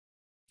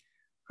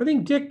I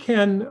think Dick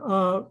can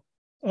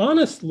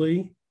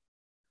honestly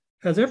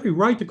has every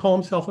right to call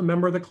himself a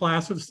member of the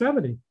class of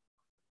 70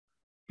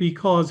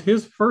 because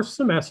his first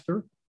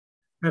semester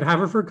at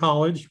Haverford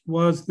College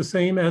was the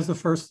same as the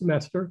first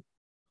semester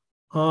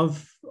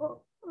of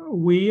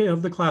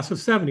the class of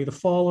 70, the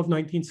fall of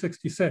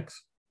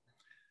 1966.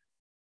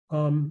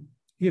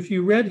 If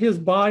you read his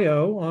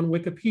bio on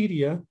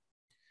Wikipedia,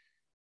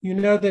 you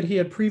know that he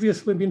had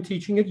previously been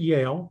teaching at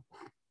Yale,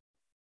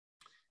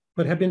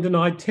 but had been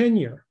denied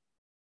tenure.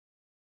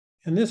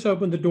 And this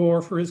opened the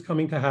door for his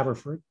coming to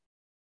Haverford.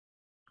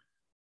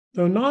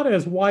 Though not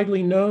as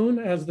widely known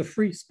as the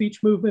free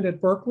speech movement at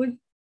Berkeley,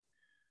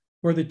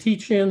 or the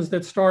teach-ins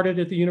that started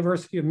at the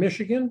University of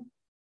Michigan,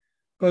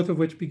 both of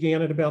which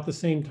began at about the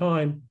same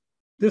time,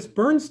 this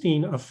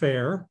Bernstein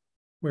affair,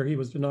 where he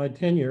was denied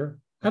tenure,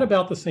 at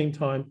about the same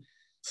time,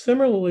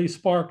 similarly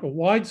sparked a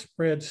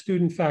widespread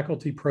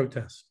student-faculty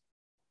protest.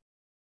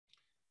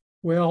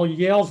 Well,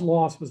 Yale's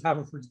loss was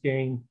Haverford's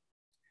gain.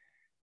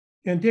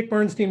 And Dick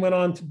Bernstein went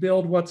on to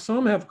build what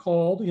some have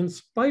called, in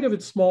spite of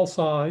its small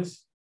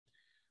size,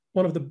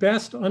 one of the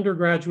best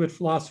undergraduate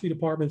philosophy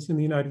departments in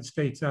the United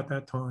States at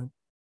that time.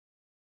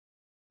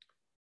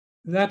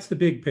 That's the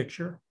big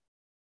picture.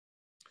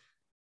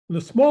 The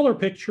smaller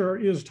picture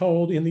is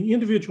told in the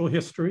individual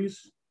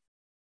histories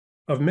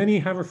of many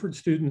Haverford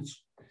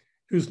students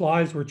whose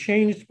lives were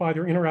changed by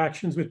their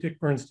interactions with Dick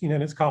Bernstein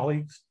and his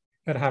colleagues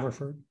at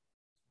Haverford.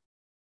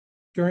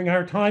 During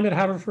our time at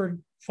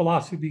Haverford,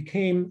 philosophy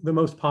became the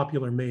most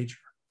popular major.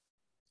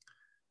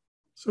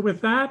 So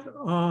with that,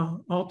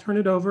 I'll turn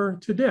it over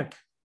to Dick.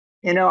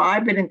 You know,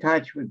 I've been in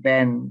touch with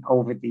Ben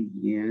over the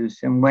years,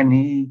 and when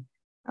he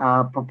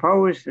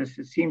proposed this,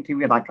 it seemed to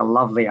me like a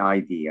lovely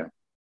idea.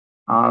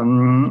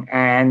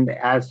 And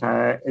as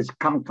it's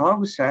come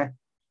closer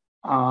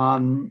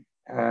to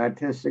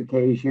this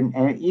occasion,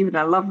 and even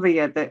a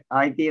lovely idea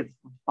for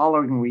the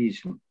following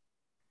reason.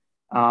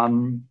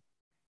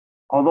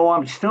 Although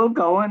I'm still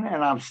going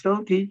and I'm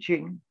still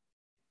teaching,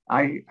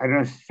 I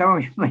know some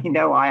of you may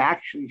know I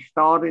actually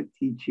started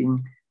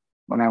teaching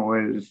when I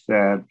was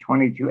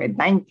 22 in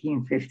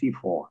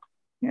 1954.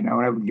 You know,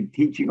 and I've been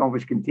teaching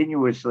almost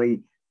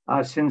continuously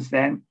since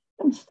then,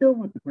 and still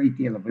with a great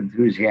deal of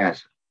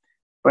enthusiasm.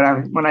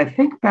 But when I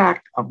think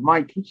back of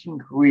my teaching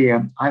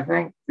career, I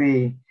think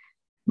the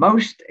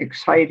most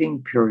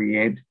exciting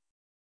period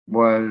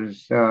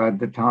was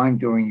the time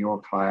during your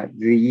class,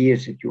 the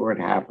years that you were at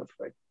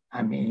Haverford.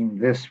 I mean,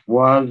 this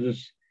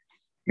was,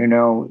 you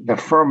know, the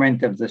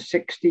ferment of the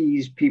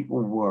 60s.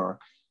 People were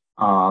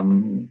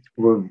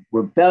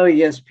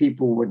rebellious.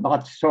 People were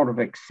not sort of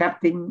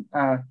accepting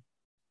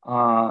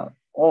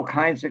all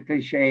kinds of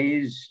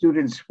cliches.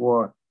 Students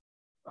were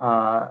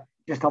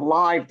just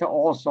alive to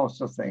all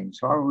sorts of things.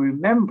 So I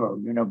remember,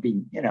 you know,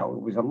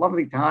 it was a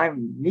lovely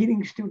time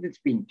meeting students,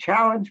 being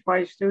challenged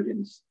by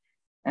students.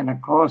 And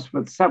of course,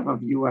 with some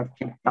of you, I've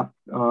kept up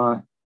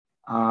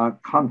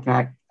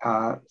contact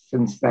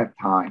since that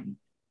time.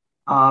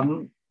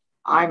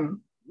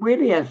 I'm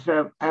really,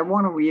 I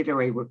want to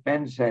reiterate what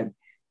Ben said,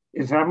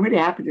 is that I'm really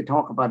happy to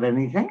talk about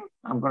anything.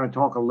 I'm going to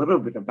talk a little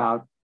bit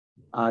about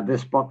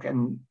this book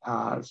and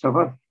so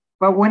forth.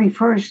 But when he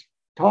first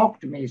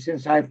talked to me,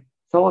 since I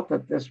thought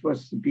that this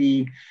was to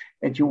be,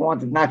 that you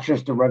wanted not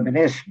just to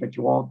reminisce, but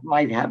you all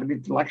might have an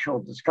intellectual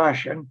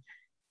discussion,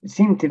 it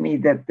seemed to me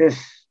that this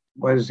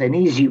was an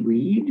easy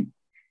read.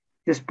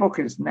 This book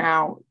is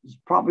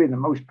probably the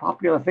most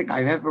popular thing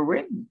I've ever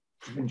written.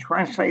 It's been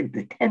translated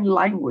to 10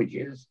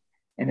 languages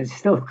and it's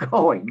still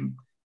going.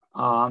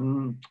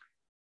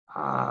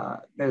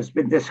 There's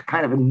been this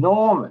kind of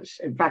enormous,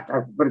 in fact,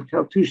 I'm going to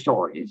tell two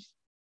stories.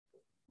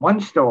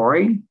 One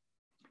story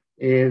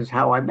is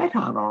how I met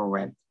Hannah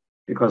Arendt,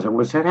 because it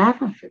was at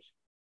Haverford.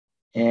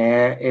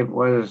 It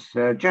was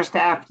just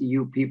after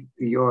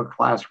your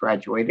class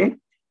graduated.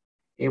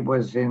 It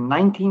was in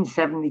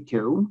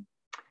 1972.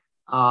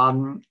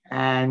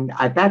 And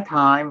at that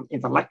time,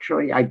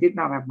 intellectually, I did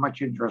not have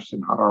much interest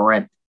in Hannah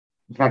Arendt.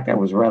 In fact, I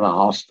was rather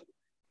hostile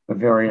for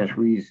various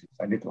reasons.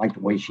 I didn't like the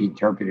way she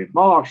interpreted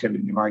Marx. I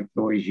didn't like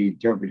the way she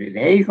interpreted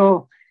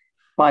Hegel.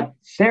 But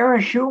Sarah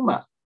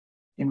Schumer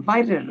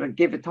invited her to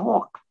give a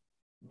talk.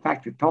 In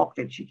fact, the talk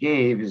that she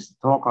gave is the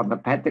talk on the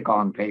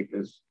Pentagon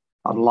Papers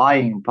on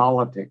lying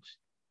politics.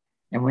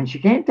 And when she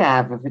came to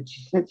Haverford,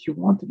 she said she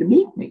wanted to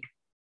meet me.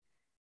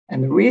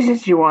 And the reason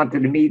she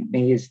wanted to meet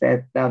me is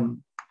that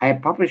I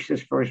had published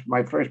this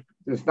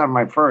not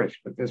my first,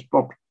 but this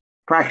book,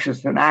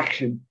 Praxis in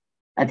Action,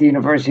 at the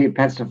University of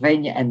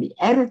Pennsylvania. And the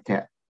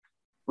editor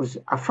was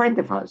a friend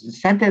of hers and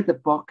sent her the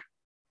book.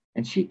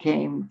 And she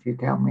came to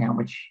tell me how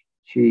much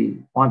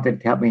she wanted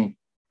to tell me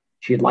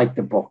she liked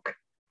the book.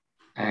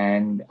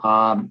 And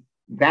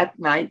that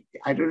night,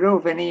 I don't know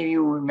if any of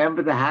you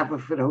remember the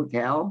Haverford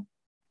Hotel.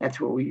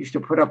 That's where we used to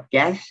put up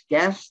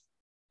guests.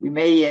 We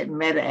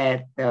met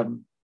at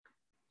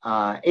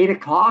 8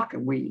 o'clock,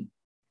 and we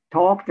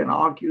talked and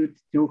argued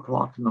 2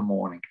 o'clock in the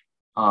morning.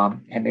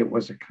 And it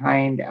was a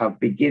kind of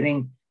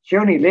beginning. She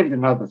only lived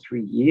another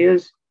 3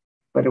 years,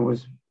 but it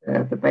was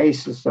the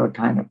basis of a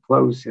kind of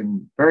close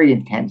and very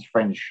intense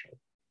friendship.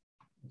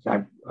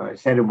 As I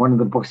said in one of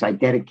the books I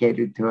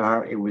dedicated to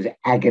her, it was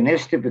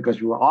agonistic because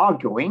we were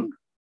arguing,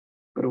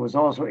 but it was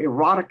also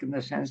erotic in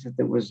the sense that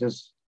there was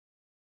this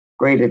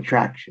great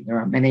attraction. There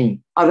are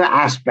many other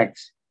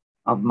aspects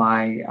of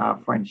my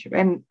friendship.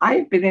 And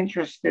I've been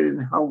interested in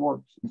her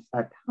work since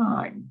that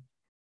time.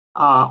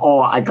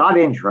 Or I got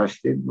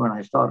interested when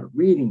I started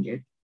reading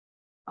it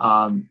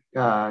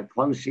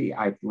closely.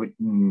 I've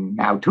written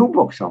now 2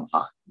 books on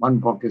her. One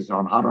book is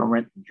on Hannah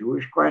Arendt, the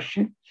Jewish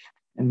question,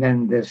 and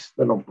then this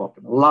little book,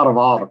 and a lot of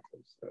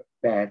articles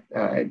that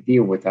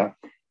deal with her.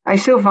 I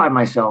still find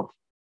myself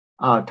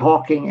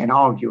talking and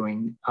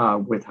arguing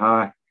with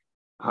her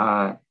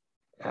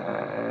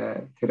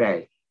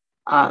today.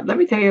 Let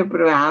me tell you a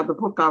bit about how the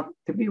book got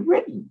to be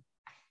written,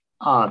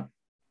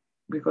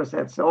 because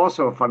that's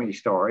also a funny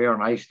story or a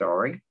nice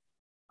story.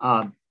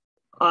 I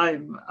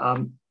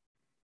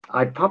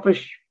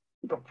publish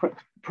the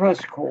press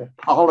called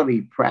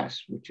Polity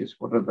Press, which is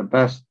one of the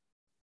best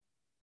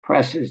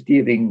presses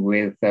dealing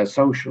with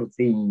social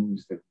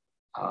themes,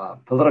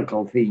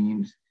 political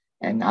themes,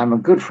 and I'm a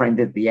good friend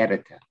of the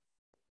editor.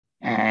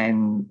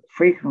 And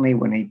frequently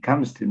when he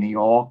comes to New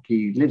York,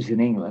 he lives in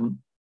England,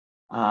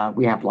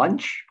 we have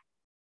lunch.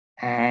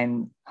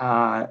 And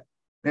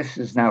this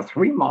is now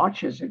 3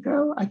 Marches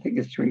ago. I think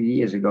it's 3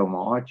 years ago,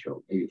 March,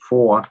 or maybe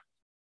 4,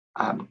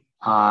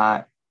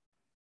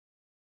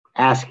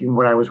 asking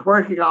what I was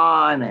working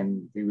on.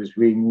 And he was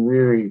being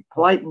really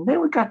polite. And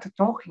then we got to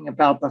talking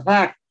about the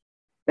fact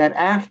that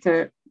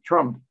after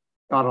Trump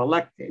got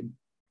elected,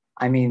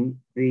 I mean,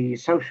 the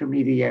social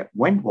media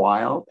went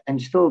wild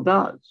and still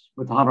does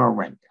with Hannah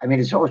Arendt. I mean,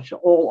 it's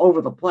all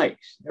over the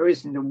place. There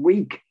isn't a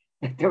week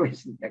that there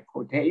isn't a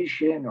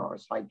quotation or a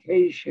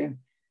citation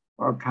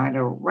or a kind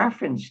of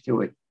reference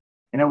to it.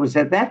 And it was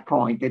at that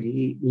point that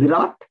he lit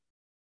up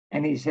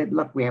and he said,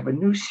 look, we have a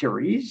new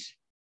series,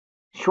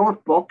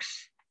 short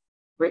books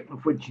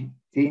written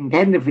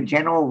intended for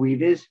general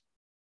readers.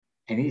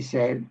 And he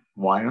said,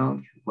 why don't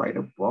you write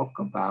a book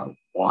about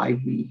why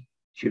we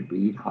should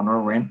read Hannah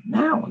Arendt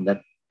now? And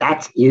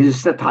that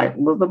is the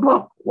title of the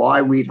book, Why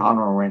Read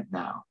Hannah Arendt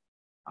Now?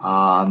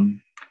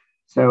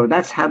 So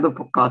that's how the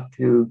book got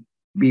to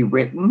be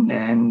written.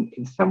 And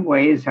in some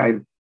ways,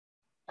 it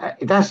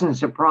doesn't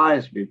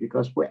surprise me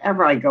because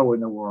wherever I go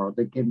in the world,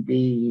 it can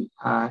be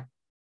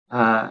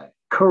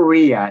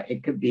Korea,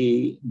 it could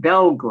be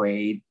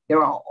Belgrade.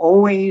 There are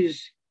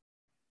always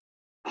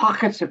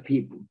pockets of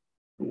people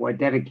who are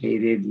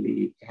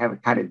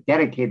have kind of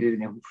dedicated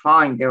and who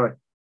find there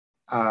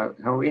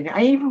are,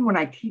 even when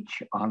I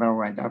teach Hannah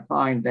Arendt, I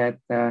find that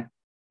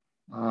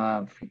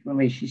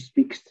frequently she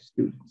speaks to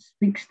students,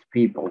 speaks to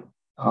people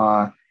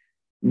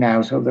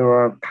now. So there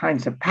are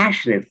kinds of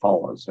passionate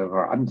followers of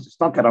her. It's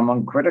not that I'm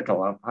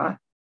uncritical of her,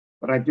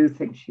 but I do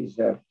think she's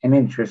an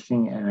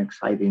interesting and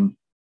exciting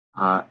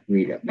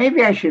reader.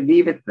 Maybe I should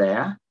leave it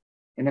there.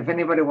 And if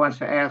anybody wants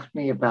to ask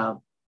me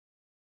about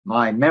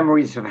my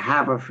memories of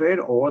Haverford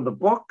or the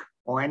book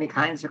or any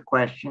kinds of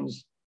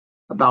questions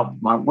about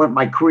what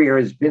my career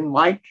has been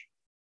like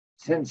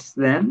since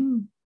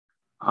then,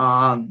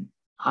 I'm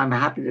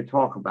happy to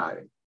talk about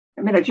it.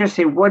 I mean, I just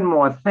say one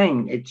more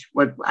thing. It's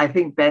what I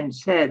think Ben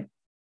said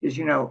is,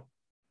 a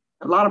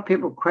lot of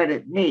people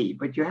credit me,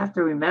 but you have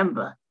to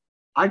remember,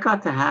 I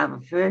got to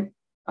Haverford.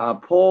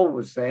 Paul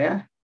was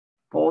there.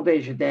 Paul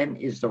Desjardins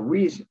is the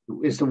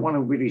one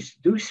who really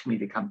seduced me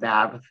to come to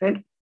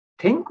Haverford.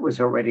 Tink was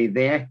already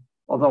there,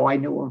 although I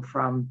knew him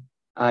from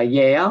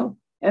Yale,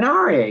 and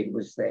Aria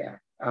was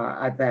there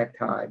at that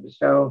time.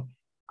 So,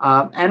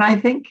 and I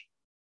think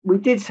we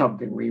did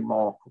something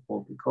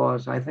remarkable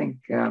because I think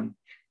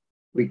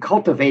we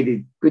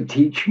cultivated good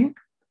teaching,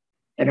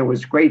 and it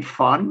was great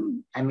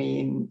fun. I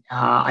mean,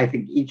 I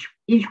think each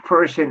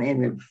person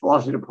in the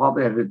philosophy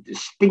department had a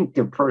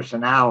distinctive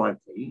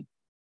personality,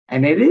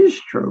 and it is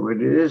true.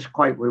 It is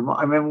quite remarkable.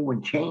 I remember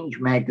when Change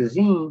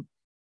magazine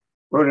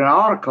wrote an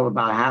article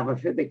about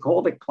Haverford. They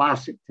called it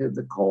classic to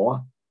the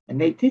core, and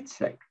they did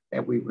say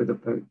that we were the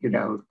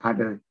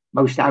kind of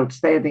most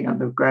outstanding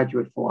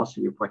undergraduate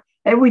philosophy department.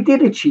 And we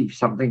did achieve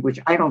something which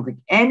I don't think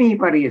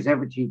anybody has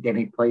ever achieved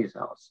anyplace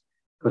else,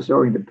 because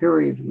during the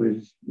period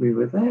we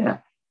were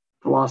there,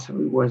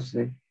 philosophy was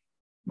the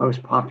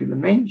most popular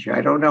major.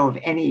 I don't know if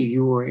any of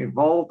you were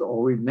involved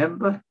or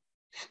remember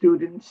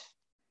students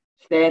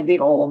standing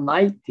all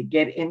night to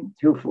get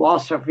into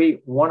philosophy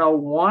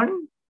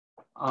 101.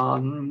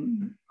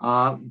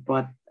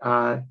 But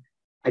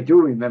I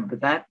do remember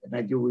that, and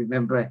I do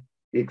remember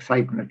the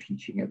excitement of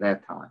teaching at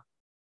that time.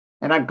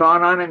 And I've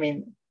gone on, I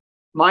mean,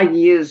 my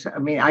years,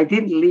 I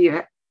didn't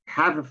leave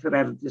Haverford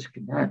out of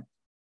discontent.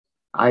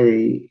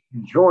 I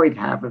enjoyed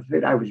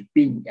Haverford. I was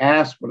being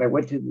asked when I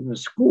went to the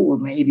school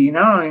in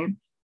 '89,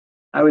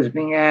 I was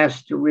being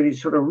asked to really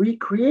sort of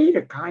recreate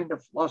a kind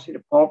of philosophy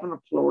department,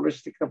 a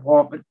pluralistic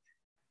department,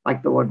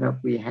 like the one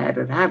that we had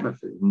at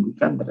Haverford. And we've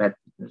done that at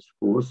the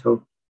school.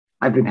 So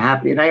I've been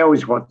happy. And I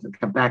always wanted to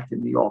come back to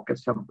New York at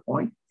some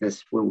point.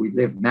 That's where we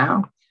live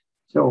now.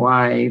 So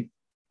I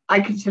I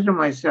consider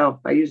myself,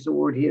 I use the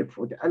word here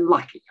for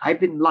lucky.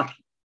 I've been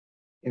lucky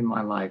in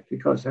my life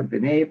because I've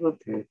been able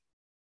to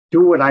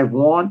do what I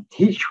want,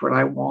 teach what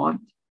I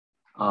want.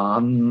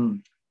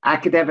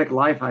 Academic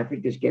life, I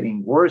think, is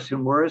getting worse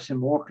and worse and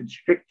more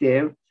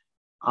constrictive.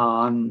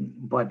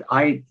 But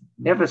I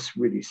never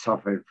really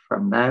suffered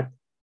from that.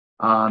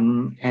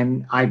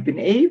 And I've been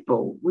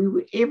able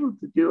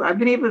to do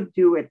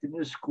at the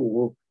new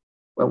school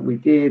what we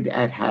did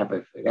at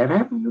Haverford. At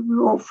Haverford, we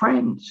were all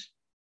friends.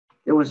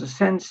 There was a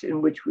sense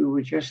in which we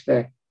were just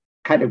a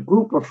kind of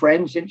group of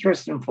friends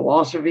interested in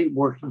philosophy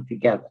working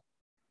together.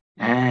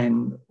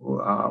 And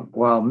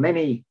while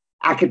many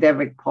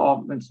academic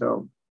departments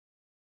are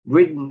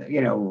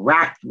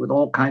racked with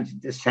all kinds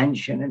of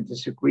dissension and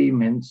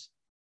disagreements,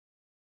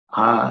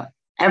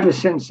 ever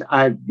since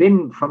I've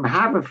been from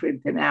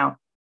Haverford to now,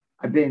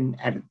 I've been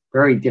at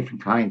very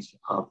different kinds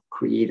of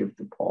creative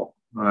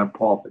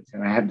departments.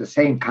 And I have the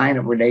same kind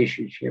of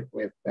relationship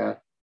with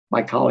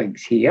my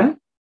colleagues here.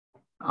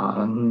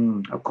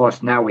 Of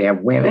course, now we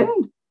have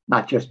women,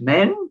 not just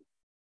men,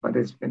 but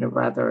it's been a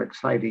rather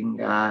exciting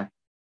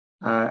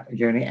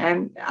journey.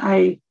 And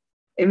I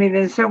mean,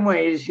 in some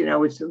ways,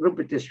 it's a little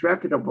bit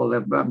disreputable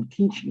if I'm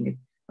teaching it.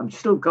 I'm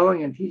still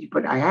going and teaching,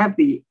 but I have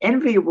the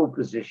enviable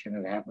position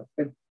at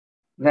Haverford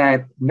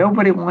that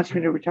nobody wants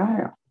me to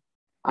retire.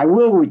 I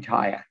will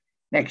retire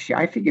next year.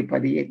 I figure by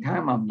the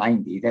time I'm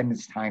 90, then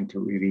it's time to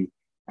really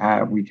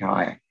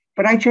retire.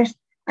 But I just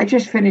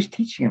finished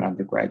teaching an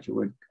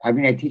undergraduate. I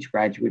mean, I teach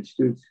graduate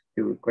students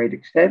to a great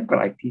extent, but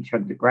I teach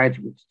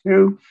undergraduates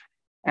too.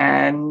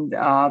 And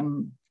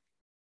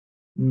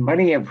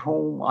many of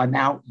whom are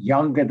now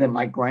younger than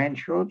my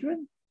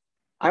grandchildren.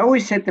 I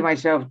always said to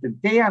myself, the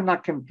day I'm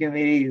not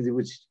communicating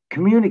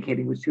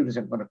with students,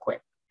 I'm going to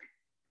quit.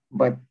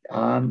 But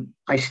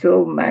I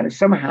still manage,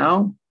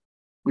 somehow,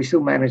 we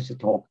still manage to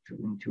talk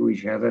to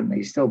each other, and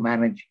they still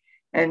manage.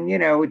 And,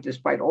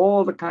 despite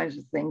all the kinds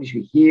of things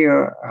you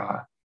hear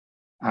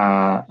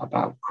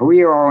about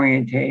career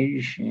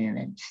orientation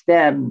and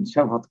STEM and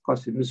so forth, of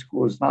course, the new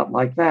school is not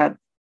like that.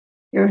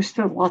 There are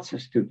still lots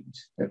of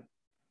students that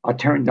are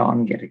turned on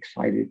and get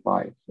excited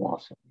by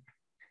philosophy.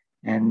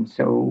 And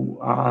so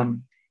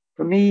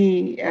for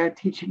me,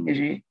 teaching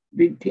is,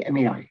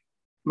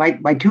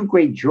 my two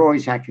great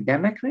joys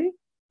academically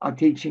are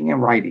teaching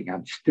and writing.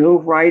 I'm still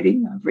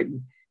writing. I've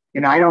written,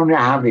 I don't know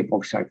how many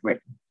books I've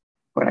written,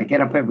 but I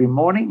get up every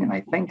morning and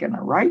I think and I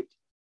write.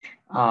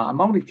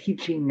 I'm only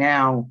teaching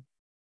now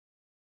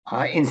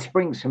in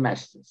spring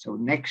semester. So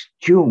next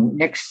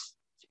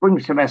spring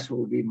semester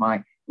will be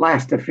my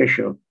last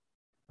official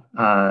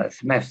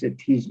semester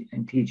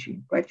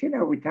teaching. But,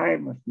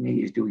 retirement for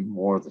me is doing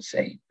more of the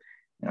same.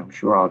 And I'm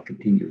sure I'll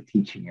continue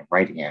teaching and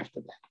writing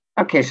after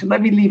that. Okay, so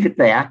let me leave it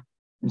there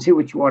and see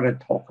what you want to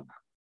talk about.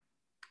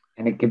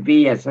 And it could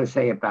be, as I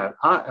say, about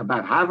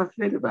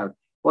Haverford, about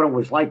what it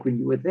was like when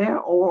you were there,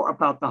 or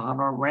about the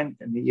Hannah Arendt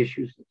and the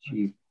issues that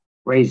she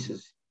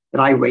raises, that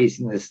I raised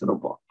in this little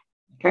book.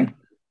 Okay?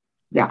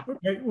 Yeah.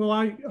 Okay. Well,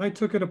 I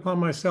took it upon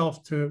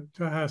myself to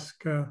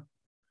ask,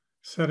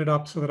 set it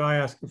up so that I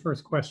ask the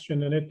first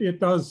question, and it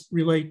does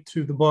relate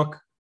to the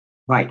book.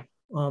 Right.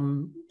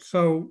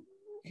 So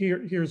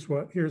here's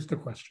the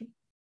question.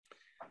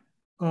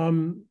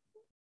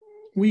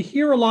 We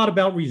hear a lot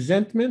about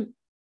resentment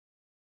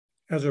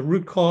as a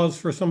root cause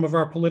for some of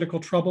our political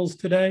troubles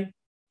today.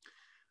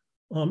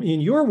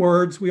 In your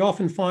words, we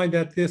often find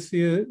that this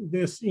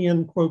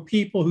in, quote,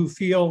 people who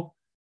feel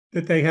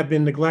that they have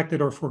been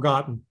neglected or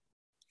forgotten,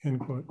 end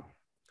quote.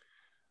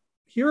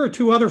 Here are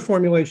two other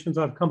formulations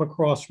I've come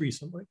across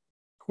recently.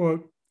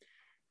 Quote,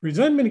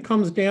 resentment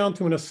comes down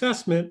to an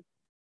assessment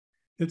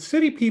that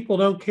city people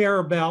don't care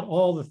about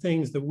all the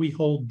things that we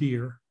hold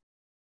dear,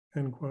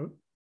 end quote.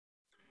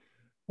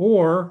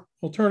 Or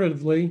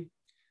alternatively,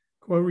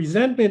 quote,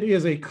 resentment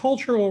is a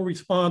cultural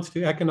response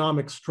to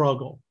economic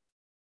struggle,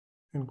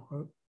 end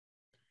quote.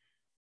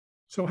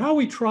 So how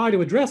we try to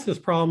address this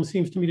problem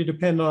seems to me to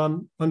depend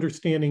on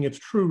understanding its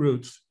true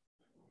roots.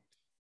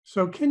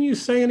 So can you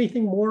say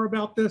anything more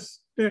about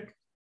this, Dick?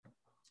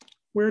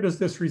 Where does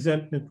this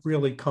resentment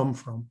really come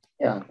from?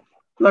 Yeah.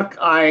 Look,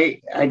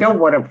 I don't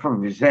want to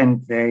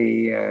present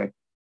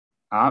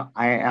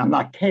I'm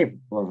not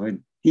capable of a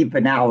deep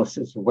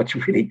analysis of what's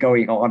really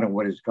going on and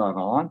what has gone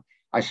on.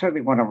 I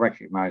certainly want to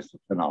recognize the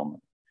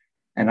phenomenon.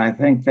 And I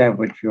think that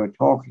what you're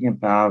talking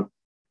about,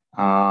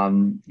 I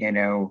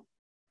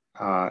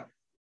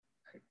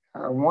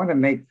want to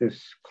make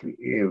this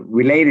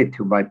related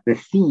to the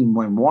theme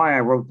and why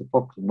I wrote the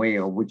book the way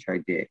in which I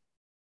did.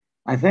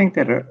 I think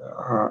that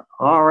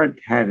Arendt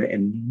had an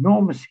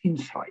enormous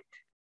insight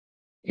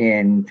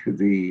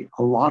into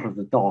a lot of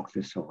the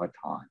darkness of our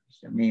times.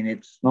 I mean,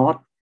 it's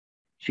not,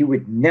 she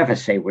would never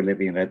say we're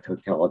living in a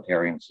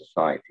totalitarian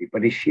society,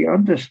 but she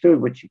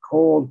understood what she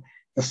called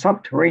the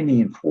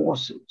subterranean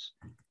forces.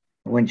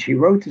 When she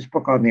wrote this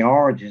book on the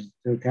origins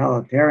of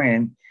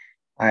totalitarian,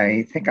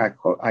 I think I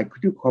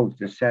do quote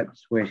the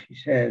sentence where she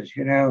says,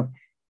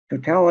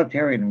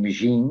 totalitarian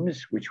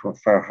regimes, which were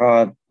for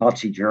her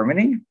Nazi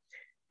Germany,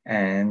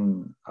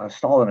 and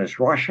Stalinist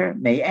Russia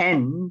may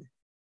end,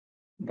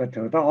 but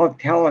the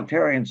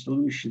totalitarian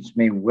solutions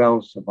may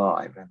well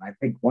survive. And I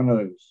think one of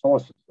the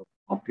sources of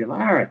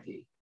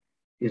popularity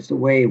is the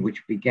way in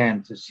which we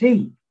began to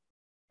see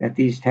that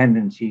these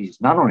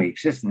tendencies not only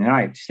exist in the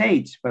United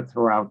States, but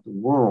throughout the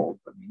world.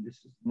 I mean, this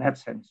is, in that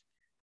sense,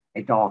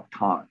 a dark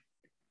time.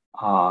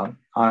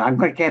 I'm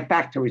going to get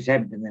back to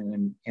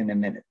resentment in a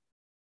minute.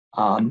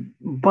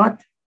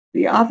 But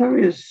the other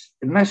is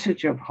the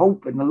message of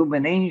hope and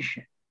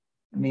illumination.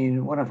 I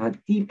mean, one of her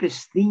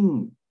deepest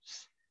themes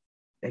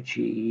that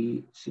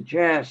she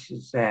suggests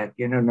is that,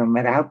 no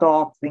matter how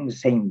dark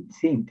things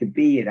seem to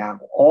be and how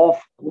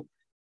awful,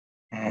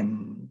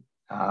 and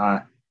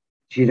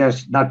she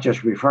does not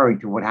just referring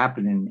to what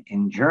happened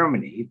in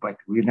Germany, but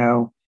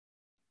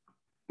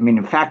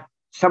in fact,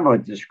 some of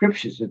the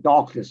descriptions, the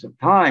darkness of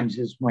times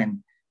is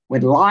when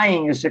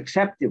lying is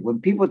accepted, when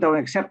people don't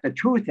accept the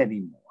truth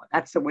anymore.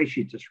 That's the way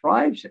she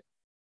describes it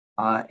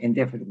in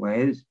different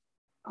ways.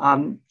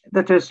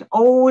 That there's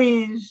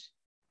always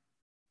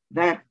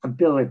that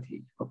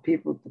ability for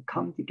people to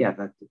come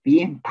together, to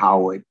be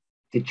empowered,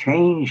 to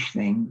change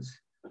things,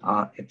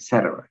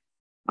 etc.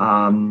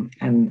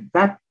 And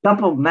that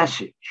double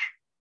message,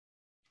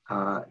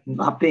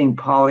 not being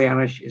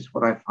Pollyannish, is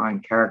what I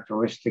find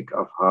characteristic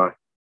of her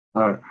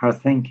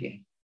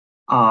thinking.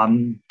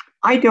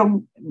 I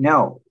don't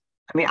know.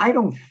 I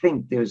don't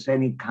think there's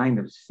any kind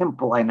of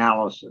simple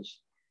analysis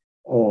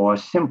or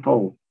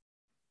simple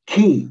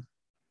key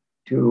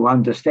to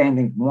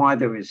understanding why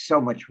there is so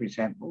much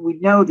resentment. We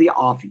know the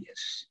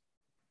obvious.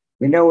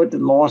 We know the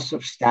loss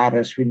of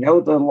status. We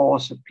know the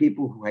loss of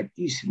people who had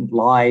decent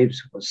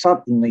lives, who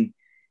suddenly,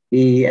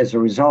 as a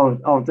result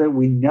of that,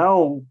 we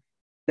know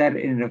that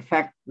in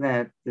effect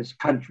that this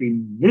country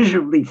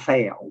miserably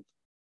failed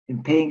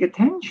in paying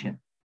attention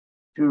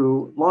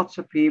to lots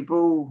of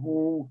people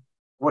who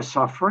were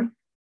suffering,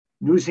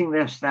 losing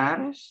their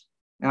status,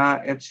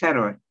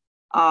 etc.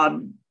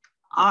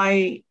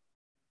 I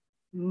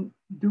do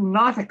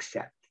not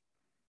accept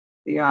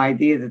the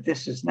idea that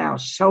this is now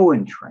so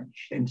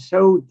entrenched and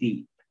so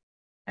deep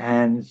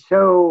and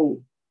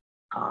so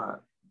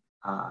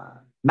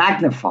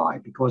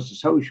magnified because of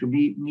social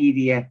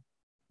media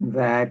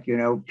that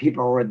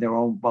people are in their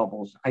own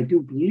bubbles. I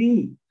do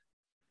believe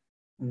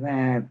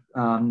that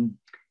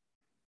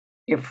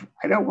if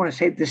I don't want to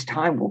say this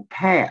time will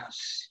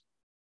pass,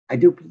 I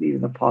do believe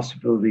in the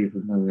possibility of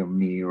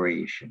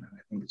amelioration. And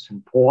I think it's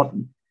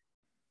important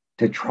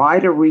to try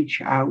to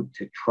reach out,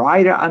 to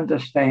try to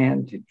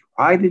understand, to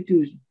try to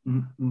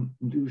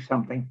do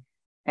something,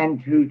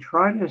 and to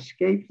try to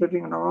escape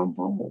living in our own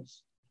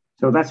bubbles.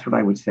 So that's what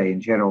I would say in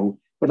general,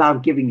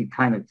 without giving a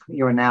kind of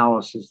clear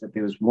analysis that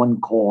there's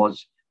one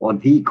cause or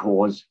the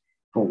cause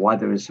for why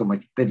there is so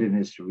much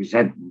bitterness or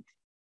resentment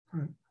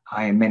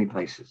in many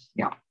places.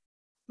 Yeah.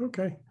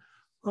 Okay.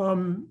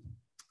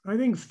 I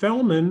think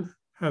Feldman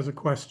has a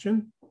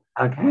question.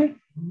 Okay.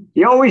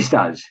 He always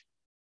does.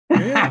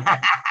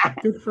 Yeah.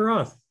 Good for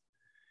us.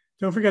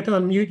 Don't forget to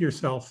unmute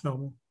yourself,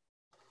 Feldman.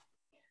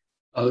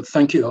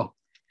 Thank you.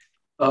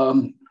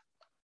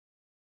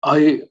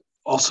 I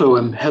also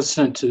am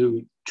hesitant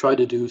to try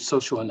to do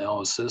social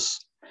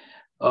analysis,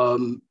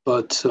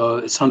 but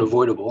it's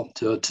unavoidable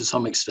to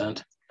some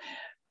extent.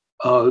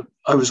 I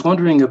was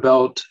wondering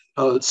about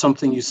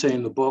something you say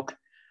in the book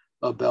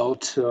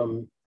about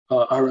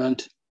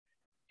Arendt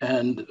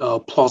and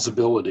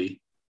plausibility.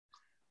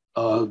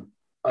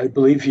 I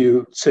believe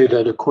you say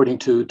that according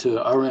to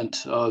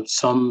Arendt,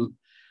 some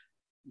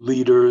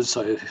leaders,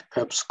 I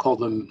perhaps call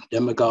them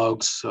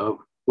demagogues,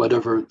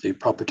 whatever the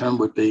proper term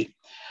would be,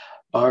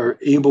 are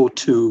able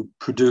to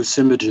produce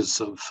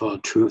images of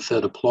truth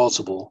that are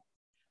plausible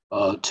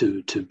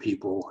to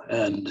people.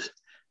 And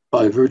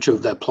by virtue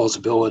of that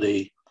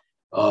plausibility,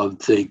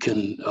 they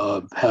can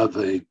have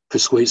a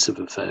persuasive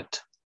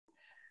effect.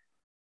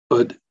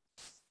 But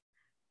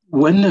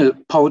when a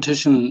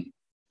politician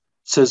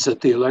says that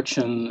the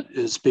election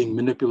is being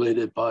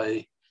manipulated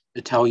by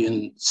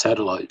Italian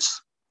satellites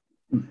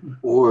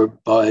or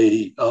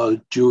by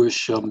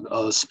Jewish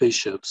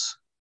spaceships,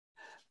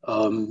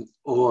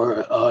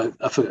 or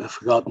I've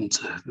forgotten,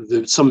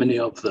 there's so many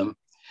of them.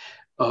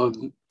 What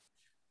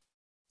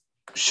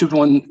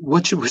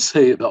should we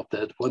say about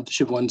that?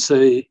 Should one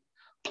say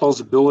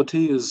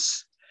plausibility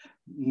is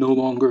no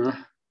longer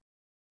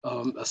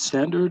a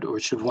standard, or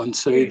should one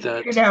say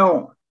that?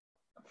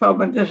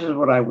 Feldman, this is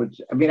what I would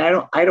say.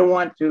 I don't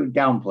want to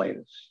downplay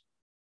this.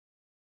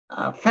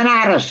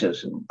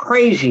 Fanaticism,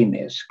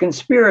 craziness,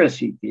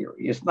 conspiracy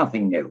theory is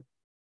nothing new.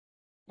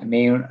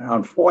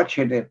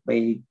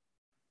 Unfortunately,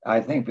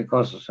 I think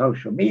because of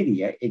social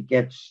media, it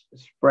gets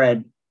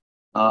spread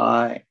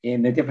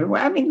in a different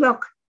way.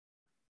 Look,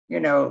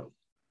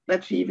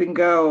 let's even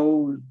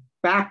go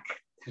back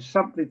to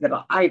something that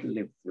I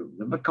lived through,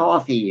 the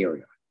McCarthy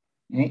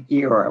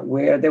era,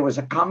 where there was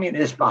a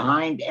communist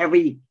behind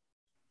every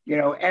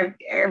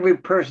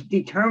person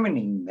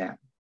determining them.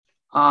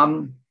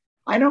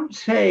 I don't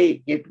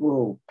say it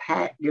will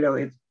pass,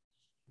 it's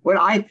what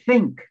I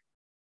think.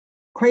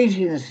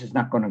 Craziness is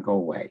not going to go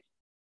away.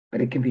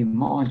 but it can be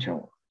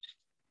marginalized.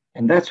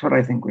 And that's what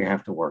I think we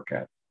have to work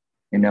at.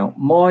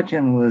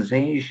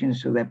 Marginalization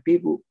so that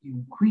people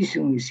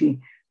increasingly see,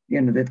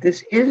 that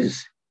this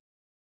is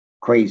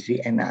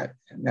crazy. And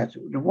that's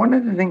one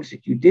of the things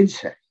that you did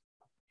say,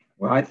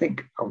 where I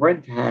think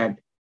Arendt had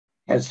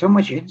so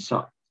much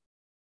insight,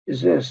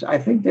 is this. I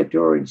think that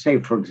during, say,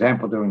 for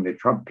example, during the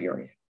Trump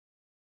period,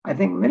 I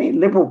think many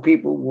liberal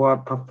people were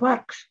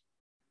perplexed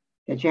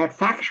that you had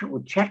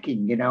factual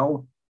checking,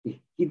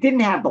 He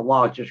didn't have the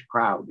largest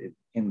crowd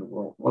in the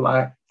world. Well,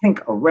 I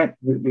think Arendt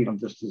really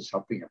understood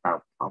something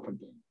about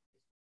propaganda.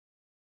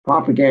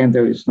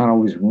 Propaganda is not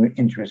always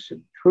interested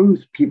in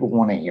truth. People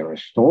want to hear a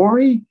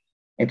story.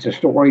 It's a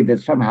story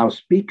that somehow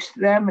speaks to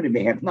them, and it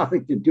may have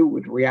nothing to do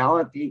with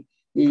reality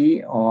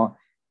or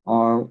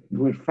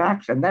with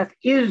facts. And that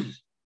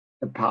is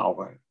the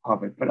power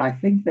of it. But I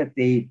think that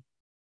the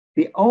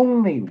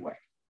only way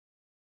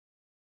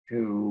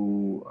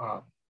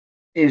to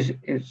is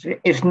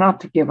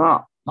not to give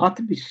up, not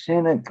to be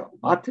cynical,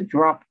 not to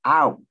drop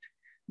out,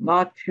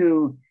 not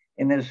to,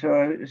 in a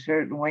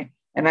certain way.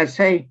 And I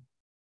say,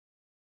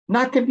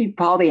 not to be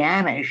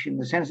Pollyannish in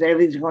the sense that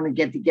everything's going to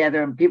get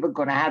together and people are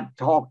going to have to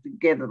talk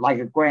together like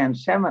a grand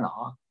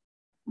seminar,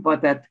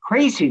 but that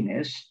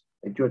craziness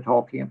that you're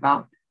talking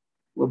about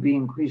will be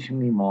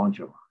increasingly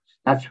marginalized.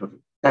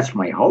 That's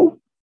my hope.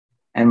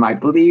 And my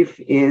belief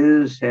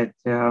is that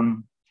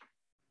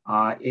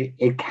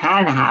it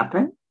can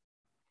happen.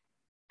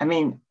 I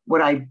mean,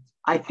 let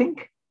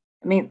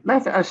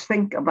us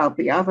think about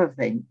the other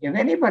thing. If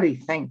anybody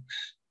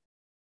thinks,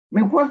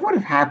 what would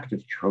have happened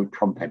if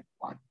Trump had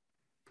won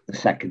the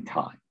second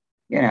time?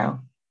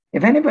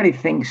 If anybody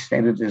thinks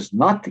that it is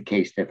not the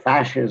case that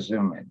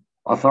fascism and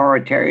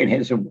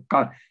authoritarianism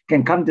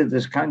can come to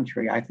this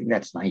country, I think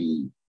that's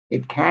naive.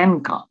 It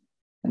can come.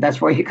 And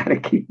that's why you got to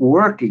keep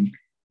working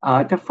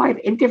to fight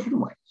in different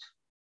ways.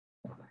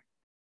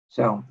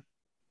 So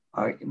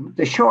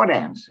the short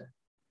answer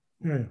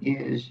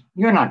is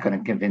you're not going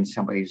to convince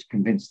somebody who's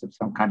convinced of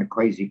some kind of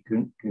crazy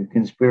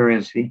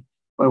conspiracy.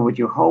 But would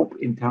you hope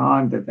in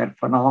time that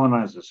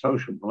phenomena is a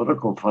social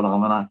political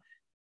phenomena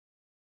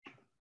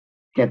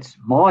gets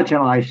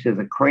marginalized to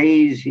the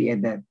crazy,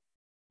 and that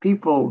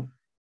people,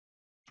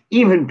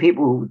 even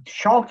people who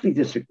sharply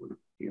disagree with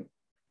you,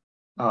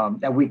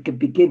 that we could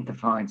begin to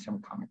find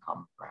some kind of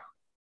common ground.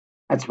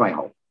 That's my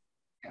hope.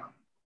 Yeah.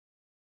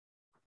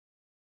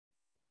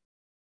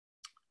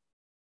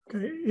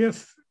 Okay.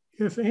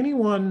 If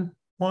anyone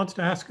wants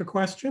to ask a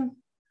question,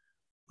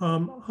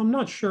 I'm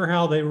not sure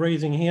how the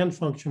raising hand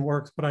function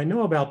works, but I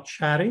know about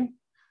chatting.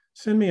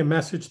 Send me a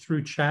message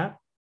through chat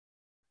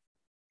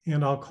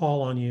and I'll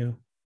call on you.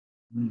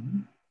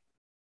 Mm-hmm.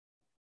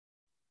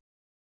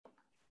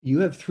 You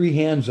have 3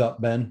 hands up,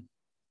 Ben.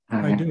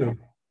 I do.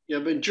 Yeah,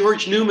 but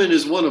George Newman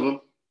is one of them.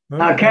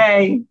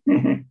 Okay.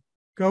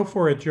 Go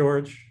for it,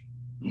 George.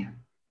 Yeah.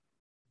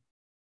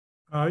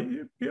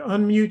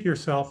 Unmute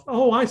yourself.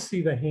 Oh, I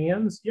see the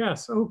hands.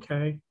 Yes,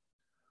 okay.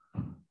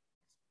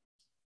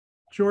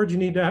 George, you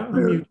need to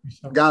unmute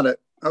yourself. Got it.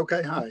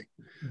 Okay, hi.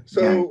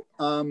 So,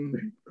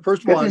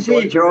 first of all, good to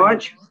see you,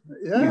 George.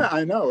 Yeah,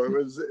 I know. It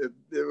was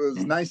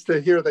nice to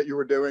hear that you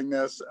were doing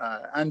this.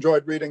 I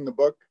enjoyed reading the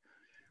book.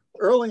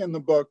 Early in the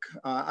book,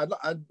 I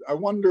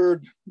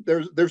wondered,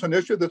 there's an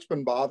issue that's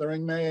been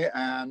bothering me,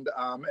 and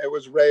it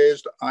was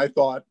raised, I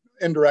thought,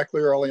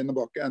 indirectly early in the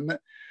book. And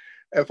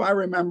if I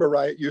remember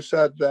right, you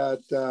said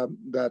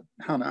that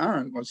Hannah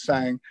Arendt was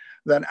saying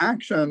that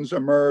actions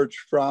emerge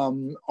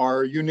from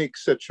our unique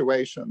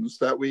situations,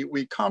 that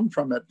we come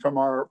from it,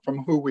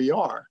 from who we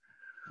are.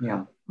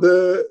 Yeah.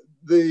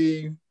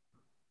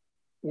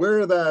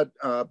 Where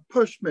that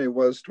pushed me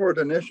was toward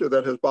an issue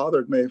that has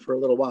bothered me for a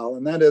little while,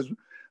 and that is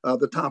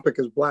the topic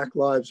is Black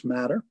Lives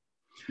Matter.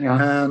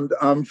 Yeah.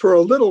 And for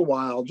a little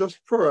while, just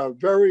for a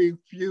very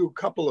few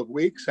couple of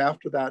weeks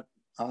after that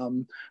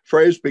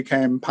phrase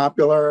became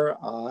popular,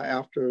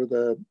 after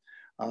the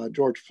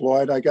George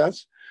Floyd, I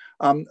guess,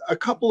 a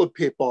couple of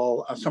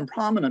people, some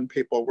prominent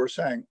people were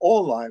saying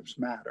all lives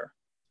matter.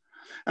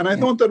 And I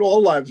thought that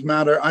all lives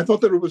matter. I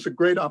thought that it was a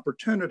great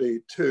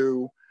opportunity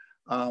to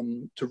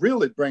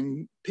really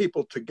bring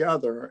people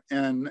together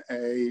in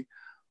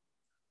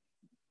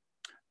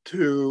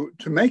to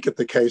make it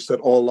the case that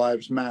all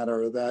lives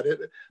matter, that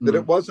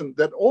it wasn't,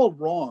 that all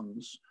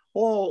wrongs,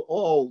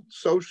 all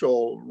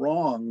social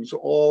wrongs,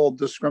 all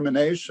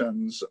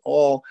discriminations,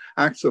 all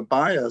acts of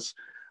bias,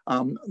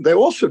 they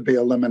all should be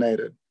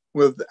eliminated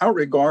without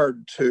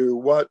regard to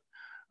what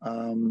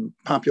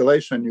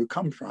population you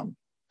come from.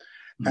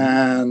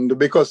 And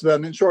because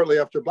then shortly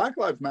after Black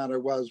Lives Matter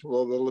was,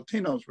 well, the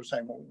Latinos were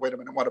saying, well, wait a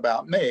minute, what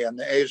about me? And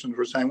the Asians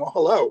were saying, well,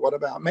 hello, what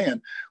about me? And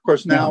of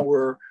course, now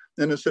we're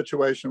in a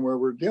situation where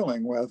we're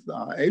dealing with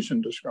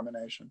Asian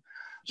discrimination.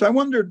 So I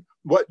wondered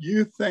what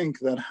you think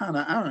that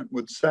Hannah Arendt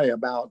would say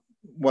about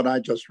what I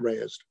just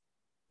raised.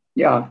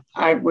 Yeah,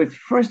 I would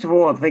first of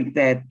all think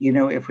that,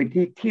 if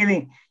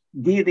we're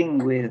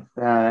dealing with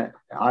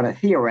on a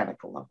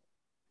theoretical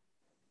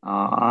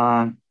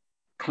level,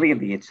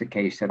 clearly it's the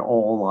case that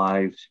all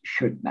lives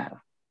should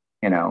matter.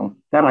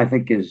 That I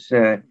think is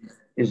the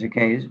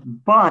case.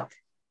 But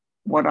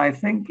what I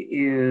think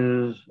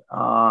is,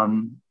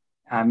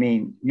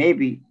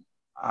 maybe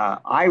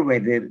I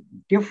read it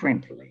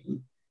differently.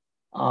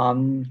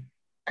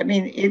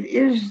 It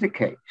is the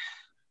case.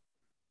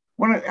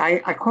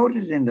 I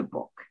quoted in the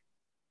book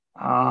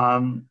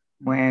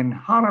when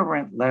Hannah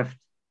Arendt left.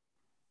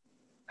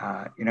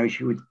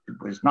 She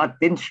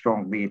didn't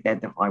strongly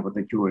identify with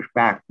the Jewish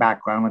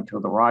background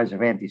until the rise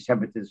of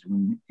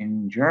anti-Semitism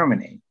in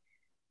Germany.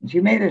 And she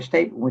made a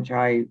statement which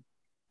I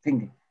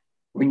think,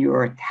 when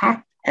you're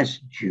attacked as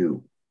a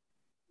Jew,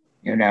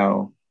 you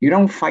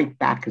don't fight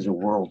back as a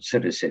world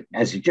citizen,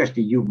 as just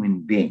a human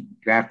being.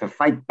 You have to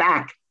fight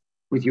back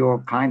with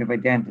your kind of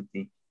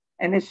identity.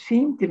 And it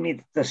seemed to me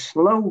that the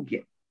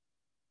slogan,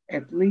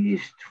 at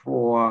least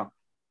for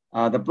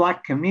the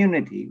Black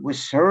community,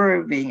 was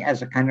serving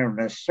as a kind of an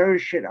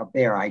assertion of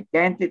their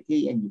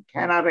identity, and you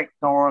cannot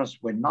ignore us.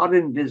 We're not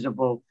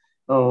invisible,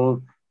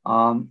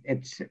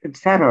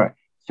 etc.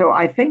 So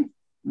I think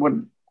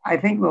when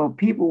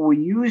people were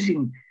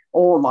using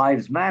 "all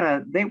lives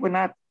matter," they were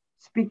not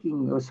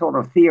speaking sort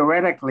of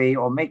theoretically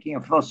or making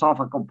a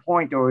philosophical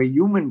point or a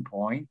human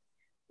point.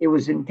 It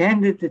was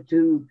intended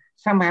to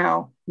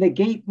somehow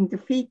negate and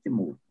defeat the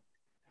movement,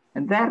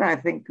 and that I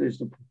think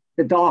is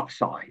the dark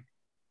side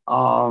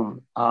of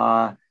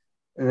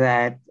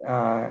that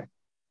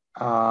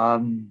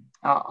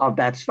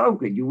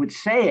slogan. You would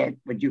say it,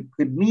 but you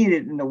could mean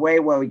it in a way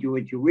where what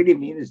you really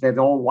mean is that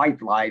all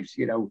white lives,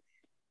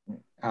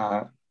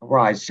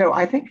 rise. So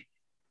I think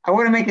I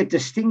want to make a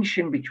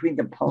distinction between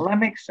the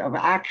polemics of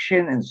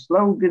action and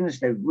slogans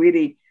that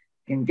really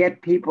can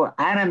get people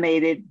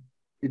animated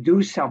to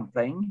do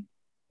something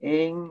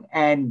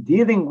and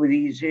dealing with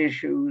these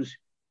issues.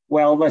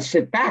 Well, let's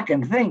sit back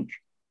and think.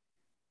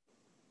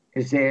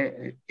 Is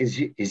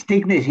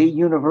dignity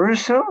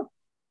universal?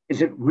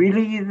 Is it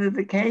really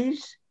the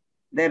case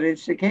that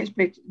it's the case?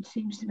 But it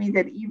seems to me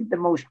that even the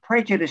most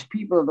prejudiced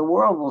people in the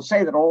world will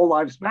say that all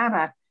lives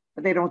matter,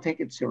 but they don't take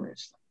it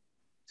seriously.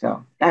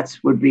 So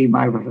would be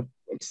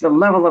it's the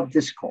level of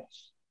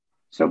discourse.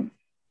 So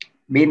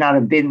may not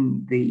have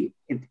been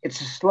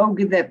it's a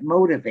slogan that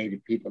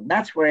motivated people. And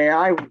that's where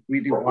I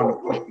really want to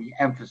put the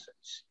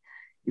emphasis.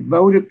 It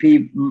motivated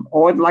people,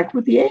 or like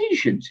with the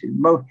Asians,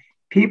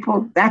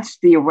 people, that's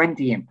the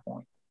Arendtian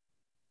point.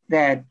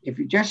 That if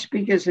you just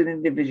speak as an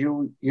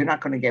individual, you're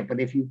not going to get, but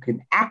if you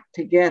can act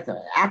together,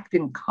 act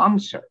in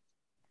concert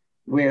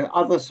with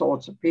other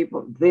sorts of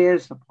people,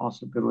 there's a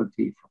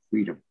possibility for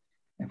freedom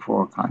and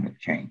for a kind of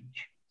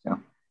change. So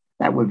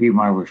that would be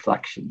my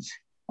reflections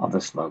of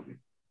the slogan.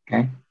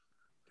 Okay.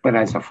 But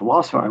as a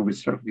philosopher, I would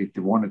certainly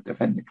want to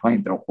defend the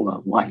claim that all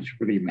our lives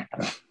really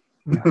matter.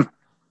 Yeah.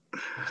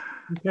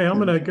 Okay, I'm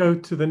going to go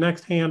to the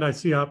next hand I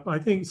see up. I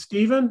think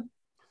Stephen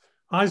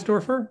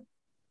Eisdorfer. Do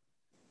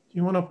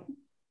you want to?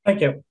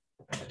 Thank you.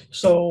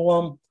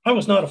 So I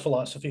was not a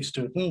philosophy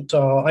student.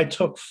 I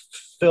took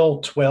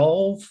Phil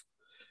 12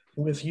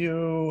 with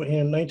you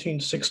in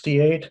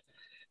 1968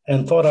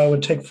 and thought I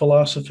would take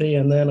philosophy.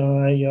 And then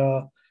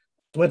I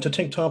went to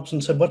Tink Thompson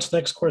and said, what's the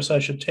next course I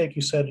should take?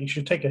 He said, you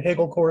should take a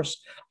Hegel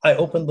course. I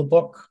opened the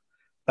book.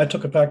 I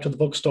took it back to the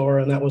bookstore,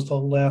 and that was the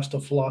last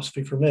of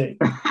philosophy for me.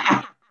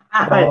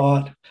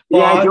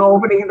 You're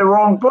opening the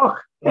wrong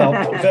book. Well,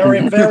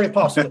 very, very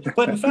possibly.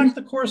 But in fact,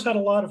 the course had a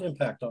lot of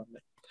impact on me.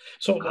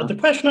 So the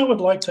question I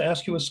would like to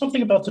ask you is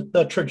something about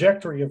the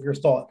trajectory of your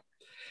thought.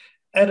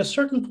 At a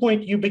certain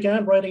point, you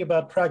began writing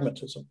about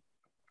pragmatism.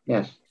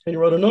 Yes. And you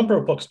wrote a number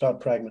of books about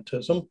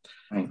pragmatism.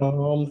 Right.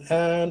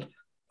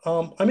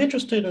 I'm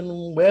interested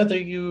in whether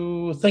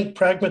you think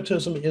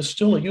pragmatism is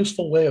still a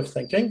useful way of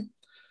thinking.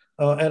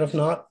 And if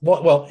not,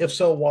 if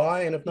so,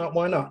 why? And if not,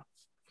 why not?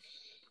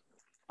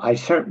 I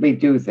certainly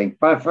do think,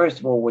 but first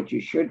of all, what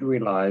you should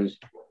realize,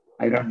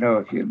 I don't know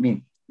if you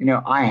mean,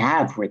 I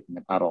have written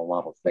about a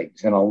lot of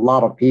things, and a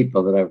lot of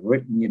people that have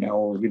written,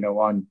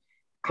 on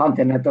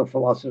continental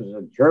philosophers,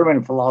 and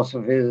German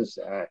philosophers,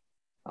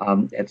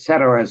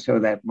 etc., so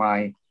that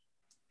my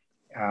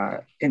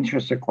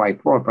interests are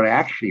quite broad. But I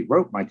actually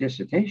wrote my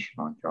dissertation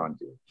on John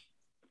Dewey,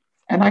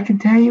 and I can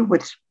tell you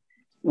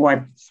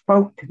what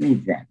spoke to me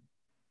then,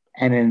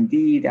 and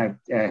indeed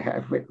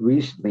I've written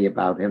recently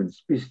about him.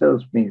 It still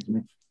speaks to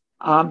me.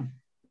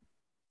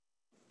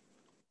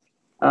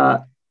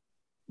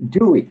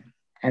 Dewey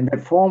and the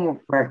form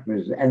of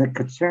pragmatism and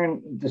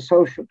the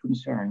social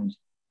concerns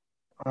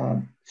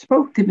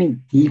spoke to me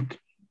deeply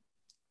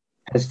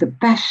as the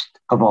best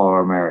of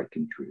our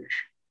American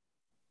tradition.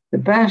 The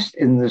best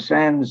in the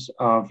sense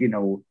of,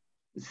 in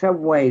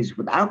some ways,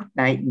 without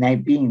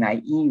being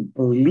naive,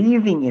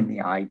 believing in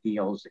the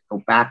ideals that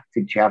go back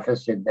to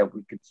Jefferson, that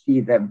we could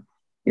see them,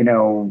 not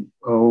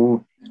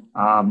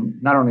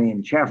only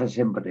in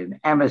Jefferson, but in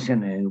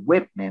Emerson and in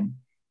Whitman.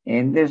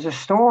 And there's a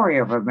story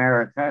of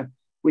America,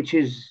 which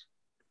is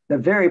the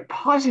very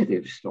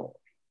positive story.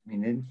 I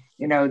mean,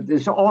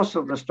 there's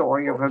also the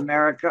story of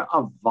America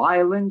of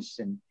violence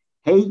and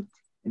hate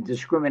and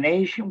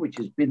discrimination, which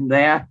has been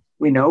there,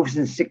 we know,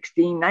 since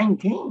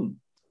 1619.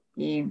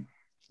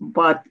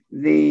 but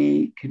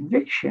the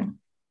conviction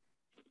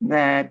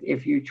that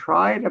if you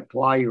try to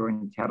apply your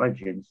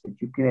intelligence, that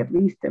you can at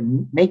least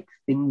make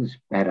things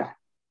better,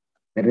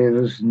 that it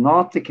is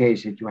not the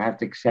case that you have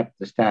to accept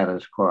the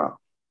status quo,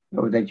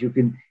 or that you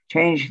can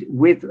change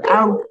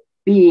without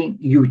being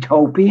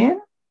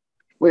utopian,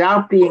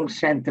 without being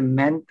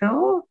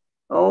sentimental.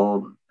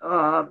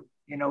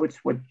 It's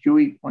what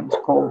Dewey once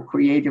called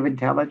creative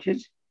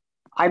intelligence.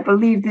 I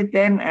believed it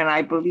then, and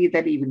I believe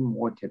that even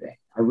more today.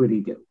 I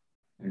really do.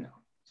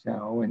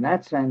 So in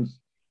that sense,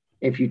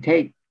 if you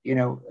take,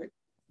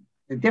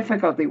 the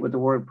difficulty with the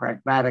word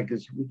pragmatic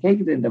is we take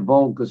it in the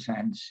vulgar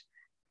sense.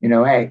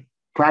 Hey,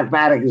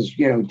 pragmatic is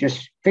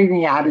just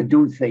figuring out how to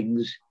do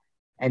things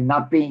and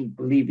not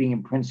believing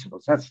in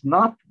principles. That's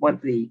not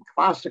what the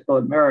classical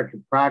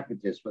American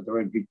pragmatists, whether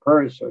it be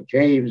Peirce or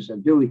James or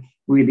Dewey,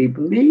 really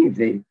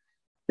believed.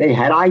 They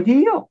had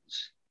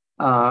ideals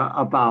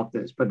about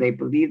this, but they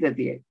believed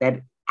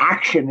that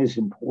action is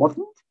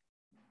important.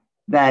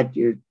 That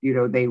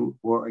they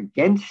were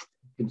against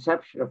the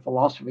conception of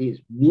philosophy as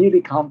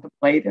merely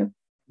contemplative,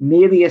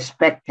 merely a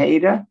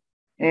spectator.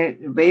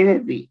 And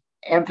the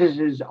emphasis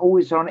is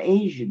always on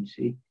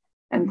agency,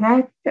 and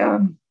that.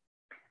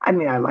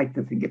 I like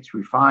to think it's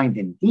refined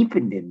and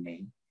deepened in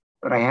me,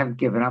 but I haven't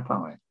given up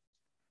on it.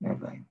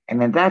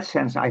 And in that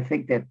sense, I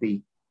think that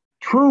the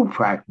true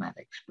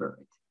pragmatic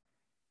spirit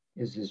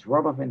is as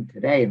relevant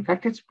today. In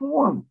fact, it's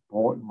more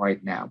important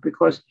right now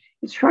because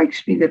it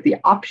strikes me that the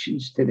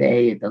options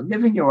today are to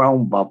live in your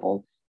own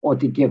bubble or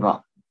to give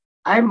up.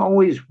 I'm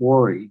always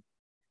worried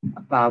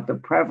about the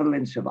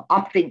prevalence of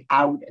opting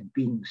out and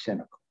being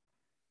cynical.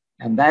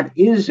 And that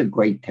is a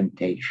great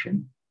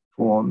temptation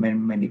for many,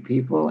 many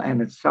people.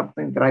 And it's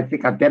something that I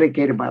think I've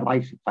dedicated my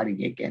life to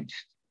fighting against.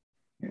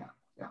 And,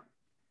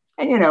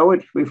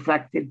 it's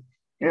reflected.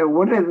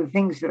 One of the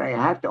things that I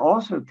have to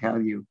also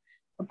tell you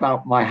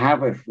about my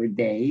habit for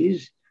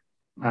days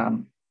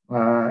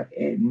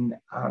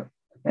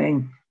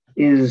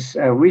is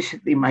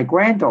recently my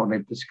granddaughter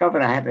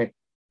discovered I had a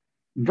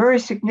very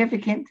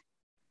significant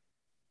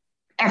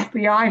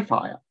FBI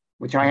file,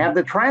 which I have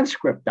the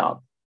transcript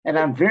of, and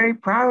I'm very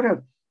proud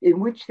of, in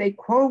which they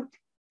quote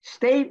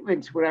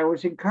statements when I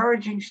was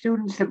encouraging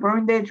students to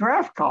burn their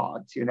draft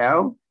cards,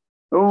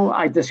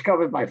 I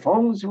discovered my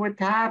phones were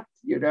tapped,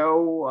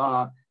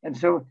 and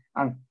so,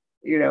 and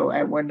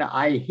when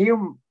I hear,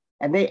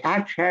 and they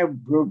actually have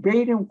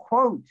verbatim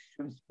quotes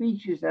from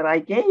speeches that I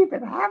gave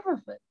at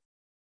Haverford,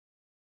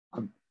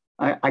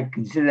 I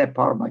consider that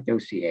part of my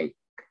dossier.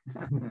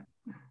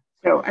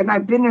 And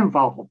I've been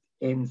involved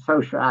in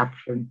social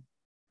action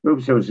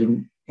groups. I was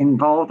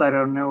involved. I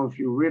don't know if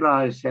you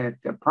realize that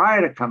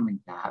prior to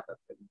coming to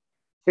Haverford,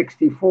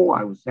 1964,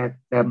 I was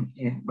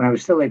when I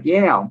was still at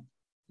Yale,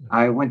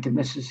 I went to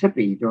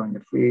Mississippi during the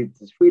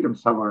Freedom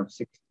Summer of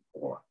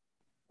 1964.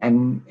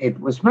 And it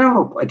was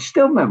memorable. It's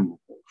still memorable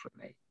for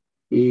me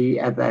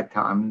at that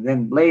time. And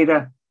then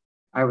later,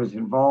 I was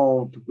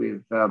involved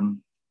with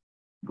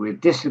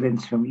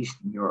dissidents from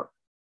Eastern Europe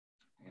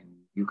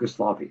and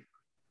Yugoslavia.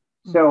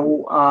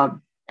 So,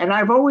 and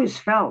I've always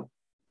felt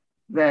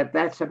that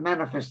that's a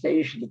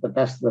manifestation of the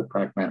best of the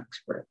pragmatic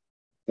spirit.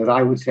 That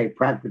I would say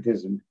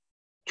pragmatism,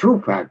 true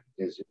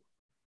pragmatism,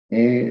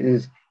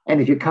 is.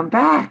 And if you come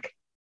back,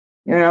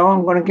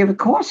 I'm going to give a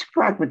course of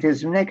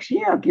pragmatism next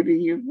year. I'll give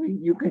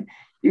you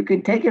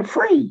can take it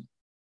free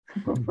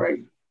for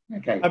free.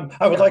 Okay.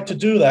 I would like to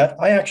do that.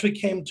 I actually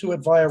came to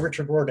it via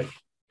Richard Rorty.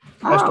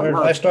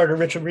 I started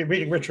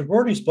reading Richard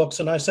Rorty's books,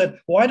 and I said,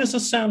 "Why does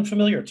this sound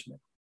familiar to me?"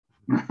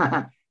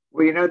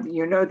 Well,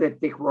 you know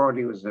that Dick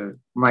Rorty was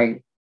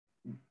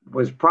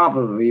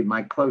probably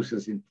my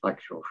closest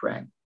intellectual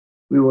friend.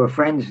 We were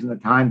friends in the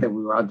time that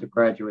we were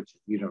undergraduates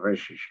at the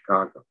University of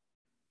Chicago.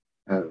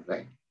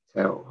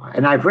 So,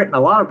 and I've written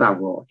a lot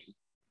about Rorty.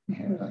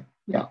 Yeah.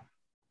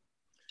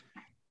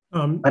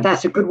 But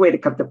that's a good way to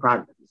come to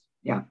pragmatism.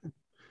 Yeah.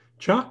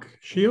 Chuck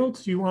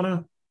Shields, you want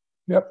to?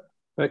 Yep.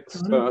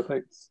 Thanks.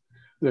 Thanks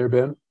there,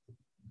 Ben.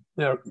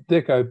 Now,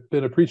 Dick, I've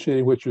been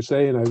appreciating what you're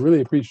saying. I really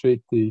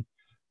appreciate the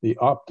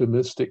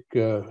optimistic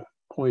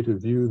point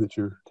of view that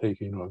you're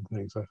taking on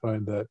things. I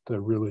find that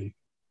really,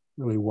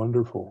 really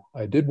wonderful.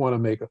 I did want to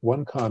make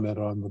one comment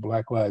on the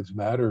Black Lives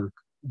Matter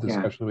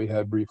discussion we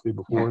had briefly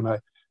before, and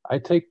I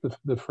take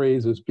the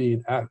phrase as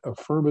being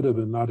affirmative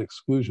and not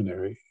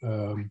exclusionary.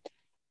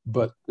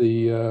 But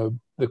the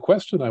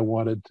question I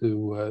wanted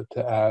to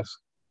ask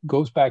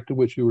goes back to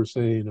what you were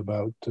saying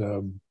about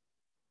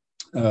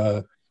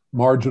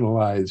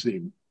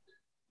marginalizing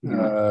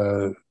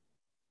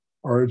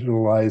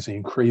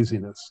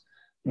craziness.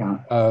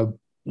 Yeah.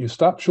 You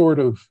stopped short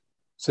of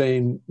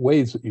saying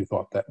ways that you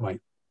thought that might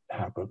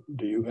happen.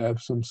 Do you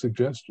have some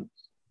suggestions?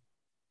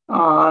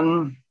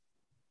 I'm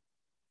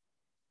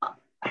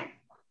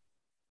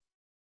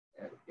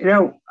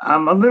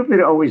a little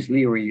bit always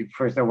leery.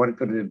 First, I want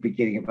to go to the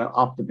beginning about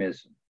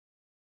optimism.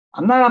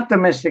 I'm not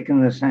optimistic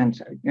in the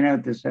sense,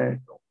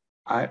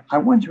 I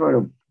once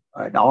wrote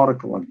an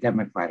article on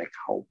democratic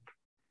hope.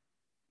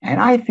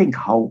 And I think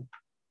hope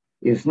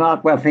is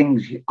not,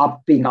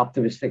 being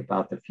optimistic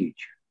about the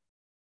future.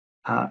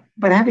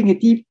 but having a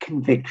deep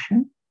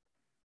conviction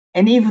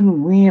and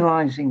even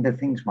realizing that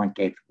things might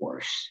get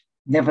worse,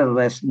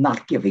 nevertheless,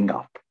 not giving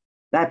up.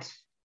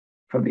 That's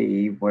for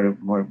me what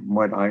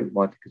I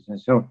want to consider.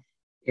 So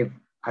if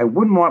I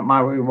wouldn't want my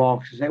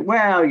remarks to say,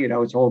 well,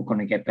 it's all going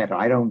to get better.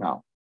 I don't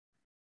know.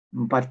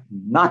 But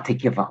not to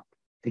give up,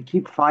 to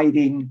keep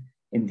fighting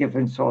in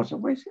different sorts of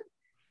ways. In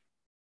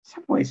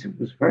some ways, it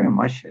was very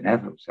much an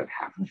effort that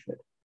happened at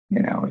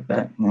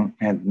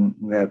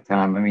that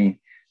time. I mean,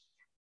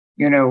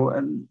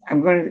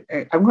 I'm going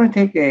to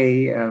take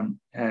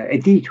a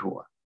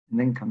detour and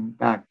then come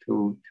back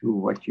to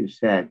what you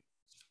said.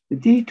 The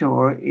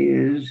detour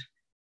is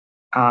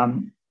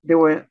there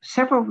were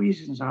several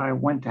reasons I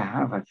went to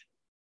Harvard,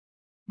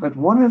 but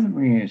one of the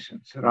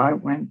reasons that I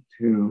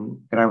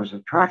was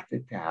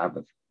attracted to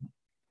Harvard,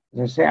 as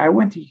I say, I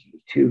went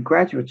to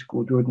graduate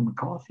school during the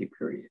McCarthy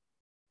period.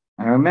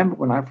 I remember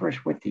when I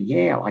first went to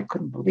Yale, I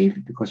couldn't believe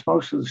it because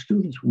most of the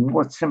students were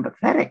more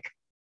sympathetic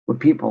with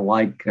people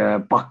like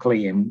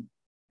Buckley and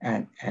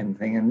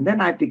thing. And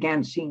then I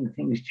began seeing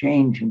things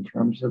change in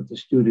terms of the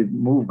student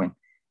movement.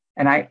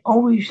 And I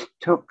always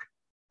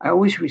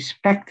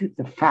respected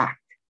the fact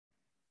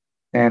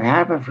that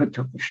Harvard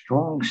took a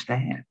strong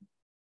stand.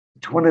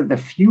 It's one of the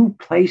few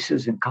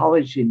places in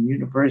college and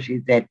university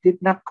that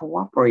did not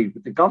cooperate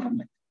with the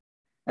government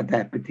at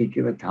that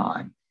particular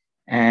time.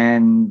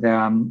 And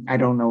I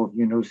don't know if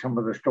you know some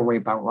of the story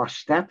about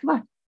Russ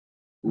Stettler,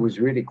 who was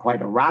really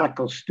quite a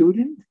radical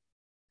student.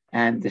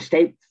 And the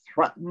state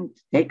threatened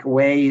to take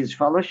away his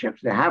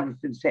fellowships. The Harvard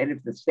said,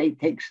 if the state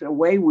takes it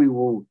away, we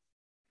will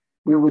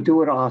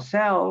do it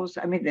ourselves.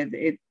 I mean,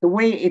 the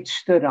way it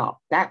stood up,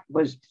 that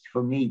was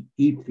for me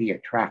deeply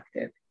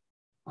attractive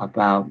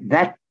about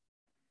that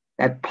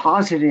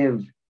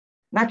positive,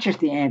 not just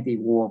the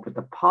anti-war, but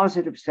the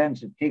positive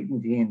sense of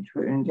dignity. And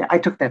I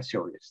took that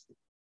seriously.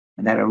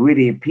 And that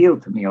really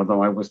appealed to me,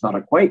 although I was not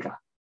a Quaker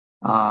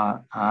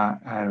at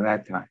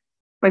that time.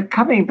 But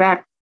coming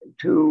back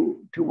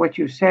to what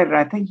you said, and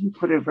I think you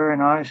put it very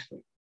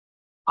nicely.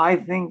 I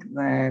think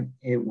that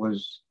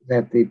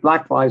the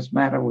Black Lives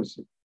Matter was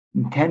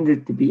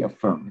intended to be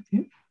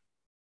affirmative.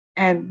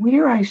 And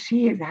where I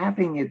see it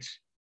having its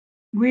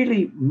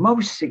really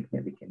most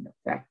significant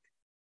effect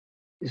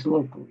is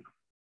locally.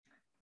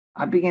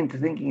 I begin to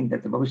thinking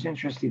that the most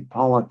interesting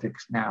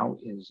politics now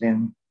is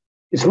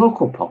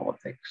local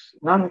politics,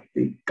 not at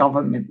the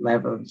government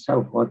level and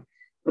so forth,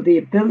 but the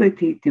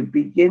ability to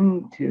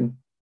begin to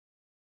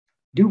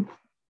do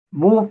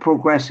more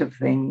progressive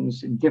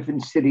things in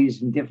different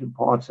cities and different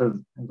parts of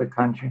the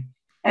country.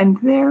 And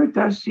there it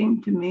does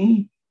seem to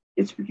me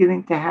it's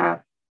beginning to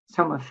have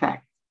some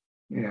effect,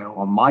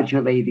 or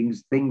modulating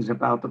things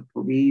about the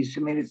police.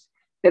 I mean,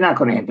 they're not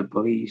going to end the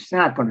police. They're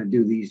not going to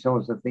do these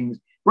sorts of things.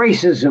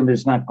 Racism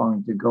is not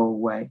going to go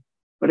away.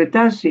 But it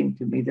does seem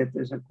to me that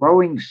there's a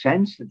growing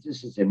sense that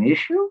this is an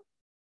issue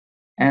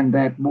and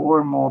that more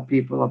and more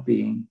people are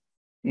being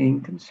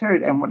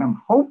considered. And what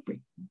I'm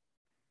hoping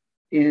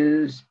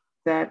is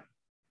that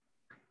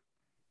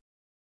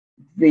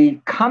the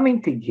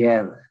coming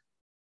together,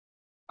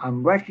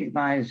 I'm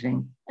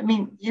recognizing, I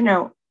mean,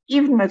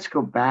 even let's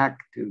go back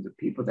to the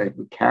people that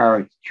would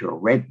caricature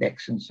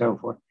rednecks and so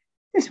forth.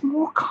 There's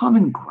more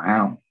common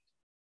ground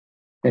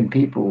than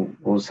people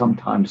will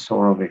sometimes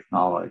sort of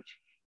acknowledge.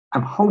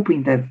 I'm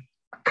hoping that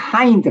a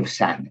kind of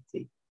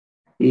sanity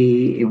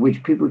in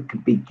which people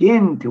can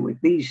begin to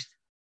at least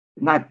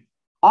not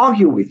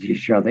argue with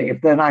each other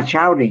if they're not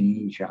shouting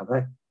at each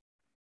other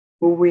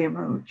will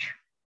reemerge.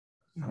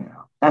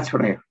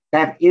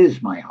 That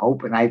is my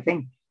hope. And I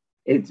think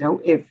if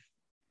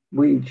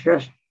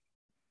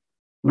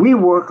we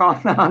work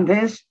on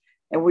this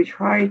and we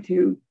try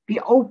to be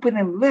open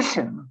and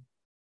listen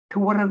to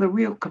what are the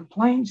real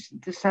complaints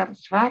and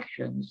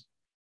dissatisfactions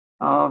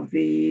of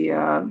the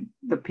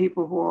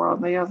people who are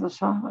on the other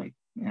side.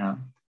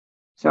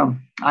 So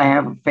I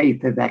have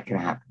faith that can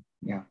happen.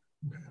 Yeah,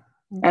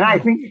 and I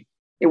think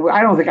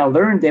I don't think I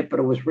learned it, but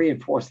it was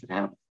reinforced that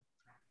happened.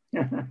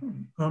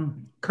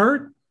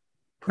 Kurt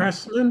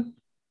Pressman,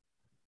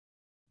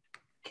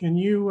 can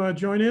you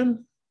join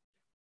in?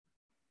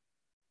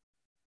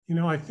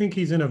 I think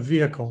he's in a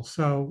vehicle,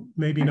 so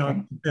maybe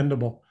not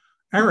dependable.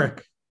 Eric,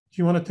 do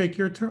you want to take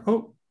your turn?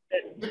 Oh,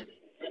 I'm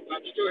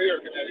still here.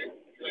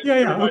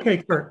 Yeah.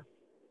 Okay, Kurt.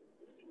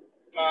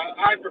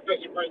 Hi,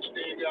 Professor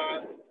Bernstein.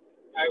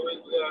 I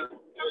was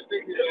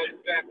thinking about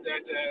the fact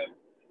that the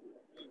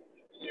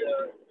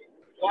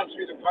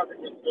philosophy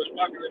department was the most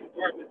popular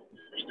department for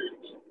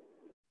students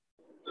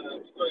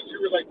because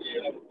you were like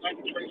the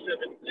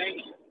 1927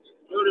 Yankees,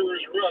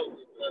 murderers row,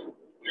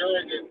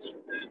 Jurgens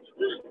and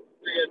Ruth.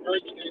 We had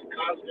Bernstein,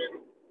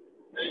 Cosman,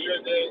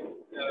 Desjardins,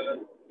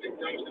 Nick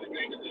Thompson, and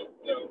Magazine.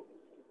 So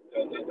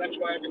that's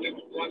why I became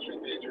a philosophy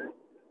major.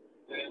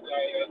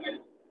 And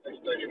I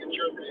studied in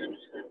Germany under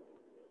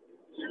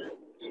your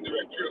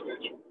indirect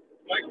tutelage.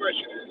 My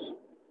question is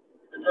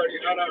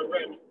regarding Hannah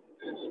Arendt,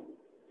 is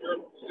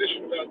your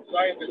position about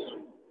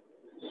Zionism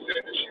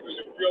said that she was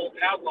a real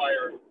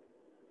outlier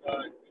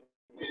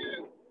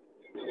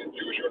in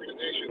Jewish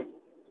organization,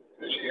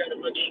 that she had a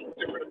much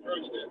different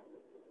approach than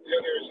the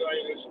other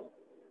Zionist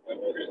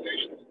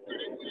organizations,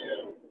 including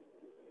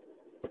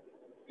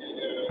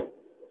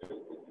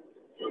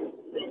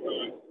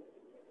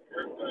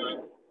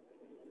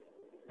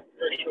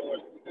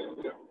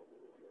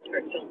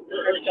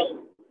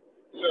Herschel.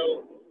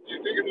 So you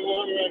think in the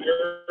long run, her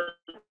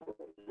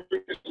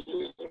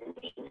criticism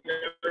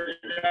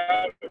carried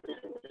out a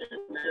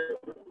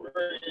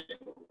very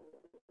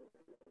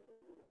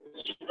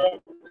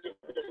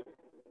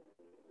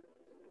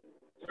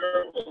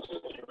terrible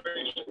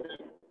situation.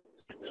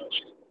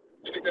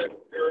 I think that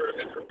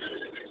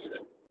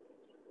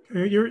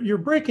You're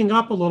breaking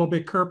up a little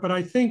bit, Kurt, but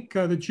I think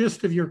the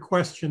gist of your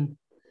question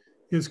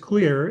is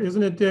clear,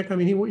 isn't it, Dick? I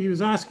mean, he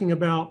was asking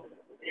about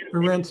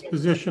Arendt's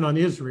position on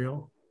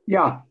Israel.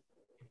 Yeah.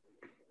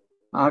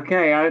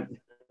 Okay.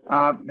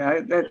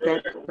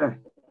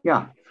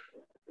 Yeah.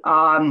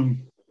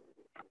 I'm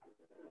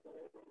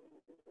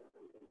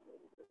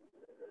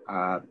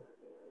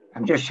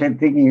just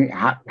thinking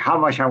how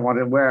much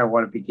where I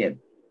want to begin.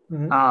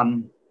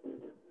 Mm-hmm.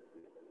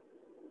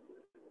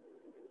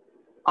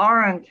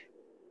 Arendt,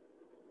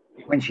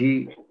 when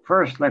she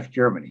first left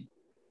Germany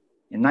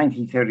in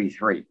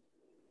 1933,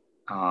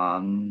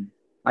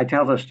 I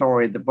tell the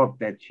story in the book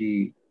that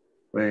she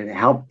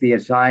helped the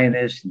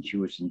Zionists, and she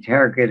was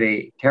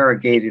interrogated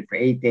for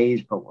 8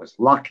 days, but was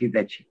lucky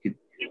that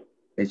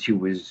she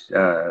was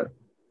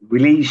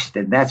released,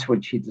 and that's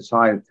when she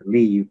decided to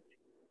leave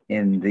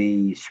in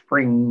the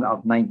spring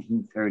of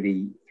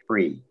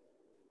 1933.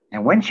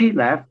 And when she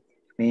left,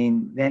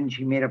 then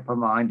she made up her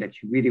mind that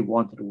she really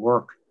wanted to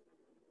work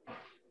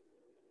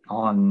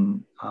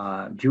on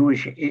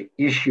Jewish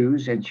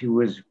issues, and she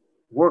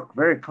worked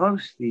very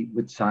closely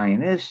with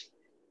Zionists.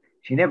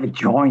 She never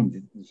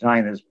joined the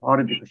Zionist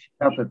party because she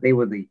felt that they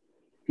were the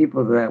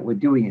people that were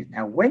doing it.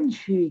 Now, when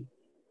she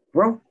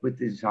broke with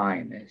the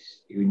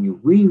Zionists, when you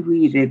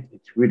reread it,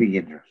 it's really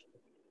interesting.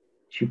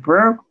 She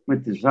broke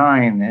with the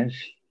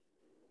Zionists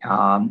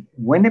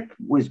when it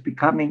was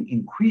becoming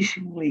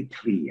increasingly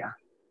clear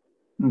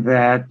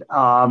that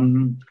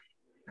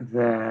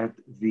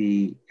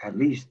at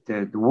least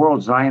the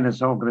World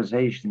Zionist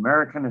Organization,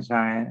 American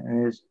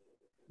Zionist,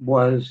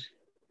 was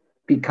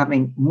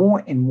becoming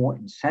more and more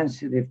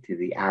insensitive to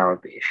the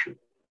Arab issue.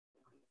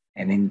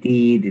 And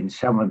indeed, in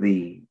some of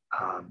the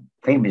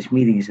famous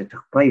meetings that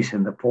took place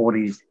in the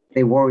 40s,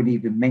 they weren't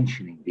even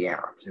mentioning the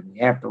Arabs. I mean,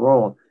 after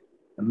all,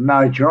 the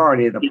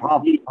majority of the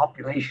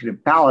population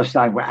of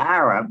Palestine were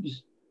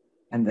Arabs,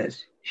 and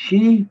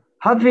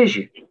her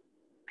vision,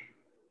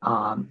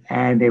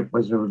 and it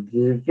was a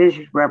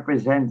vision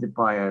represented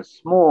by a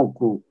small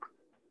group,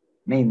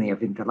 mainly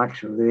of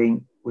intellectuals,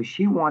 where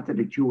she wanted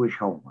a Jewish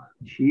homeland.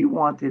 She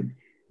wanted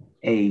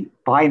a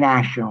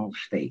binational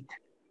state.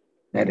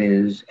 That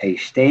is, a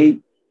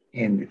state,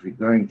 and if we're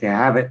going to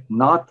have it,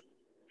 not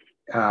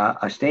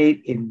a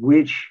state in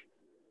which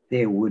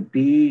there would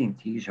be, and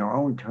to use her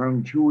own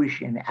term,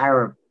 Jewish and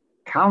Arab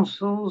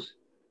councils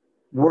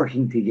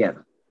working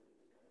together.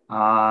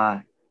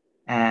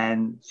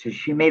 And so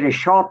she made a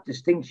sharp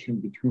distinction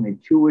between a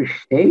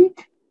Jewish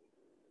state,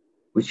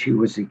 which she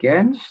was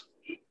against,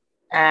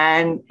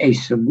 and a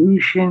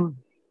solution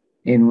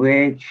in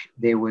which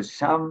there was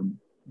some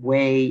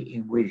way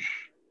in which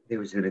there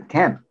was an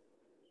attempt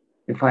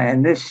to find,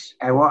 and this,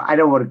 I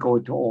don't want to go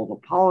into all the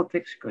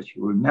politics, because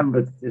you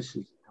remember that this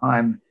is the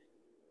time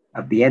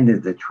of the end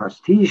of the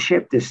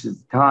trusteeship. This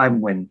is the time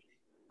when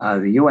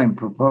the UN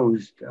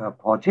proposed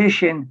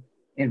partition,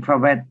 and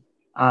from it,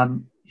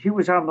 she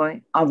was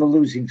on the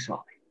losing side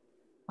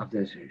of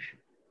this issue.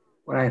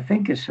 What I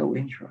think is so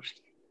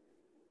interesting,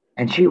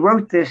 and she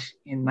wrote this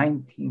in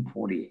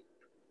 1948,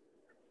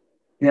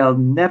 there'll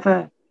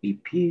never be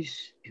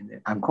peace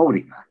I'm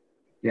quoting her,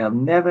 there'll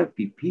never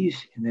be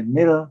peace in the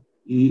Middle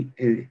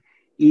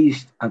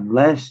East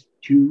unless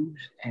Jews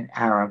and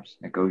Arabs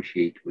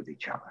negotiate with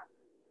each other.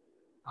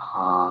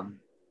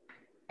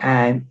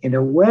 And in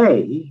a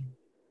way,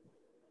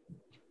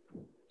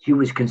 she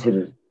was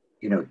considered,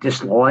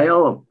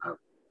 disloyal,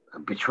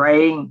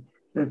 betraying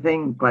the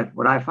thing. But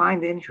what I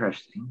find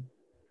interesting,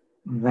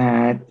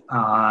 that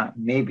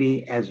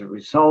maybe as a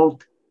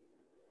result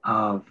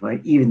of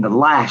even the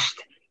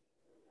last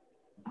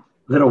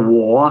little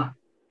war,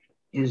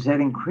 is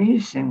that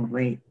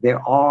increasingly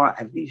there are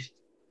at least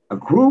a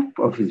group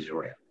of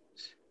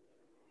Israelis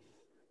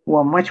who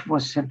are much more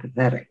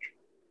sympathetic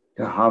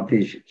to her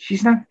vision.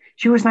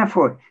 She was not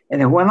for it,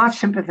 and who are not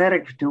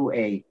sympathetic to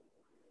a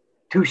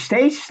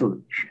two-state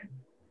solution,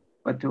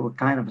 but to a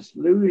kind of a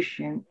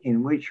solution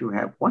in which you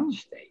have one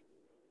state,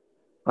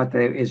 but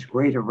there is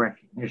greater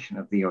recognition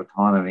of the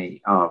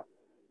autonomy of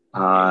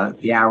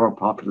the Arab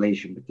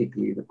population,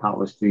 particularly the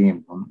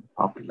Palestinian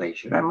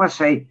population. I must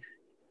say,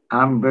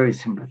 I'm very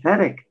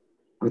sympathetic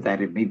with that.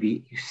 It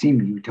may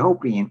seem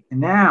utopian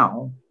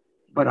now,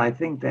 but I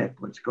think that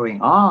what's going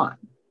on,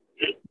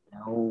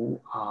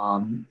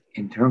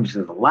 in terms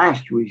of the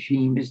last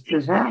regime, is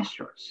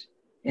disastrous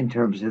in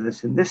terms of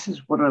this. And this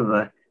is one of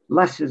the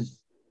lessons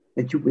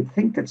that you would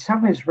think that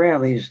some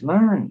Israelis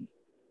learned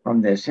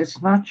from this.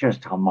 It's not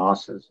just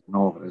Hamas as an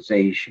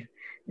organization.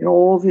 In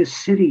all the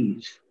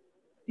cities,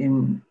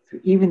 in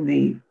even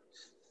the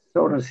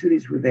sort of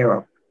cities where there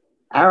are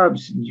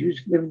Arabs and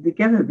Jews living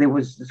together, there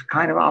was this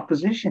kind of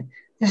opposition.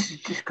 This is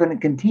just going to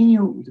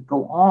continue to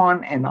go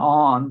on and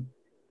on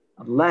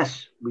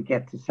unless we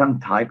get to some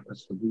type of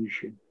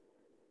solution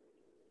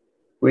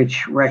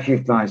which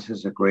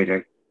recognizes a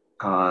greater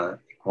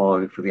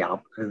equality for the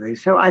opposite.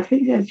 So I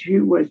think that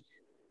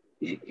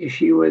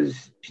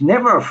she's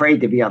never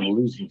afraid to be on the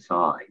losing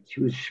side.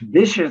 She was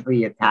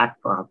viciously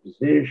attacked for her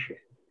position.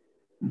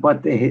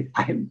 But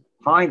I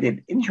find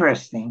it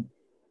interesting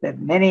that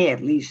many,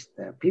 at least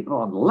people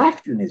on the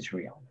left in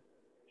Israel,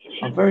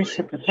 are very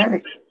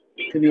sympathetic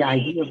to the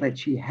ideal that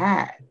she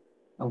had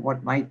of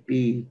what might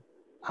be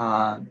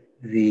a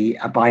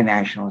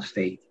binational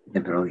state in the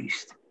Middle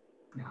East.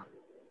 Yeah.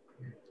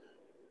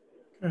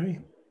 Okay.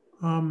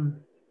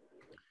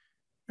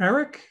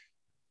 Eric?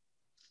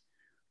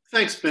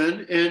 Thanks,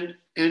 Ben.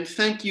 And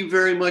thank you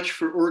very much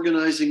for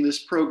organizing this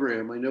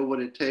program. I know what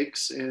it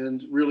takes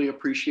and really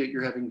appreciate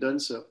your having done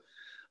so.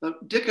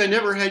 Dick, I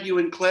never had you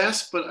in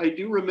class, but I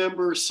do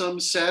remember some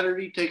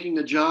Saturday taking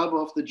a job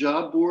off the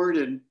job board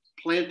and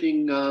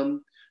planting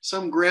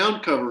some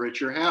ground cover at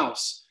your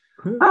house.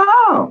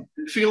 Oh!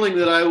 Feeling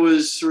that I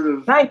was sort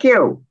of... Thank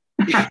you!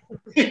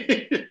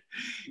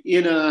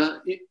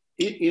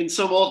 in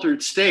some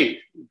altered state,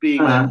 being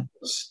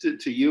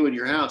to you and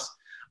your house.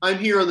 I'm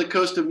here on the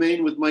coast of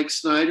Maine with Mike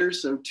Snyder,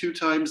 so 2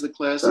 times the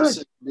class of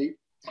 70.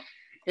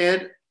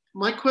 And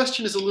my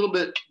question is a little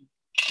bit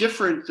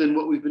different than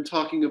what we've been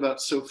talking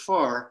about so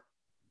far.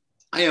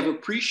 I have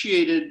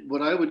appreciated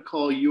what I would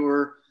call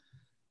your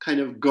kind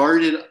of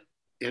guarded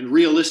and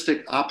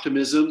realistic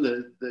optimism,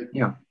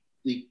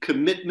 the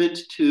commitment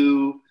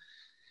to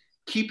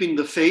keeping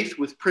the faith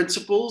with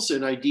principles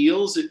and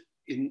ideals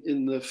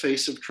in the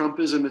face of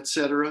Trumpism, et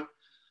cetera.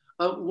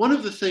 One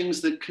of the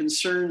things that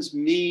concerns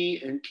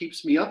me and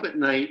keeps me up at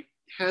night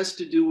has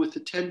to do with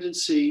the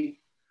tendency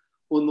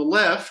on the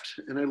left,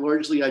 and I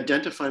largely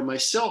identify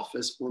myself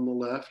as on the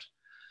left,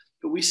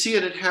 but we see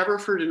it at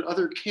Haverford and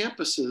other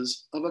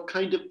campuses of a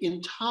kind of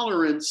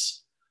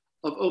intolerance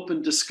of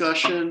open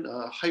discussion,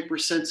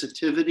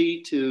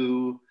 hypersensitivity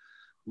to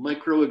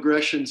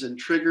microaggressions and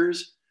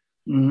triggers.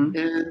 Mm-hmm.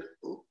 And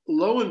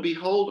lo and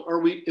behold, are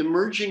we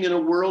emerging in a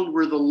world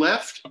where the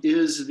left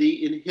is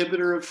the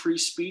inhibitor of free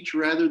speech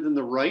rather than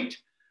the right?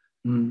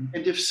 Mm-hmm.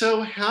 And if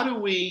so, how do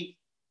we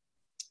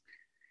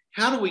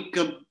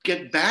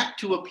get back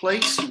to a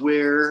place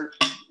where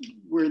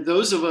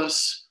those of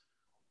us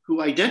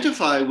who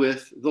identify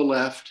with the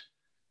left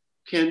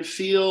can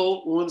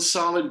feel on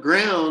solid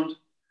ground,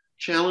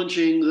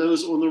 challenging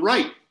those on the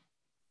right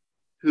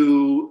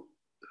who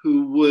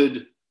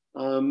would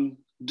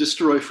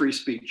destroy free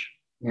speech?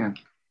 Yeah.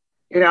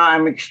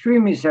 I'm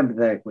extremely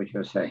sympathetic with what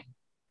you're saying.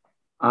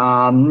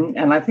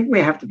 And I think we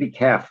have to be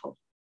careful.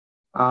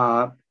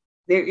 There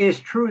is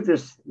true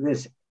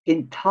this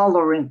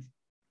intolerant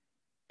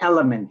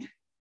element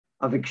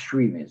of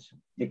extremism.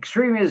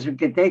 Extremism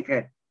can take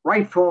a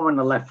right form and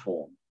a left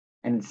form.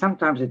 And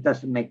sometimes it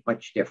doesn't make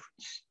much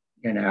difference,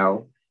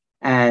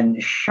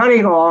 And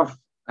shutting off,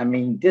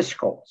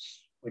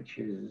 discourse, which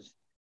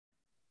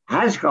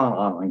has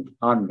gone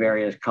on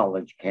various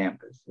college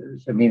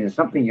campuses. It's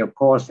something, of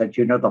course, that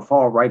the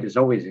far right is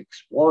always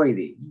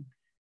exploiting.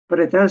 But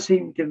it does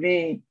seem to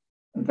me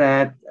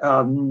that,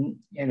 I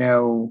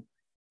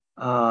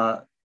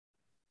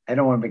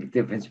don't want to make a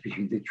difference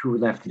between the true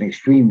left and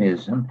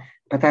extremism,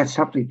 but that's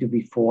something to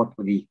be fought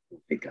with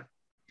equal vigor.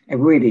 It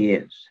really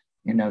is.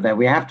 That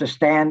we have to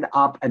stand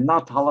up and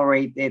not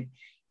tolerate it.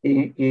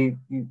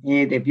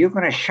 If you're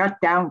going to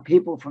shut down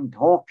people from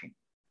talking,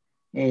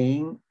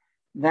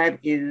 that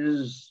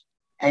is,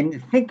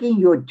 and thinking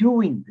you're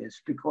doing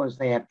this because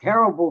they have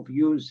terrible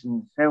views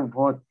and so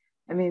forth,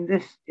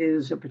 this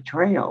is a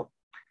betrayal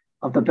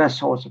of the best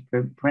sorts of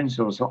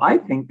principles. So I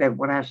think that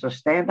one has to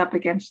stand up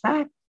against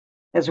that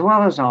as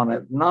well as on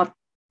it, not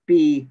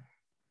be,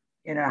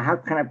 how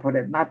can I put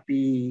it, not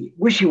be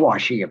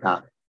wishy-washy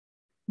about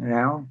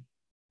it,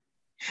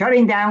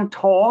 Shutting down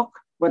talk,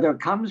 whether it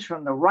comes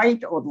from the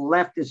right or the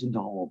left, isn't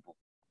horrible.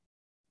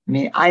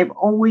 I've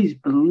always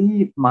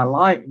believed my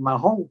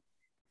whole,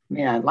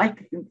 I like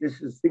to think this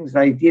is things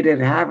I did at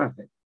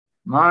Haverford.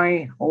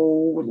 My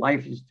whole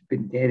life has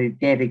been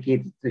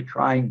dedicated to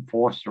trying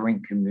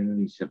fostering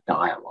communities of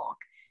dialogue.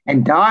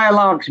 And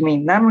dialogues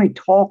mean not only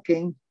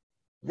talking,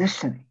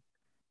 listening,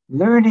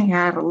 learning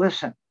how to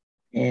listen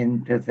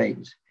into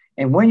things.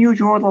 And when you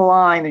draw the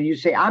line and you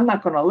say, I'm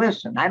not going to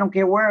listen, I don't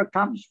care where it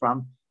comes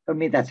from, for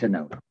me, that's a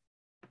no.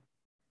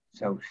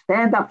 So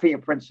stand up for your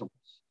principles.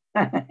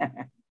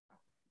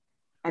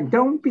 And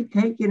don't be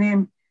taken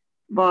in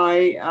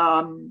by,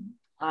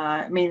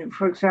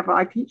 for example,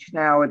 I teach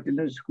now at the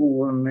new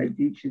school and I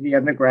teach the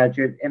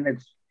undergraduate, and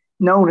it's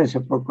known as a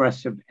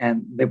progressive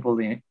and liberal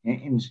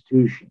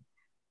institution.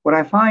 What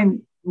I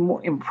find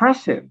more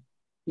impressive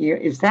here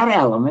is that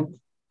element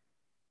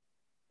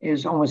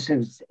is almost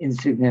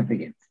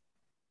insignificant.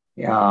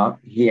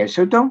 here.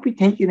 So don't be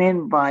taken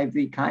in by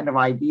the kind of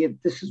idea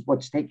that this is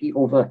what's taking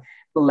over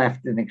the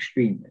left and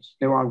extremists.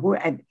 There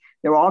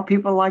are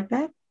people like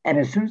that. And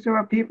as soon as there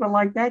are people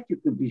like that, you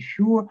can be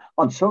sure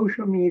on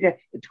social media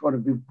it's going to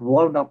be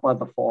blown up by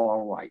the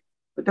far right.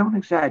 But don't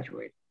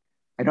exaggerate.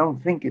 I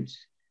don't think it's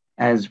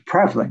as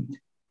prevalent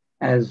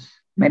as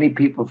many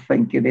people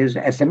think it is.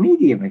 As a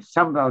media,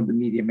 some of the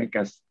media make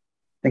us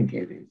think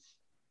it is.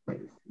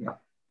 Yeah.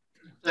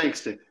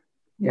 Thanks, Dick.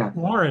 Yeah.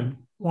 Warren,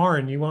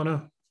 you want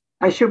to?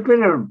 I should put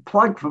a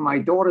plug for my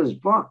daughter's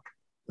book.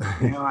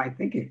 I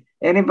think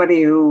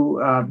anybody who,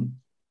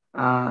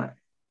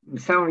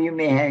 some of you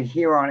may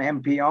hear on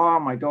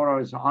NPR, my daughter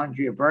is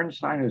Andrea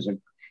Bernstein, who's,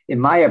 in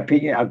my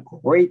opinion, a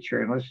great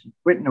journalist,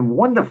 written a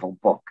wonderful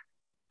book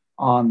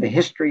on the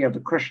history of the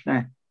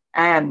Krishna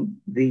and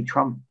the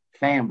Trump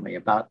family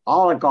about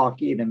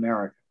oligarchy in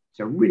America. It's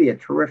really a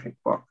terrific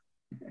book.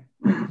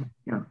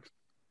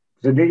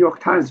 It's a New York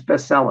Times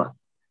bestseller.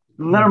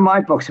 None of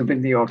my books have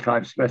been New York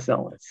Times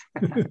bestsellers.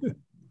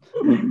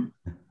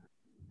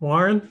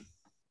 Warren?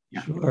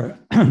 Sure.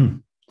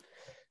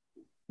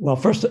 Well,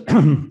 first,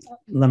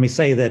 let me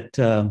say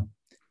that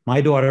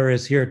my daughter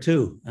is here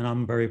too, and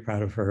I'm very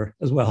proud of her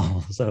as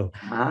well. So,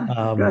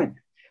 good.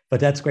 But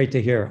that's great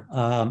to hear.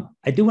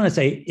 I do want to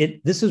say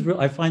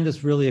I find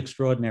this really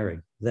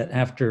extraordinary that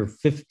after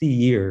 50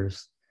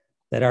 years,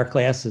 that our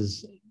class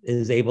is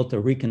able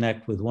to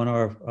reconnect with one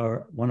of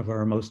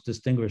our most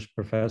distinguished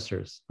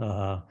professors.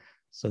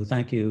 So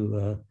thank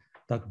you,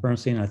 Dr.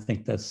 Bernstein. I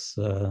think this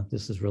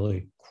is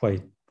really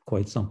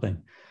quite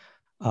something.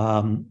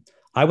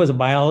 I was a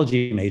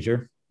biology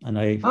major, and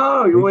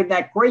you were in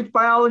that great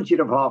biology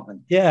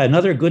department. Yeah,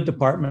 another good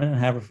department in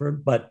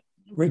Haverford, but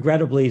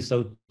regrettably,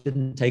 so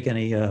didn't take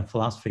any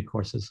philosophy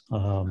courses.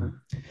 But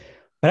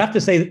I have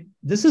to say,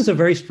 this is a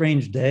very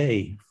strange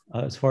day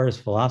as far as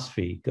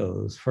philosophy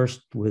goes.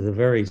 First, with the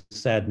very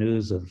sad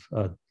news of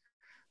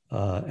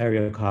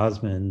Ariel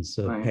Cosman's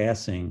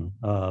passing,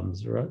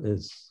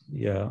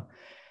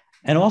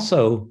 and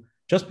also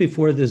just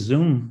before this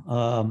Zoom,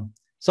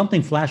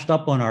 something flashed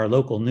up on our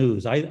local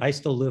news. I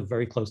still live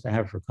very close to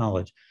Haverford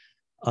College,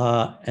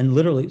 and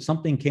literally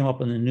something came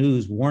up in the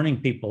news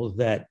warning people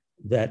that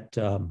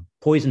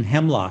poison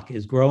hemlock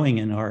is growing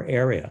in our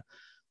area.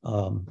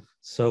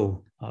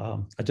 So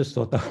I just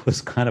thought that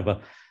was kind of a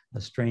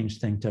strange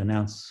thing to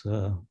announce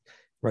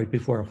right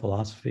before a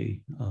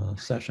philosophy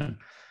session.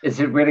 Is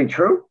it really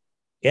true?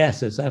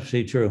 Yes, it's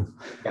absolutely true.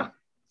 Yeah.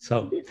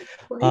 So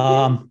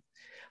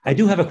I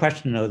do have a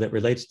question, though, that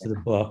relates to the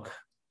book.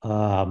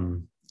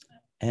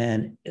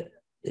 And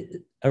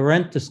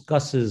Arendt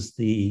discusses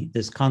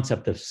this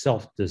concept of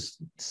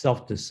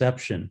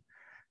self-deception,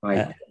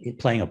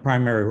 playing a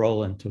primary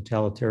role in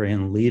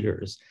totalitarian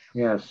leaders.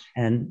 Yes.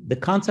 And the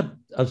concept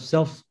of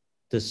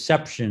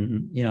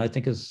self-deception, I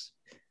think is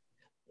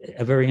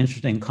a very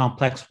interesting,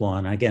 complex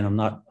one. Again, I'm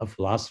not a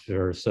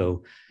philosopher,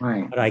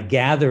 but I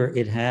gather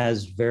it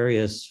has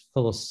various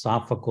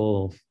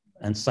philosophical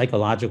and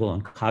psychological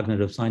and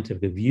cognitive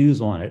scientific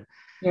views on it.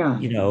 Yeah.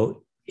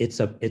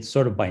 It's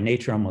sort of by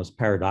nature almost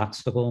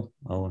paradoxical.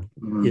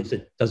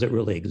 Does it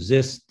really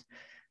exist?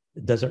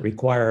 Does it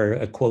require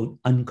a, quote,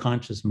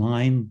 unconscious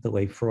mind, the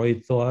way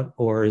Freud thought?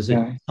 Or is it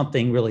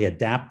something really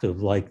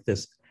adaptive, like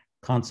this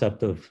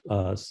concept of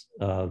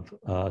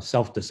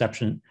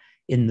self-deception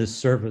in the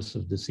service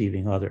of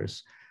deceiving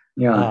others?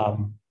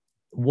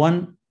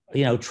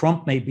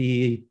 Trump may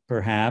be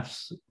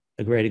perhaps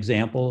a great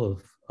example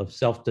of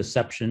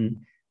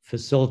self-deception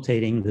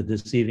facilitating the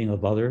deceiving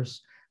of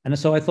others. And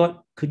so I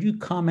thought, could you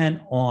comment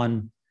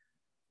on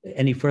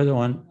any further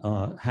on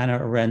Hannah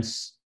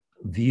Arendt's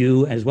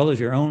view, as well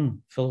as your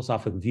own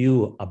philosophical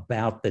view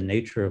about the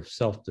nature of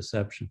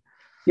self-deception?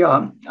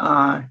 Yeah,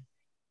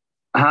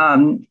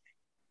 I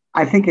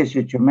think it's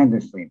a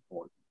tremendously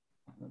important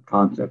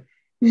concept.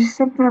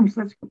 Sometimes,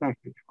 let's go back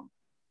to Trump.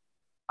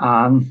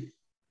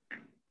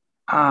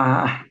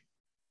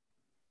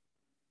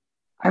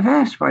 I've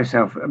asked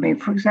myself,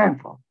 for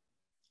example,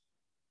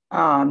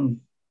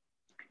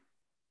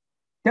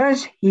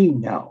 does he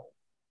know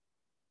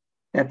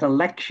that the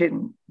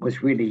election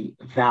was really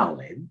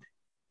valid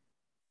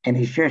and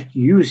he's just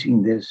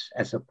using this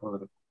as a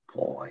political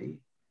ploy?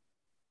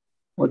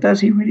 Or does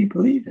he really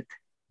believe it?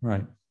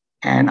 Right.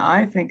 And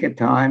I think at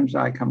times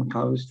I come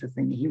close to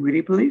thinking he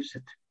really believes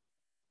it.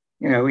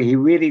 He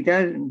really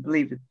doesn't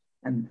believe it.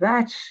 And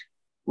that's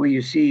where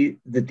you see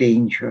the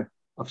danger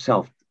of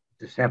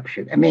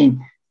self-deception.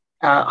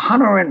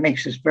 Hannah Arendt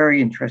makes this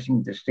very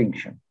interesting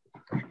distinction.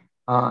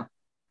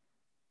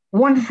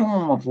 One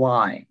form of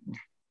lying,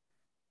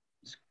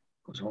 this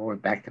goes all the way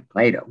back to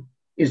Plato,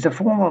 is the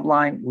form of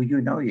lying where you're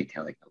telling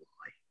a lie.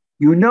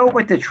 You know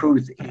what the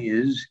truth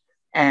is,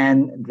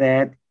 and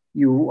that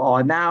you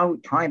are now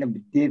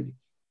the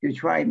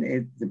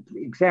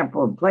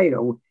example of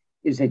Plato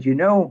is that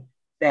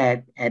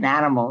that an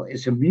animal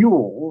is a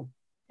mule,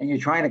 and you're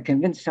trying to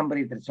convince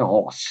somebody that it's a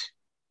horse,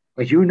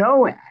 but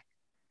that.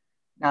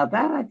 Now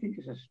that I think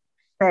is a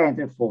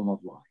standard form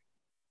of lying.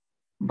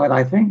 But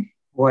I think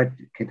what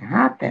could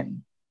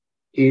happen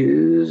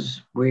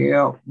is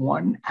where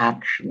one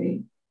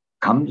actually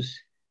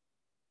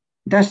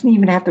doesn't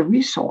even have the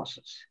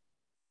resources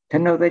to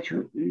know that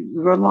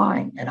you're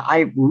lying. And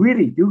I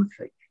really do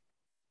think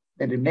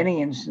that in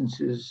many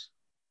instances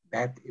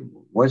that it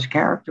was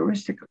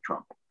characteristic of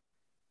Trump.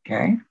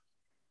 Okay.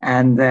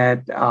 And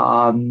that,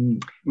 I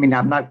mean,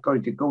 I'm not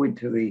going to go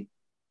into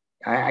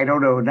I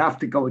don't know enough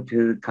to go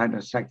into kind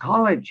of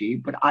psychology,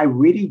 but I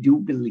really do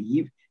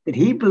believe that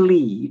he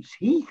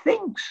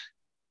thinks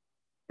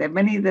that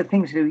many of the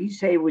things that he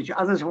say, which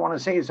others want to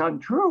say is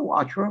untrue,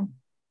 are true.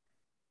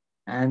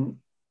 And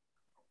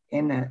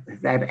in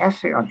that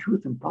essay on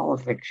truth and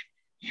politics,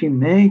 she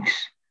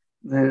makes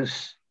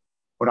this,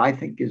 what I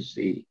think is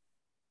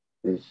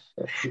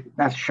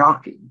not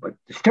shocking, but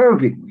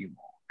disturbing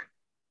remark,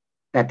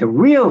 that the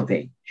real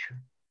danger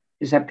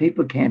is that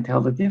people can't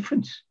tell the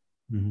difference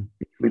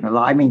between a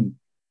lie. I mean,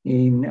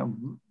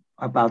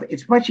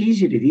 it's much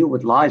easier to deal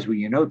with lies when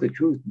you know the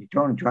truth and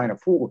you're trying to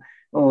fool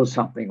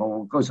something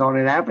or goes on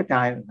in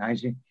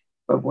advertising.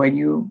 But when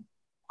you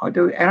are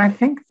doing, and I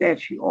think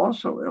that she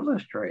also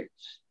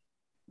illustrates,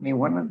 I mean,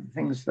 one of the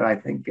things that I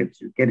think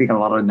it's getting a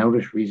lot of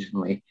notice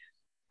recently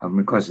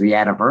because of the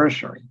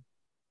anniversary,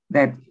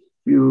 that if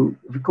you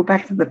go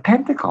back to the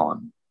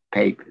Pentagon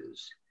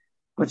Papers,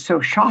 what's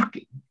so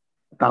shocking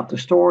about the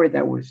story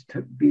that was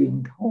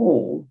being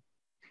told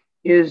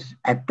is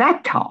at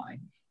that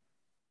time,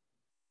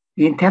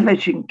 the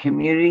intelligence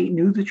community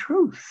knew the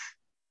truth.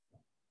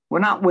 We're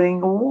not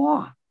winning a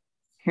war,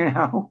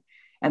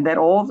 and that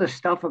all the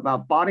stuff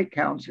about body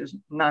counts is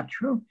not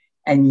true.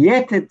 And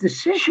yet the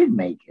decision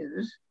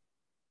makers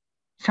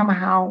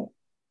somehow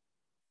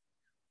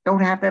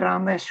don't have that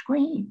on their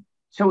screen.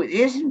 So it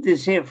isn't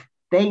as if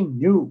they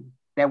knew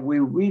that we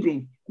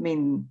really, I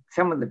mean,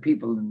 some of the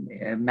people in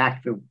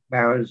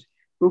McNamara's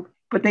group,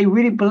 but they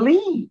really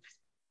believed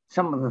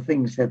some of the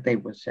things that they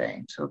were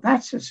saying. So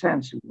that's a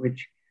sense in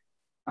which,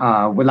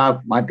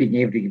 without my being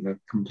able to give a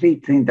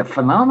complete thing, the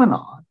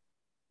phenomenon,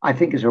 I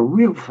think, is a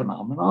real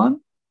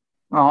phenomenon,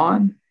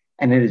 and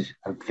it is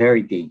a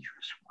very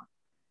dangerous one,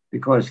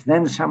 because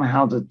then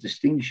somehow the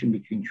distinction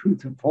between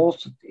truth and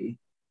falsity,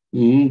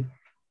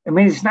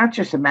 it's not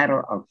just a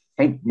matter of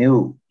fake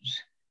news.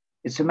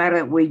 It's a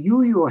matter where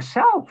you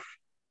yourself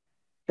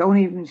don't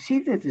even see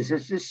that there's a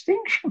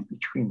distinction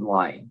between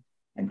lying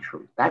and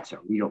truth. That's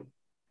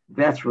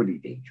really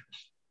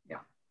dangerous. Yeah.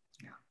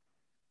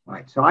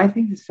 Right. So I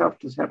think the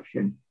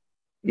self-deception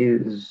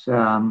is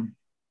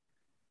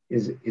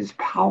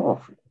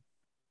powerful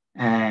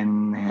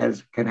and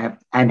has had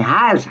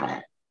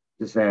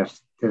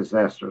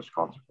disastrous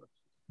consequences.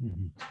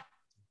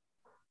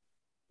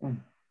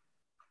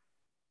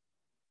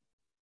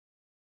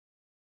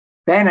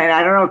 Ben, and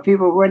I don't know if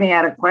people are running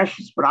out of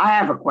questions, but I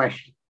have a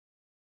question.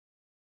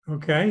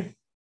 Okay.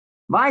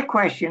 My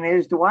question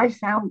is, do I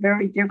sound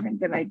very different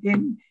than I did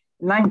in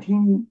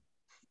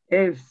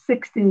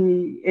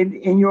 1960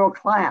 in your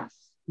class?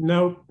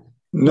 Nope.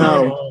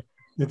 No.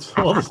 It's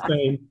all the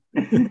same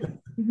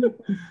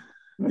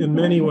in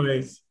many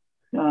ways.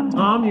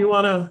 Tom, you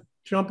want to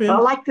jump in? I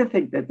like to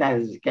think that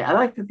is. I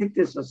like to think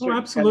this is.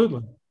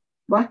 Absolutely.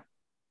 What?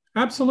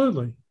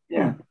 Absolutely.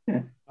 Yeah.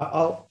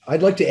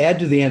 I'd like to add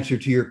to the answer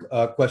to your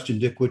question,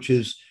 Dick, which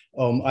is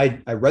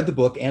I read the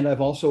book and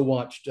I've also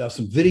watched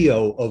some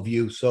video of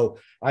you. So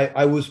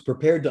I was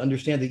prepared to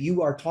understand that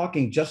you are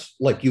talking just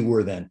like you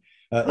were then.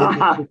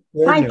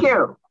 Thank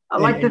you. I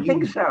like to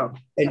think so.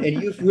 And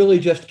you've really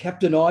just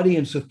kept an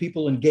audience of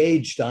people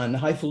engaged on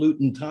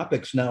highfalutin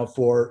topics now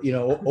for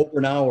over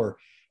an hour,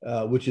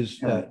 which is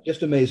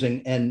just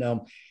amazing. And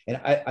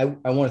I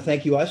want to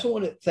thank you. I also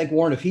want to thank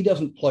Warren. If he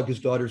doesn't plug his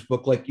daughter's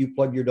book like you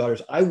plug your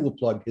daughter's, I will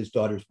plug his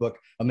daughter's book,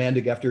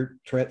 Amanda Gefter,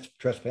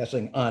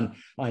 Trespassing on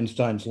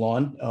Einstein's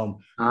Lawn.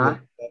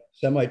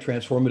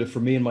 Semi-transformative for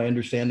me and my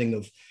understanding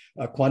of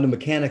quantum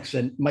mechanics.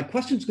 And my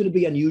question is going to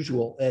be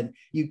unusual, and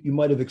you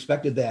might have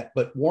expected that,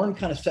 but Warren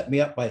kind of set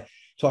me up by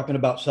talking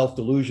about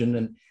self-delusion.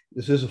 And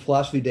this is a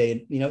philosophy day.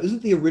 And,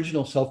 isn't the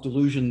original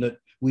self-delusion that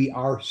we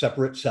are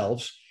separate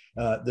selves?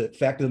 The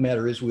fact of the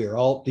matter is we are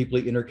all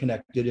deeply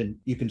interconnected, and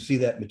you can see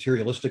that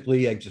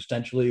materialistically,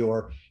 existentially,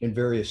 or in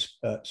various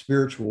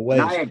spiritual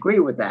ways. I agree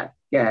with that.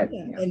 Yeah.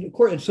 And of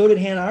course, and so did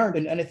Hannah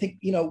Arendt. And I think,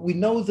 we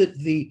know that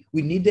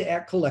we need to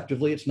act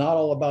collectively. It's not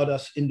all about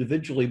us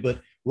individually, but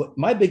what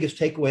my biggest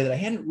takeaway that I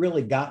hadn't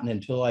really gotten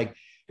until I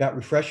got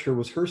refreshed her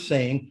was her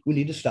saying, we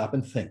need to stop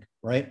and think,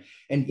 right?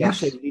 And you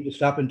say we need to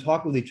stop and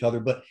talk with each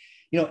other, but,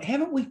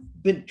 haven't we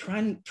been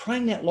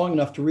trying that long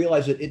enough to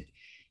realize that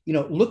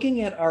looking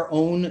at our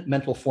own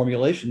mental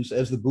formulations,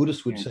 as the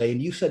Buddhists would say,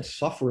 and you said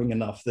suffering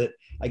enough that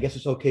I guess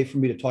it's okay for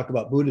me to talk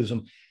about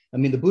Buddhism. I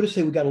mean, the Buddhists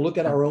say we got to look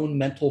at our own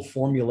mental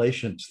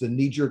formulations, the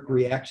knee-jerk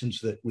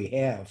reactions that we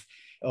have.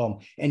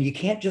 And you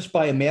can't just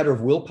by a matter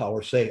of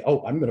willpower say,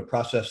 oh, I'm going to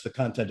process the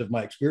content of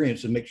my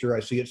experience and make sure I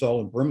see it's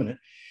all impermanent.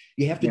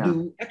 You have to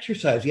do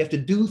exercise. You have to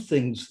do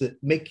things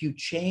that make you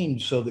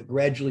change so that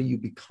gradually you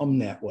become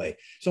that way.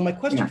 So my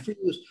question for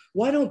you is,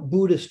 why don't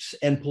Buddhists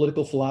and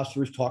political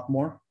philosophers talk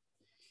more?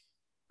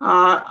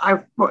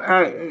 I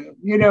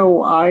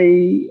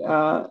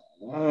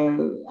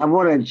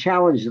want to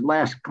challenge the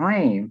last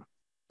claim.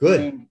 Good.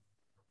 I mean,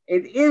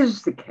 it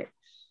is the case.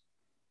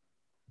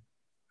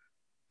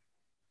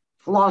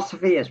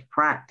 Philosophy is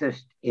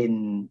practiced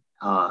in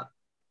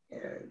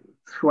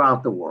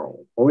throughout the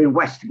world or in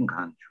Western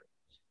countries.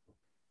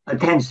 It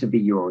tends to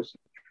be Eurocentric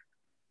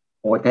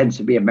or it tends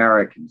to be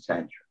American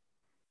centric,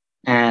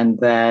 and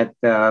that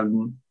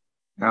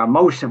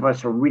most of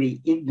us are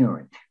really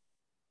ignorant,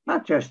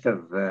 not just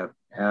of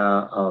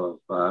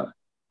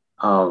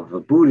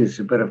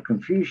Buddhism, but of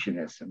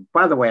Confucianism.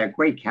 By the way, a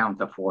great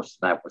counterforce to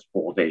that was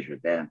Paul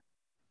Desjardins.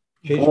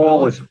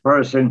 Paul was a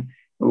person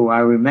who I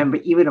remember,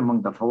 even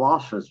among the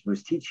philosophers,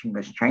 was teaching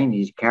us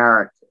Chinese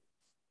character.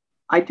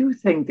 I do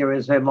think there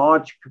is a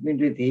large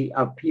community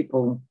of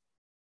people,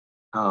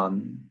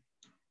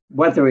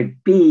 whether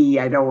it be,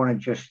 I don't want to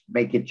just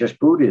make it just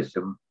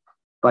Buddhism,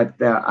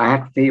 but I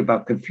have to think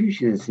about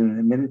Confucianism in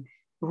a minute,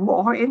 who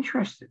are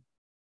interested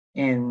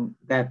in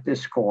that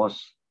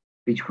discourse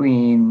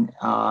between,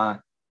 I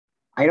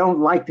don't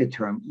like the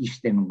term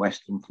Eastern and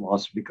Western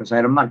philosophy because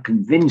I'm not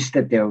convinced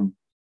that there are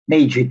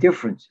major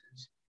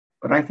differences,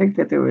 but I think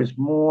that there is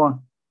more,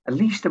 at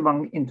least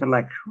among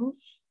intellectuals,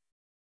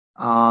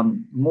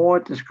 more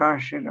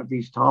discussion of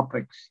these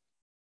topics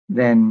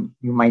than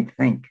you might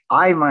think.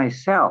 I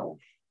myself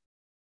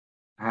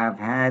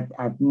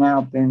I've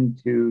now been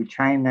to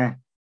China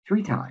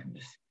 3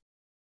 times,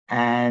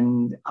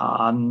 and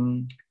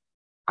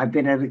I've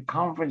been at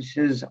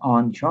conferences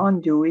on John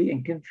Dewey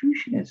and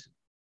Confucianism.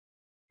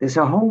 There's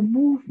a whole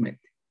movement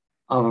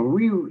of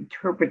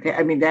reinterpreting.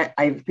 I mean, that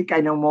I think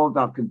I know more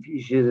about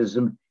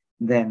Confucianism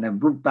than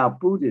about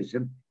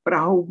Buddhism, but a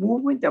whole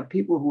movement of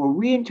people who are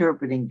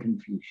reinterpreting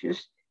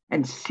Confucius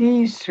and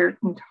see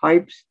certain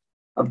types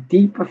of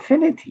deep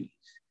affinities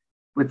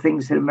with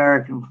things in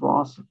American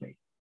philosophy.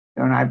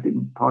 And I've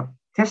been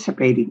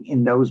participating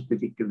in those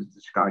particular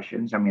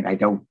discussions. I mean, I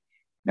don't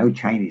know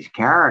Chinese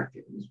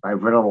characters, but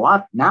I've read a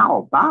lot now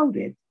about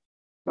it.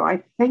 So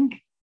I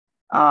think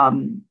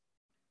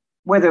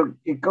whether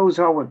it goes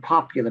on with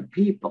popular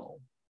people,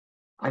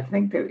 I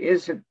think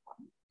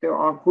there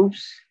are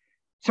groups,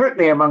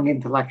 certainly among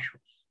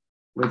intellectuals,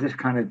 where this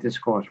kind of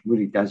discourse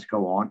really does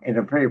go on in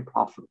a very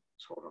profitable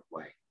sort of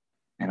way.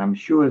 And I'm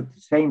sure it's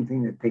the same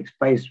thing that takes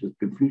place with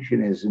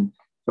Confucianism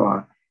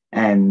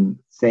and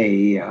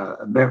say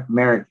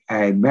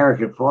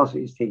American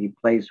philosophy is taking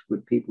place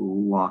with people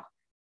who are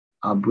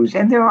Buddhists.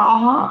 And there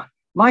are,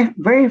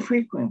 very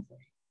frequently,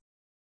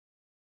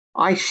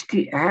 I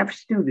have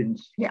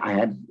students. Yeah,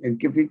 I'll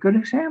give you a good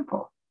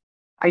example.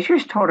 I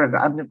just taught an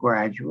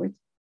undergraduate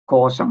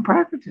course on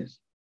pragmatism.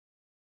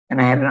 And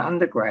I had an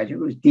undergraduate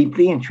who was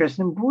deeply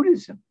interested in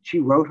Buddhism. She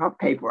wrote her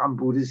paper on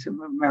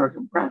Buddhism and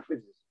American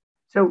pragmatism.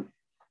 So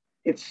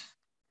it's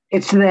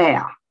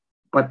there,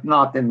 but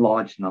not in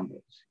large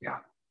numbers. Yeah.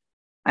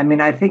 I mean,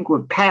 I think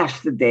we're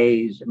past the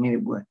days.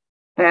 We're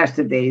past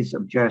the days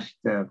of just,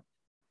 that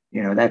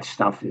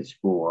stuff is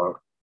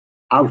for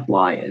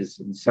outliers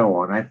and so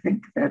on. I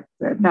think that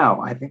no,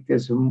 I think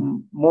there's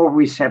more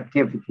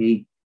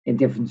receptivity in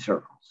different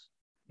circles.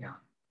 Yeah.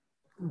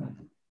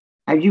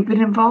 Have you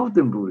been involved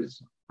in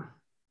Buddhism?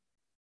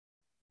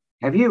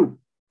 Have you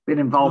been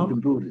involved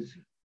in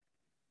Buddhism?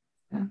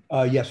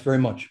 Yeah? Yes, very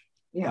much.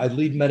 Yeah. I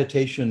lead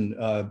meditation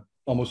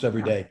almost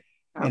every day.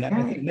 Okay. And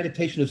I think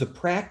meditation as a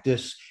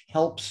practice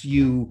helps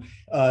you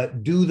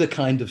do the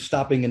kind of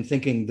stopping and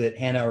thinking that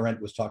Hannah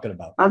Arendt was talking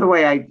about. By the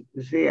way, I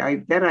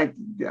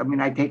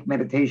take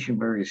meditation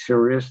very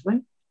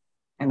seriously,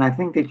 and I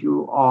think that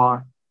you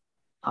are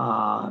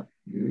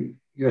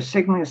you're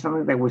signaling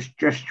something that was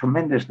just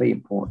tremendously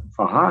important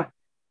for her,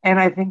 and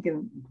I think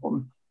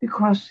important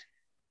because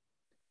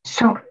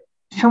so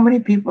many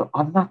people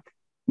are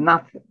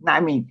not.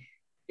 I mean,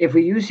 if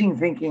we're using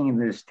thinking in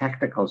this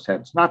technical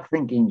sense, not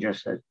thinking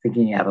just as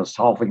thinking out of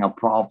solving a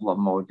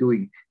problem or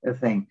doing a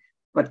thing,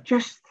 but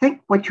just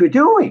think what you're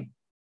doing.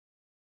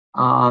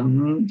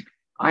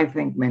 I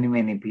think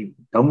many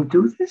people don't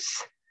do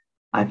this.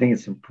 I think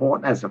it's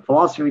important. As a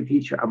philosophy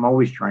teacher, I'm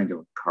always trying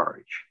to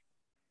encourage.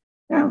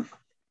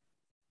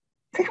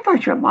 Think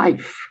about your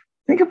life.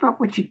 Think about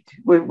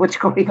what's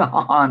going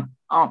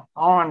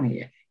on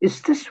here.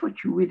 Is this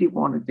what you really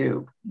want to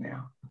do?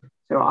 Yeah.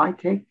 So I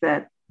take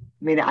that.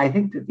 I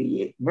think that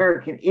the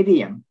American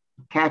idiom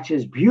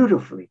catches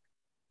beautifully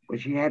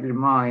what she had in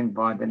mind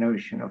by the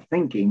notion of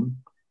thinking,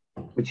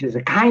 which is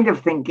a kind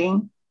of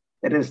thinking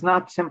that is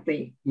not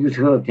simply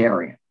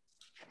utilitarian,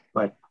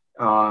 but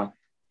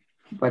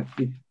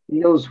it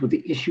deals with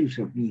the issues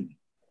of meaning.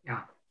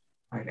 Yeah,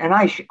 right. And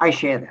I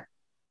share that.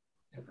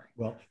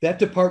 Well, that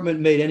department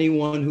made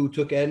anyone who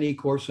took any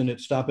course in it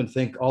stop and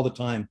think all the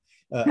time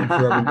and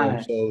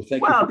forevermore. So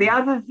thank you. Well, the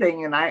other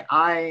thing, and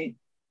I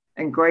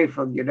am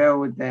grateful,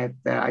 that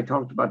I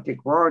talked about Dick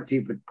Rorty,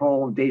 but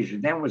Paul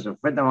Desjardins was a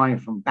friend of mine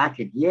from back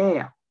at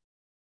Yale.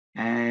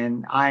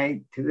 And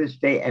I, to this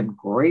day, am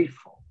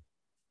grateful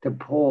to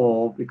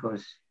Paul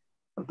because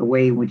of the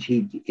way in which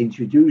he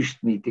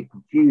introduced me to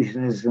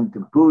Confucianism, to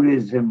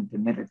Buddhism, to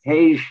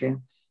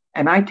meditation.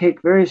 And I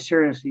take very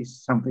seriously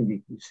something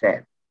that you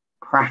said,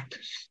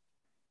 practice.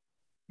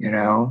 You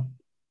know,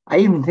 I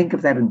even think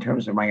of that in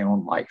terms of my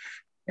own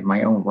life and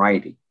my own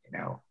writing, you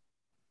know,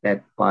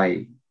 that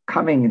by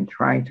coming and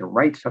trying to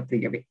write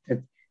something of it,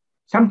 that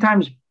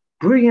sometimes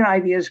brilliant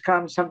ideas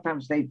come,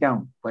 sometimes they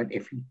don't. But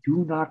if you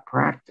do not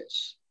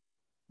practice,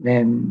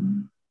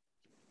 then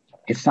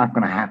it's not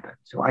going to happen.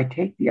 So I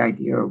take the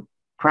idea of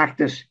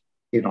practice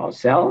in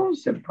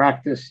ourselves and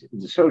practice in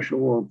the social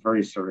world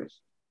very seriously.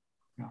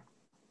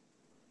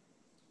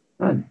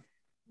 Good.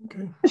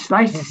 Okay. It's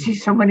nice to see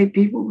so many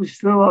people who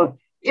still are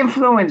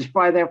influenced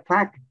by their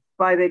practice,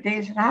 by their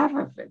days at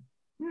Haverford.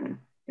 You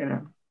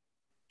know.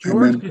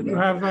 George, did you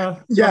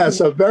have yes,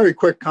 a very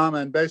quick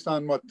comment based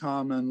on what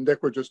Tom and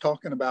Dick were just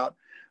talking about.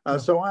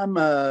 So I'm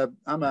a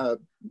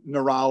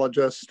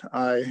neurologist.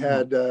 I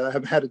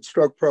have headed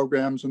stroke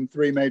programs in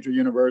 3 major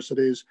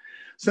universities.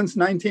 Since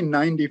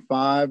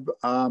 1995,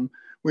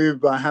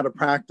 we've had a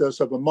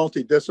practice of a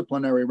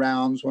multidisciplinary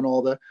rounds when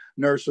all the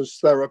nurses,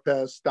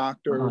 therapists,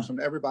 doctors, and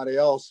everybody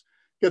else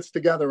gets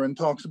together and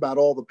talks about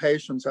all the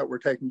patients that we're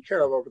taking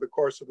care of over the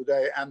course of the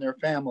day and their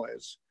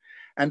families.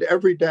 And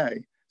every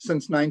day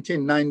since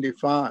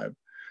 1995,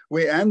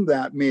 we end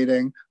that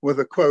meeting with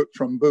a quote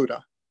from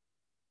Buddha.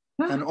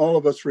 And all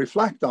of us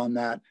reflect on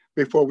that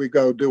before we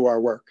go do our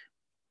work.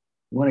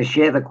 You want to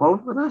share the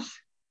quote with us?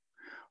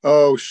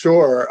 Oh,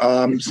 sure.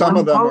 Some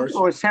of them are,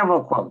 or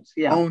several quotes.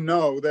 Yeah. Oh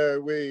no, there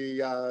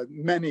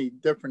many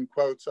different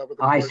quotes over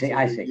the course of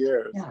the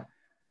years. Yeah.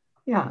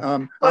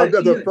 Yeah.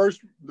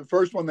 The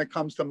first one that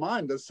comes to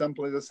mind is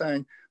simply the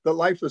saying that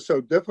life is so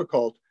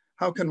difficult.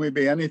 How can we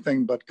be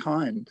anything but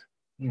kind?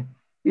 Yeah.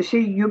 You see,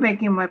 you're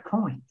making my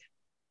point.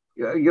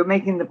 You're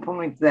making the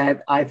point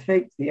that I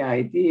think the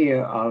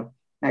idea of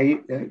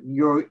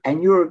you're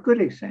a good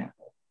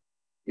example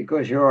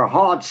because you're a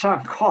hard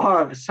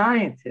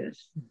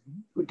scientist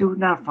who do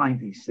not find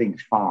these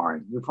things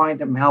foreign. You find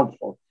them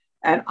helpful.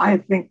 And I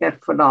think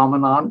that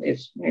phenomenon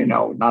is,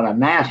 not a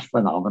mass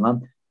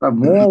phenomenon, but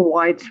more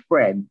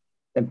widespread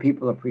than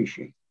people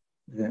appreciate,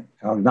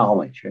 or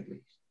knowledge at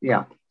least.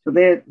 Yeah. So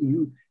there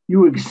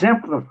you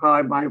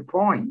exemplify my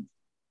point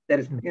that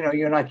is,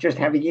 you're not just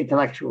having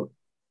intellectual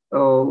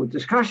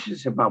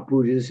discussions about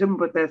Buddhism,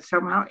 but that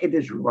somehow it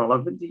is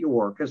relevant to your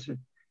work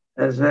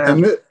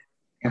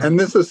and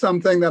this is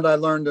something that I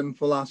learned in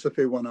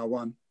Philosophy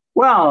 101.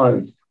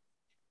 Well,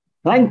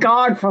 thank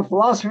God for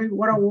Philosophy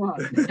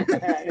 101.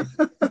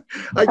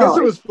 I guess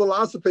it was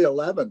Philosophy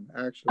 11,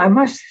 actually.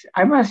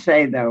 I must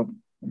say, though,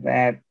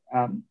 that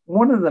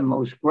one of the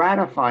most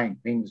gratifying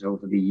things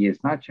over the years,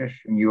 not just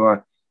from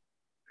your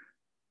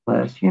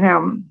class,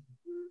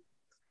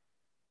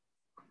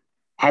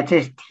 as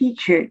a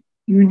teacher,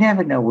 you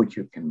never know what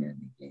you're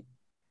communicating.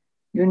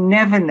 You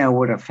never know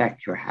what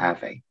effect you're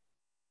having.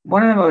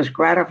 One of the most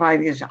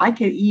gratifying is I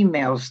get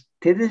emails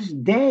to this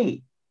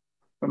day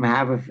from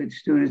Haverford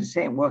students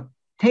saying, well,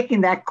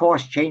 taking that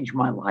course changed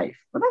my life.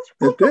 Well, that's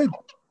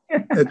wonderful.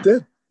 It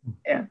did.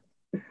 Yeah.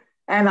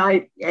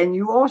 And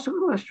you also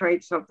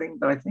illustrate something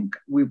that I think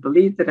we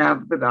believed at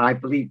Haverford, that I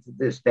believe to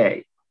this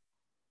day.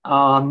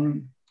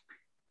 I'm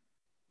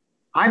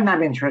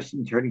not interested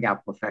in turning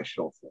out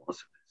professional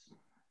philosophers.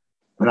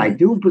 But I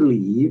do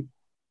believe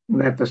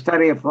that the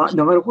study of philosophy,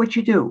 no matter what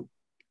you do,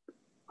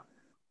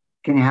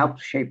 can help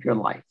shape your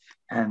life.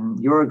 And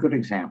you're a good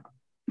example.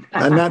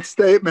 And that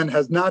statement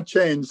has not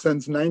changed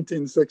since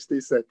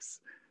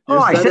 1966.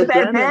 I said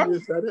that then? You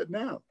said it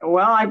now.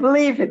 Well, I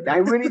believe it. I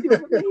really do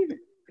believe it.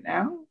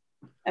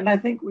 And I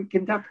think we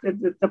conducted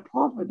the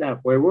department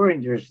that way. We're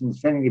interested in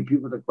sending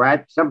people to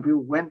some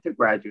people went to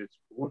graduate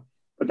school,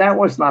 but that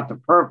was not the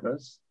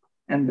purpose.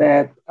 And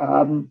that,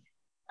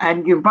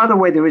 by the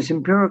way, there is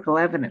empirical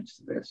evidence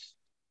to this.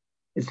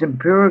 It's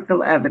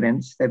empirical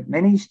evidence that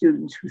many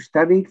students who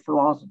studied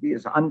philosophy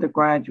as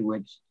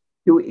undergraduates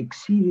do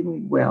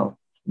exceedingly well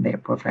in their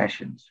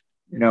professions.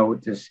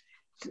 There's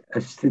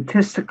a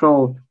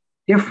statistical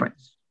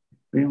difference.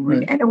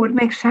 And it would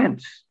make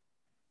sense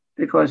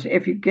because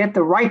if you get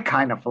the right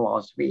kind of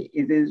philosophy,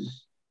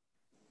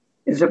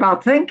 it's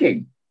about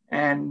thinking.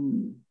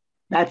 And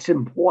that's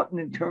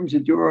important in terms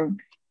of doing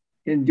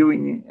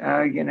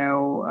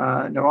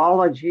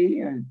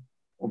neurology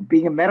or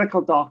being a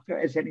medical doctor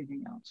as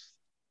anything else.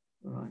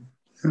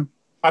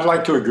 I'd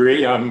like to agree.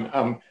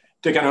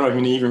 Dick, I don't know if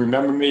you even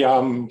remember me.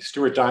 I'm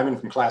Stuart Diamond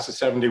from class of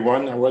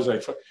 71. I was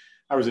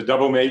a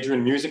double major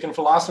in music and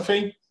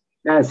philosophy.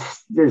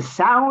 The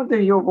sound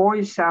of your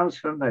voice sounds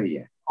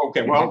familiar.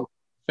 Okay, well,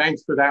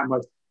 thanks for that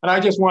much. And I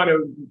just want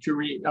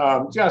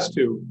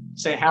to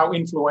say how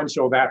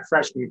influential that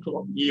freshman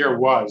year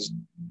was,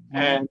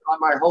 and on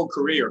my whole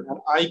career. And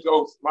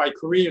my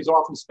career is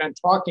often spent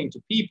talking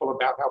to people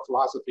about how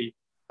philosophy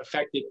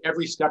affected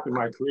every step in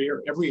my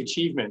career. Every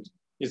achievement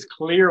is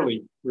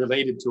clearly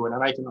related to it,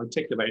 and I can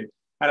articulate it.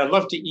 And I'd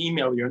love to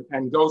email you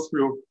and go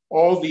through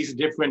all these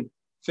different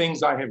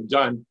things I have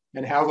done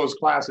and how those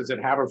classes at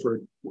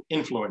Haverford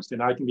influenced.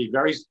 And I can be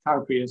very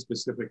concrete and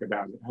specific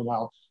about it. And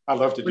I'd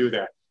love to do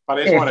that. But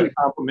I just want to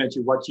compliment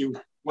you, what you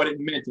what it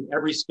meant in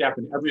every step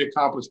and every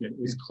accomplishment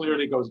is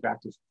clearly goes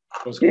back to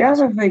those The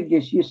classes. other thing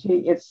is, you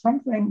see, it's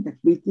something that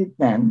we did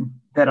then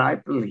that I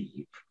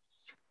believe.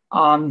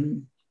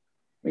 When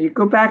you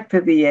go back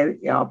to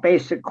the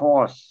basic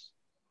course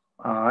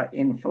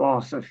in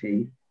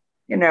philosophy,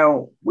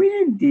 we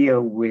didn't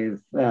deal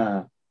with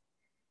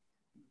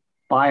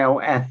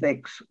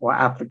bioethics or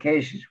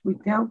applications. We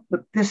dealt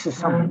with, this is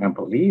something I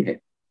believe in.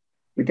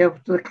 We dealt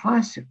with the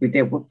classic. We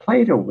dealt with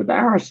Plato, with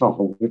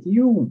Aristotle, with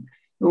Hume,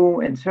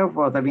 and so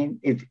forth. I mean,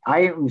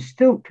 I am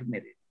still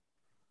committed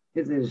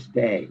to this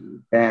day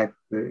that,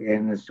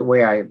 and it's the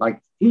way I like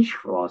to teach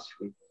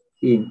philosophy,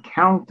 the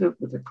encounter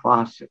with the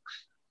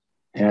classics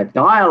and a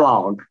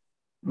dialogue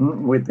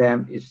with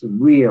them is the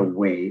real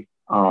way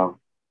of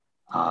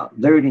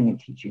learning and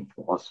teaching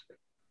philosophy.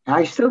 And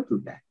I still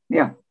do that.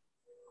 Yeah.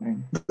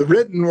 The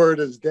written word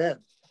is dead.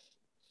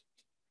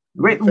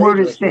 Written word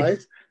is dead.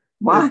 Right?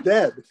 What? It's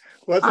dead.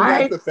 Wasn't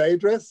that the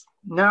Phaedrus?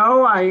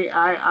 No,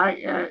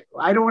 I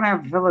don't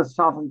have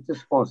philosophical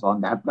discourse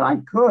on that, but I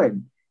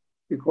could,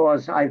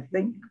 because I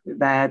think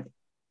that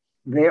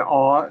there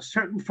are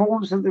certain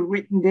forms of the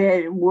written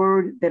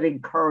word that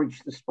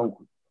encourage the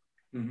spoken.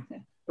 Mm-hmm.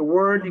 The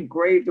word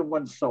engraved in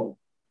one's soul.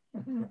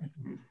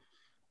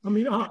 I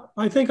mean,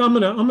 I think I'm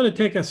gonna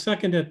take a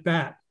second at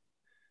bat,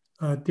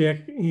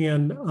 Dick,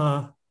 and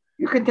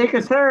you can take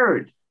a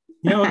third.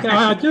 Yeah, okay,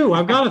 I do.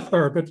 I've got a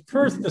third, but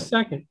first the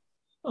second.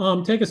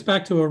 Take us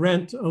back to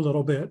Arendt a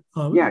little bit.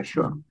 Yeah,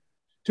 sure.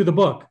 To the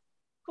book.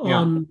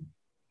 Yeah.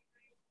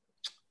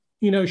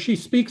 She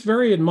speaks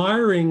very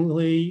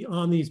admiringly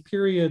on these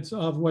periods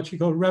of what she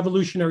called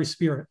revolutionary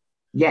spirit.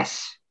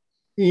 Yes.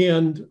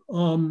 And,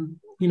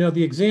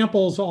 the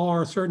examples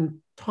are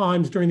certain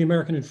times during the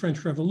American and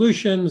French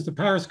revolutions, the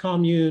Paris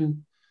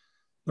Commune,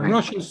 the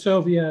Russian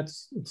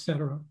Soviets,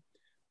 etc.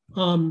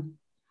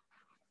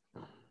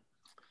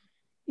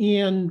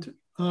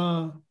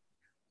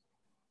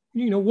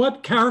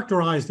 What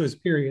characterized those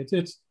periods?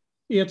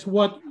 It's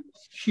what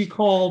she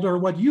called, or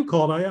what you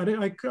called,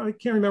 I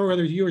can't remember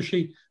whether it's you or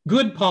she,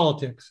 good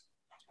politics.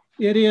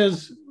 It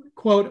is,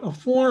 quote, a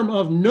form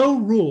of no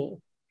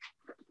rule.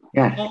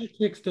 Yeah.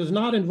 Politics does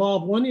not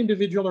involve one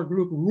individual or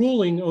group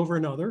ruling over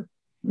another.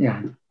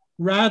 Yeah.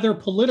 Rather,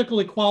 political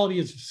equality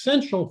is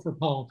essential for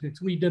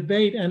politics. We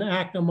debate and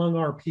act among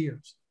our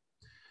peers.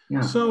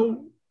 Yeah.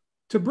 So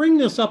to bring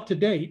this up to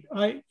date,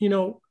 I'm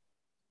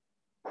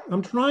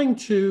trying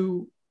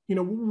to,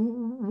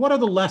 what are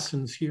the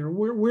lessons here?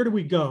 Where do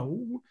we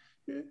go?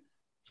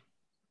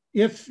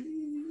 If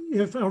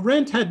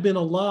Arendt had been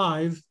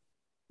alive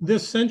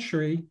this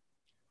century,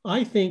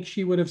 I think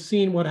she would have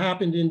seen what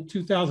happened in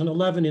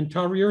 2011 in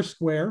Tahrir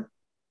Square,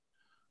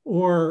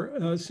 or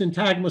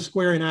Syntagma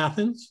Square in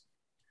Athens,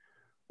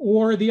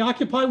 or the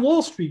Occupy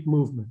Wall Street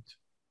movement.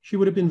 She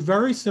would have been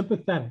very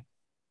sympathetic.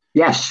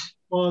 Yes.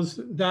 Because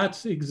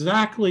that's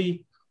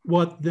exactly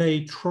what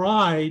they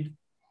tried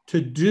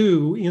to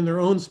do in their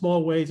own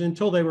small ways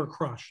until they were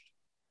crushed.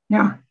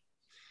 Yeah.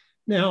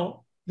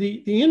 Now,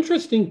 the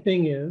interesting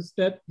thing is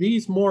that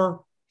these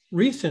more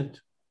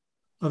recent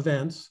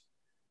events,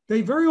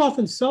 they very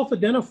often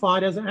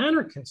self-identified as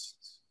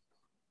anarchists.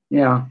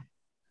 Yeah.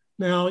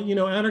 Now,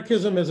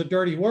 anarchism is a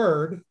dirty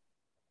word,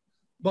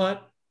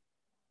 but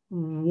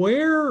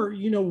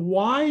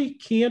why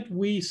can't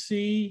we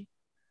see,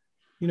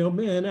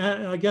 and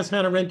I guess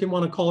Hannah Arendt didn't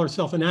want to call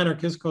herself an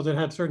anarchist because it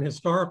had certain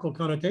historical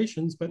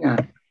connotations, but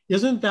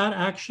isn't that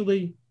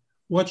actually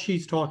what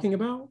she's talking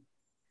about?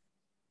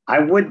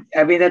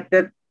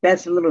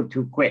 That's a little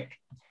too quick,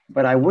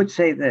 but I would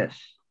say this.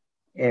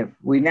 If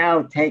we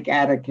now take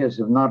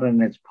anarchism not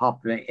in its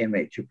popular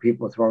image of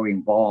people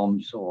throwing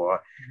bombs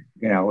or,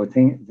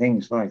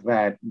 things like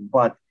that,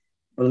 but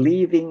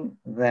believing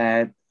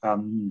that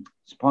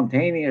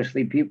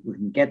spontaneously people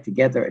can get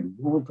together and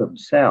rule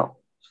themselves,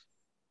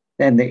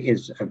 then there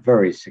is a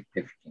very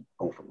significant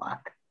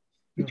overlap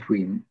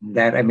between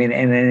that. And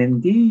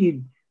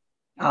indeed,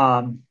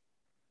 there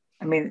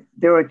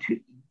are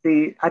two.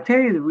 I'll tell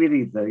you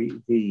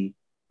the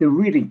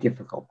really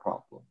difficult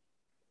problem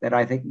that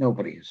I think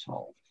nobody has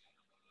solved.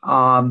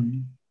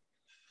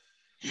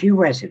 She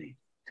resonated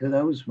to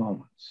those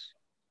moments,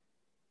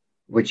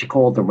 which she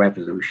called the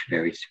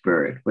revolutionary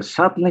spirit, where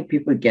suddenly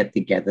people get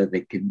together,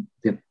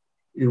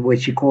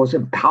 what she calls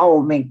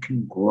empowerment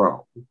can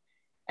grow.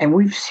 And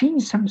we've seen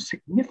some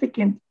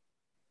significant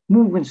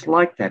movements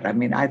like that.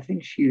 I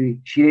think she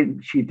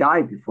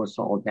died before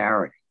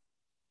Solidarity,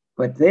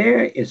 but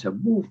there is a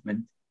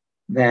movement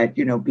that,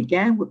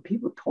 began with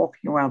people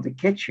talking around the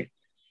kitchen,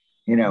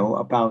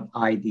 about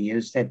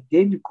ideas that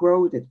did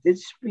grow, that did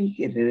speak,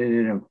 and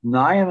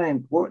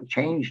important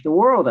changed the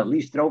world. At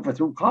least it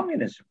overthrew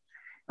communism,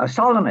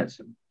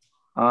 Stalinism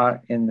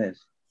in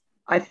this.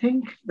 I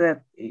think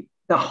that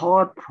the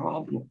hard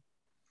problem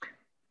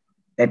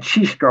that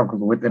she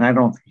struggled with, and I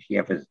don't think she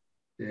ever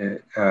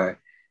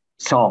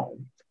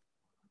solved,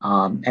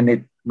 and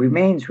it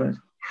remains, was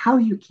how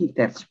you keep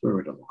that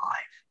spirit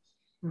alive.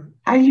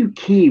 How do you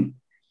keep,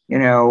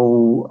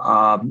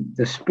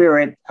 the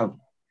spirit of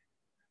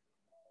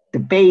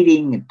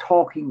debating and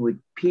talking with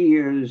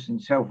peers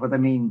and so forth. I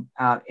mean,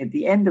 at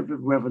the end of the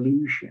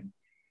revolution,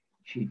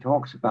 she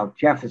talks about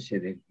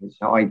Jefferson and his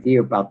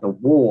idea about the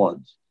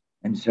wards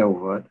and so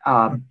forth.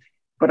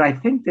 But I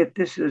think that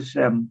this is,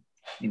 I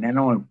don't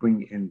want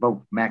to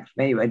invoke Max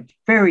Weber, a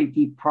very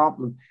deep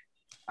problem.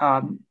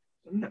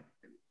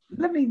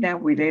 Let me now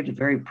relate it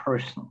very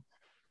personal.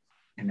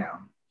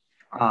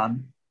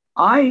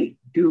 I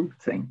do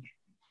think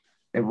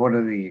that one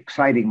of the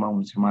exciting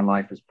moments in my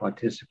life is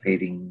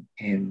participating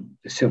in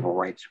the civil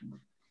rights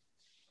movement,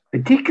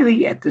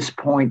 particularly at this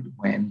point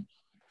when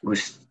it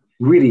was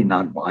really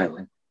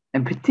nonviolent,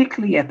 and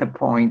particularly at the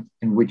point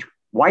in which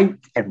white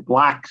and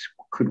blacks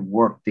could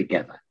work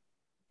together,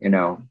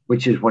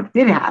 which is what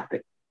did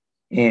happen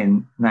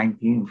in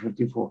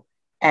 1954.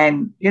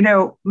 And,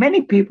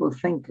 many people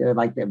think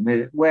about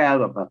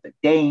the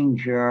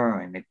danger,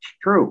 and it's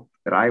true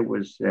that I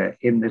was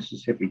in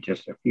Mississippi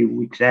just a few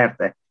weeks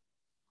after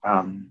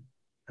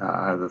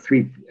the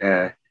three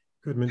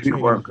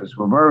workers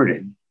were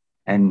murdered,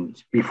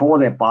 and before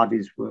their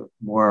bodies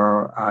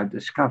were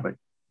discovered.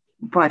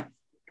 But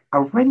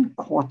Arendt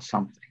caught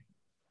something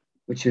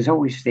which has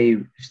always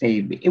stayed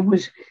with me.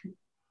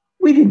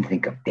 We didn't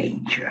think of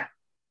danger.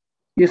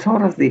 You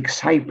thought of the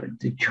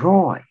excitement, the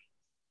joy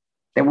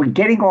that we're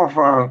getting off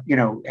our,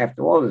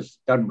 after all this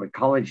done with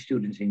college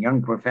students and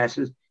young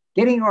professors,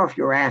 getting off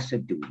your ass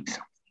and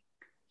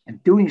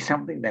doing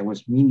something that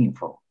was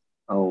meaningful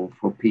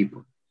for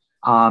people.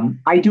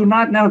 I do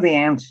not know the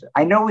answer.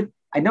 I know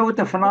what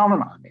the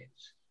phenomenon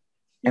is,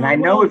 and I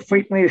know it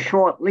frequently is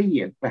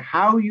short-lived, but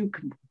how you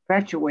can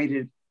perpetuate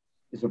it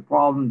is a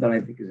problem that I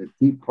think is a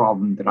deep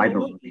problem that I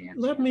don't know the answer.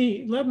 Let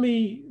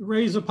me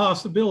raise a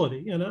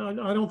possibility, and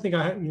I don't think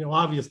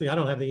obviously I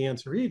don't have the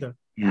answer either.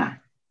 Yeah.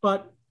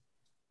 But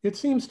it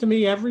seems to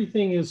me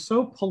everything is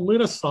so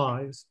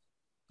politicized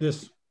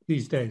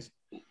these days.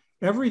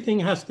 Everything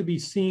has to be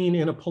seen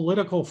in a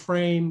political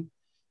frame,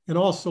 and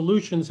all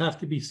solutions have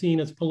to be seen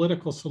as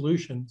political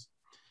solutions.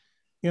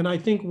 And I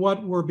think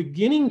what we're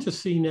beginning to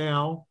see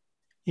now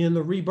in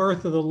the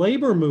rebirth of the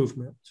labor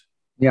movement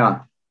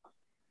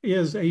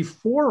is a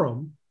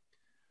forum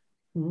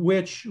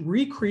which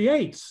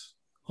recreates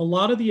a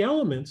lot of the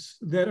elements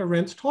that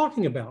Arendt's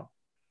talking about.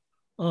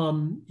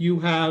 You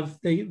have,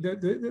 they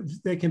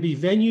can be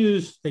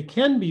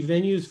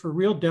venues for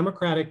real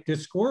democratic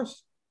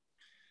discourse.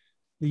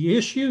 The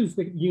issues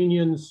that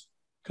unions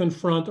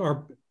confront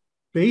are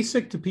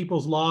basic to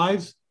people's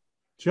lives,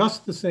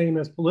 just the same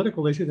as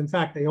political issues. In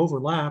fact, they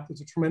overlap.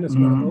 There's a tremendous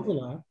amount of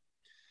overlap.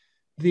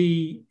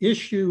 The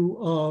issue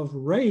of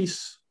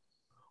race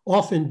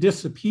often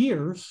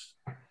disappears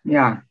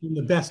in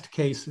the best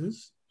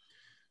cases.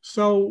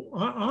 So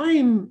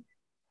I'm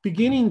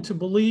beginning to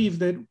believe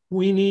that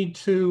we need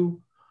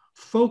to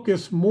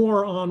focus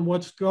more on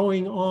what's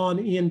going on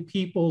in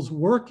people's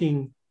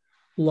working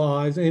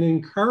lives and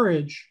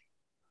encourage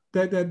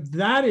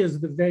that is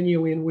the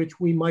venue in which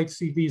we might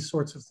see these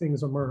sorts of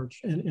things emerge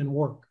and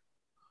work.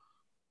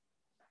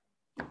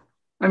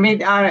 I mean,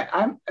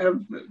 Ben,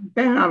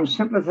 I'm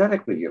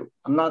sympathetic with you.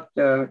 I'm not.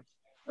 I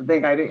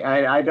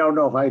don't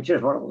know if I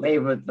just want to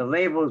label the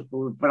labels,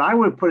 but I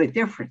would put it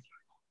differently.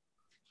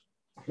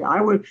 I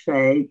would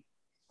say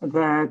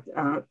that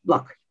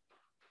look,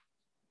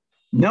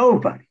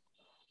 nobody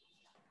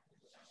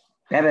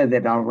better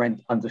than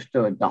Arendt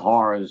understood the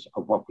horrors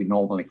of what we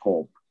normally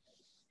call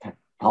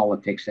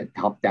politics and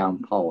top-down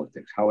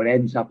politics, how it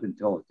ends up in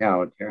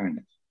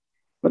totalitarianism.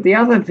 But the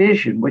other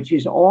vision, which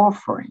he's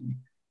offering,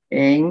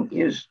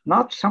 is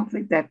not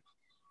something that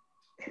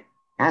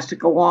has to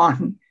go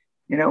on,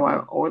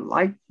 or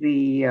like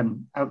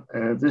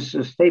this is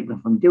a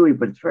statement from Dewey,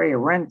 but it's very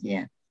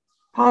Arendtian.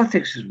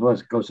 Politics is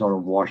what goes on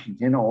in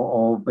Washington or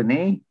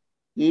Albany.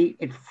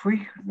 It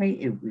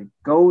frequently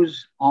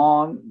goes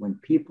on when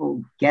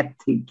people get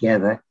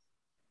together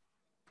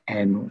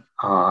and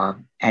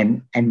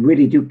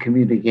really do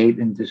communicate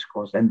and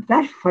discourse. And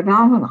that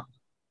phenomenon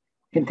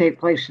can take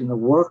place in the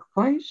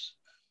workplace.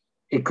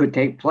 It could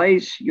take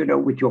place,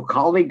 with your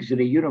colleagues at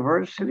a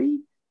university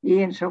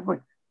and so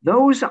forth.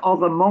 Those are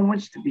the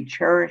moments to be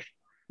cherished,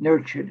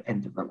 nurtured,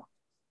 and developed,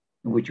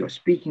 in which you're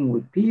speaking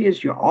with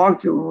peers, you're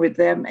arguing with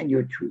them, and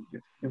you're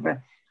treated.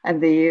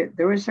 And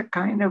there is a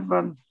kind of,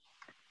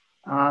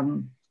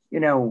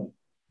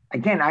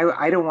 again,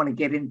 I don't want to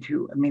get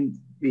into,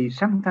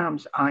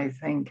 sometimes I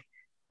think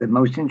the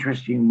most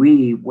interesting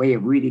way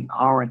of reading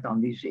Arendt on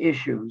these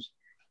issues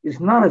is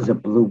not as a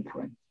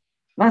blueprint,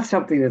 not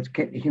something that's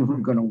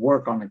even going to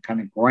work on a kind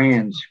of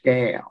grand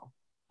scale,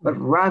 but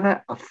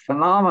rather a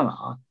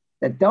phenomena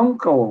that don't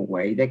go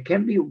away, that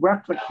can be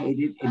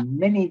replicated in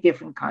many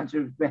different kinds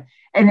of,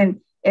 and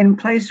in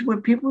places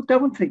where people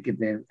don't think of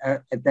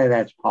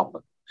that's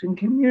politics, in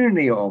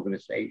community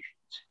organizations,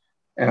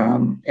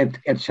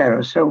 et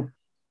cetera. So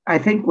I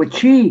think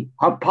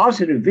her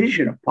positive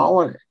vision of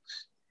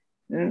politics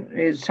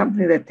is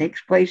something that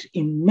takes place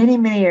in many,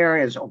 many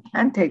areas, or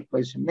can take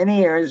place in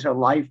many areas of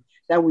life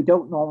that we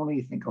don't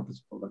normally think of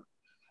as political.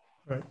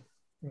 Right.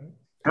 And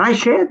I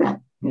share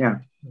that. Yeah.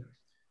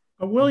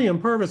 William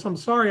Purvis, I'm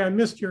sorry I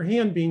missed your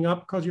hand being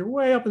up because you're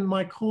way up in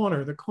my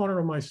corner, the corner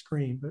of my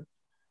screen. But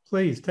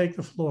please take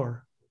the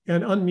floor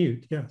and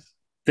unmute. Yes.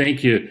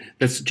 Thank you.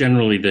 That's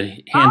generally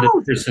the handed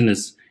person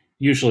is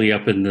usually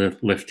up in the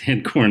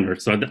left-hand corner.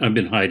 So I've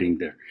been hiding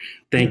there.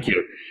 Thank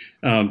you.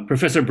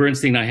 Professor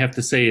Bernstein, I have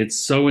to say it's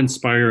so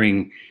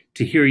inspiring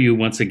to hear you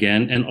once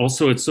again. And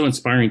also it's so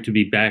inspiring to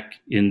be back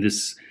in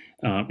this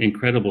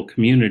incredible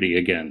community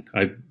again.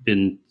 I've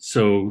been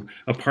so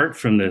apart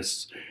from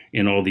this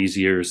in all these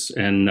years.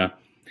 And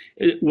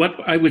what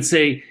I would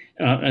say,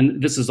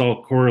 and this is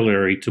all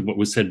corollary to what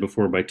was said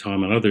before by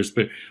Tom and others,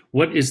 but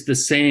what is the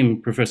same,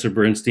 Professor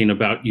Bernstein,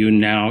 about you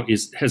now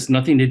has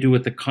nothing to do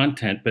with the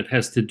content, but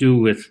has to do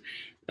with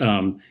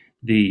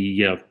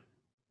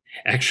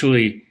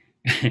actually,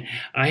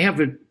 I have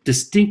a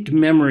distinct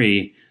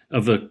memory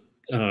of a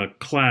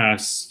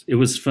class, it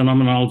was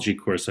phenomenology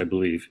course, I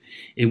believe,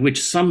 in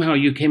which somehow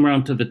you came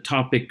around to the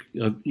topic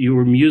of, you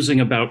were musing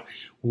about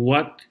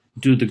what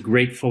do the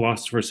great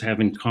philosophers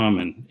have in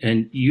common?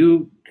 And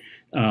you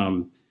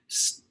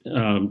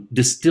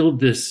distilled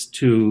this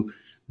to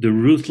the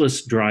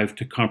ruthless drive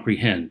to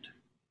comprehend.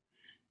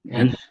 Yes.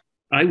 And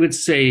I would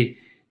say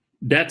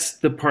that's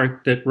the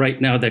part that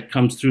right now that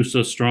comes through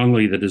so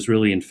strongly that is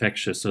really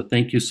infectious. So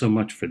thank you so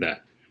much for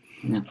that.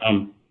 Yeah.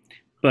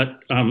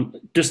 But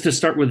just to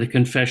start with a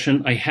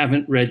confession, I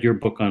haven't read your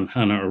book on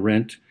Hannah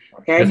Arendt.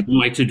 Okay. That's on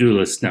my to-do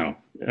list now,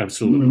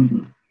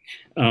 absolutely.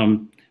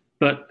 Mm-hmm.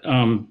 But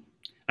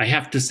I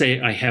have to say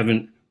I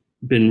haven't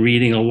been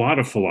reading a lot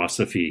of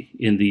philosophy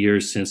in the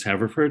years since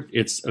Haverford.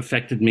 It's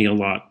affected me a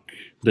lot.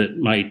 That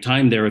my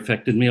time there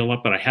affected me a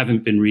lot, but I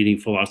haven't been reading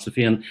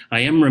philosophy. And I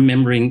am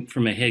remembering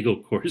from a Hegel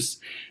course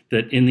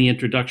that in the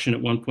introduction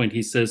at one point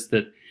he says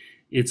that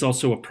it's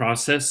also a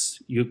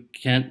process. You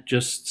can't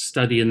just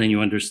study and then you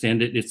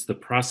understand it. It's the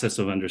process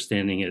of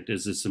understanding it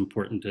is as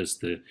important as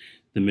the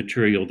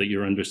material that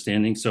you're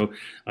understanding. So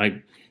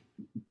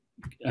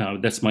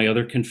that's my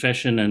other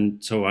confession.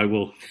 And so I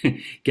will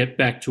get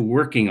back to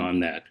working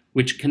on that,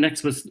 which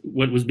connects with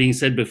what was being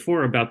said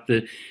before about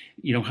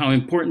how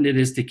important it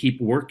is to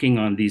keep working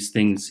on these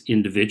things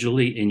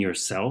individually in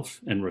yourself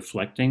and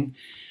reflecting.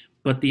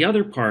 But the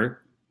other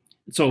part,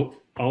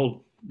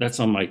 that's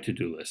on my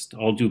to-do list.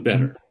 I'll do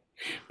better. Mm-hmm.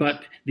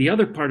 But the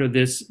other part of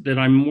this that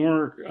I'm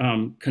more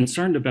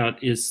concerned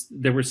about is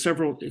there were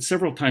several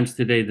times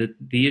today that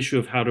the issue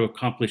of how to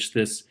accomplish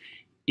this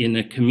in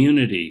a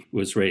community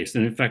was raised.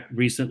 And in fact,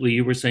 recently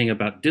you were saying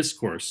about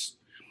discourse,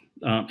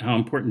 how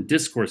important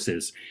discourse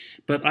is.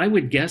 But I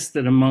would guess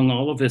that among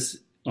all of us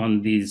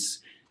on these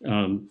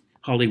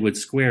Hollywood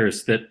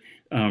squares, that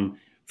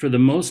for the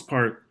most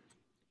part,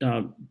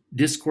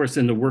 discourse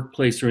in the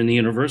workplace or in the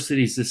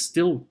universities is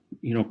still,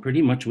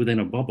 pretty much within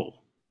a bubble.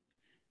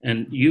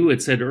 And you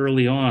had said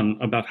early on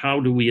about how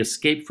do we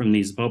escape from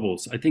these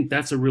bubbles? I think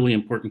that's a really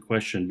important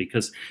question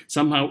because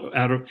somehow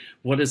out of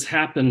what has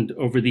happened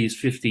over these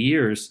 50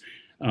 years,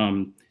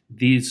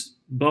 these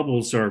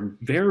bubbles are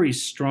very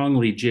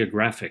strongly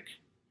geographic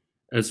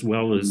as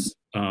well as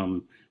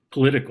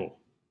political.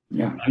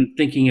 Yeah. I'm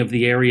thinking of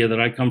the area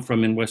that I come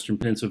from in Western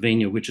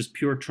Pennsylvania, which is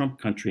pure Trump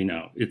country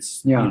now.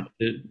 It's the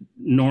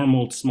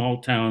normal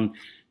small town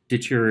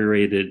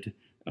deteriorated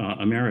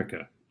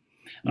America.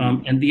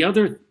 And the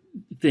other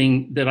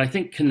thing that I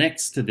think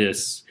connects to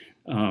this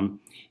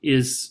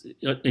is,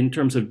 in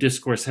terms of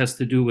discourse, has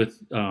to do with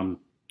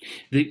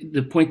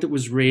the point that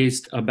was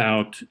raised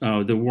about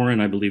the Warren,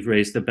 I believe,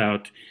 raised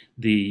about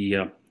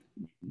the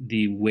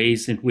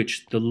ways in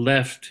which the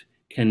left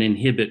can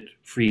inhibit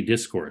free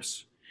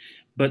discourse.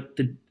 But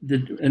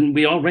and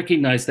we all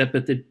recognize that,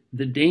 but the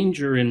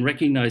danger in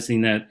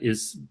recognizing that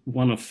is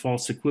one of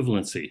false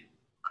equivalency.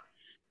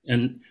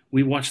 And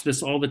we watch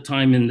this all the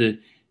time in the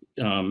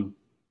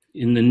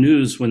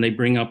news when they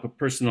bring up a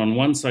person on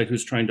one side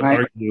who's trying to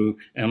argue,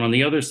 and on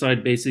the other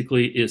side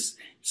basically is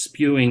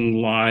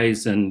spewing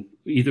lies, and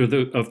either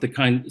of the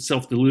kind,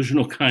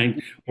 self-delusional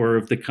kind, or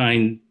of the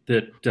kind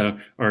that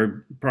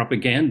are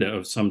propaganda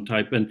of some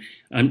type. And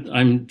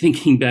I'm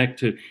thinking back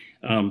to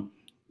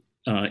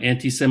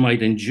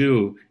anti-Semite and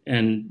Jew,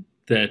 and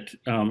that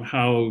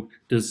how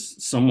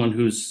does someone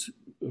who's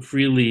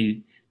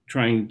freely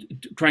trying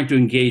to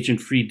engage in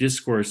free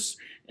discourse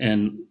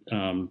and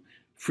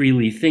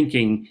freely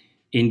thinking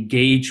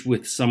engage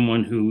with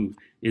someone who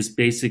is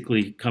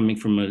basically coming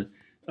from a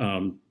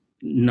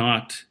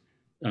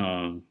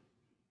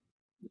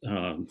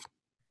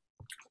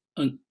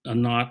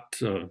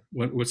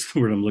what's the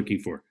word I'm looking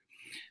for?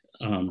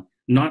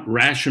 Not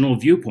rational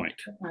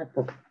viewpoint.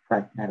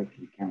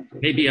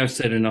 Maybe I've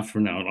said enough for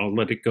now. I'll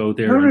let it go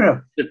there.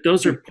 No.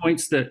 Those are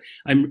points that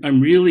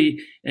I'm really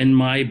in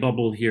my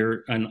bubble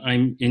here, and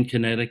I'm in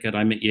Connecticut.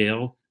 I'm at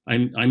Yale.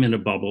 I'm in a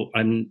bubble.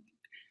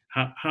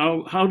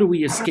 How do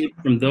we escape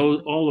from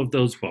all of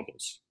those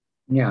bubbles?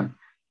 Yeah,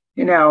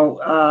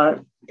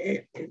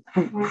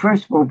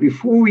 first of all,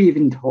 before we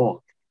even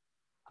talk,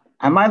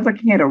 am I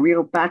looking at a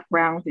real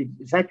background?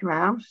 Is that your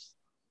house?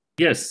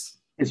 Yes.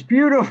 It's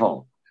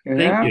beautiful.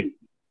 Thank you.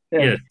 Yeah.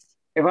 Yes.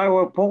 If I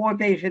were Paul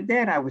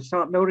Desjardins, I would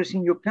start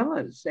noticing your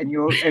pillars and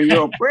your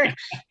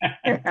bricks.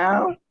 You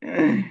know,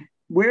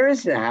 where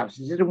is the house?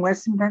 Is it in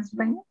Western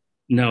Pennsylvania?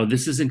 No,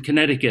 this is in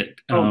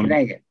Connecticut. Oh,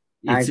 Connecticut.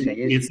 I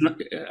It's see.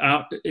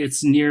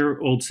 it's near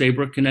Old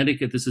Saybrook,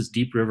 Connecticut. This is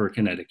Deep River,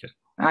 Connecticut.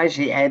 I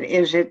see. And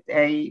is it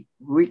a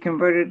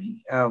reconverted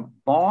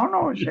barn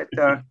or is it?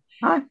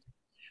 Huh?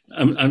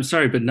 I'm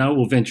sorry, but now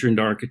we'll venture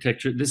into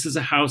architecture. This is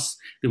a house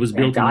that was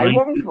built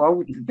in.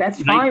 Well,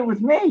 that's fine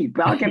with me,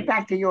 but I'll get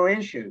back to your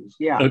issues.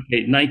 Yeah.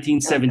 Okay,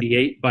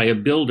 1978 by a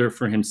builder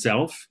for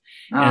himself.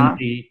 And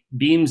the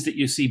beams that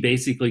you see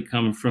basically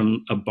come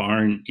from a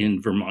barn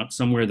in Vermont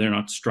somewhere. They're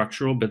not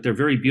structural, but they're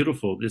very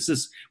beautiful.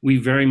 We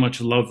very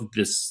much love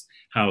this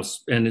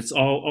house, and it's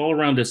all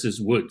around us is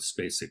woods,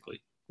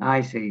 basically.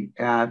 I see.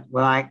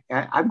 Well,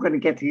 I'm going to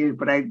get to you,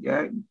 but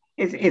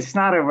it's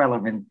not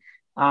irrelevant.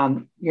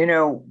 Paul,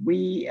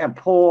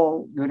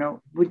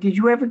 did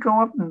you ever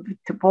go up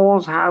to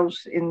Paul's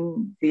house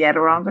in the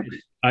Adirondacks?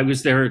 I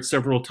was there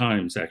several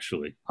times,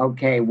 actually.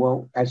 Okay,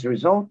 well, as a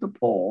result of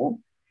Paul,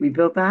 we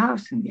built a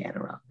house in the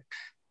Adirondacks.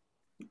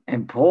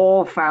 And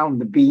Paul found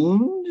the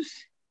beams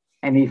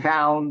and he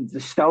found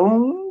the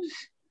stones.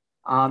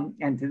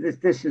 And to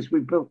we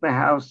built the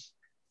house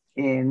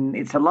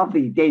it's a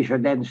lovely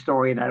Desjardins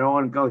story, and I don't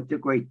want to go into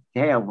great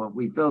detail, but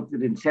we built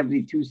it in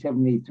 72,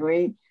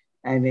 73.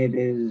 And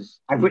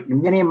I've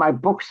written many of my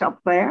books up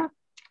there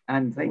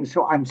and things.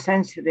 So I'm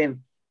sensitive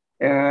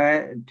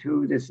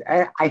to this.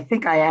 I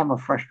think I am a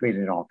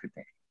frustrated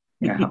architect,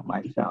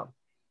 myself.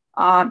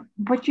 But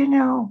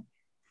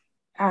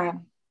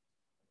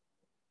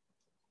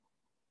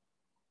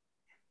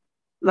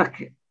look,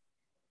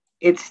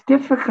 it's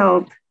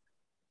difficult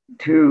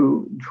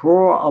to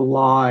draw a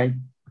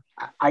line.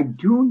 I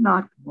do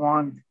not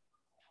want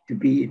to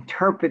be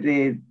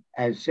interpreted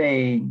as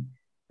saying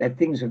that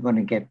things are going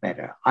to get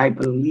better. I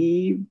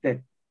believe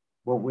that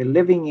what we're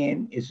living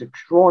in is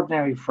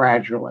extraordinarily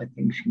fragile and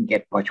things can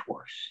get much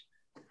worse.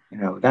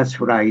 That's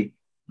what I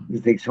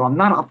think. So I'm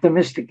not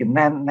optimistic in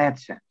that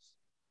sense,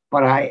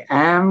 but I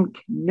am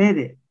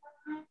committed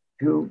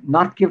to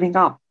not giving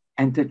up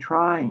and to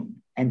trying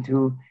and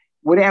to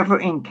whatever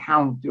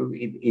encounter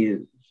it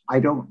is. I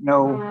don't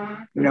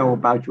know,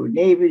 about your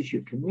neighbors,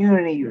 your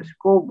community, your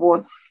school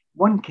board.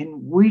 One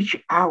can reach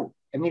out.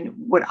 I mean,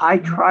 what I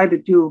try to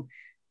do,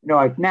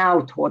 I've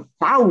now taught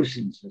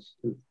thousands of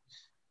students,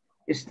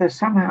 is to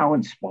somehow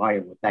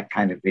inspire with that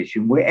kind of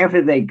vision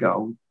wherever they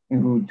go,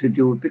 to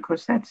do it,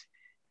 because that's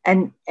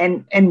and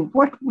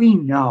what we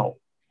know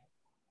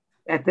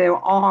that there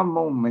are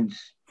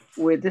moments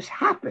where this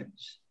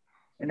happens.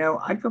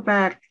 I go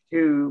back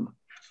to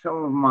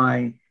some of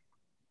my,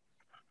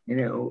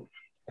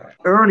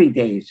 early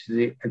days as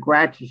a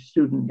graduate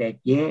student at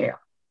Yale.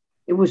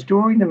 It was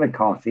during the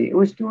McCarthy. It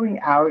was during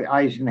our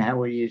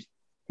Eisenhower years.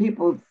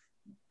 People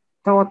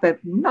thought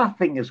that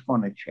nothing is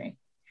going to change.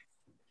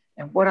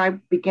 And what I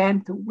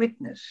began to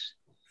witness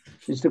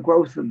is the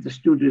growth of the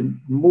student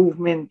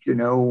movement,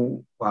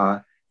 fighting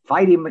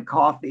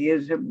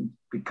McCarthyism,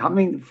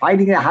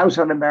 fighting the House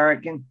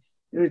Un-American,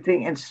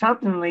 everything. And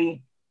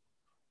suddenly,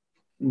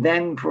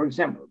 then, for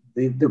example,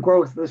 the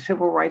growth of the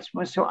civil rights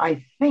movement. So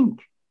I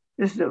think,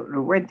 this is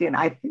Arendtian,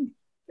 I think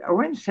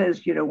Arendt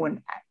says,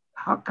 when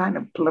how kind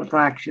of political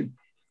action,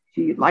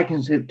 she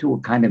likens it to a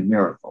kind of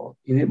miracle.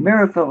 A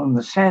miracle in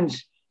the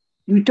sense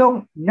you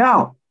don't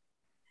know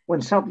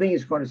when something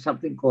is going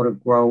to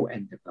grow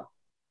and develop.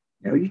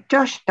 You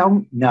just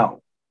don't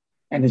know.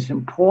 And it's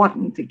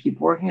important to keep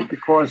working it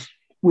because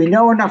we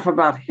know enough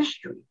about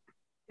history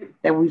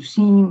that we've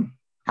seen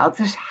how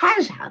this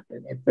has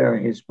happened at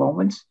various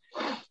moments.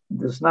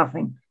 There's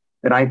nothing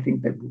that I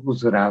think that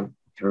rules it out in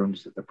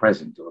terms of the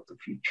present or the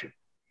future.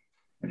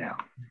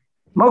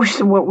 Most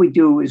of what we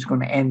do is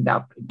going to end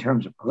up in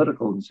terms of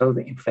political and so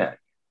in fact,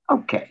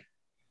 okay.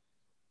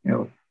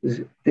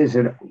 There's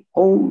an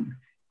old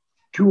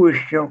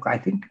Jewish joke, I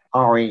think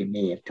R.A.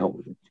 may have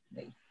told it to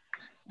me,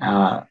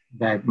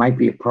 that might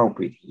be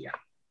appropriate here.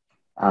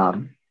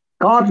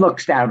 God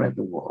looks down at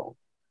the world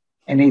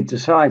and he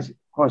decides, of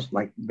course,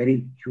 like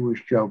many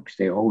Jewish jokes,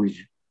 they're always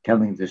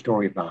telling the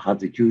story about how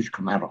the Jews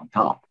come out on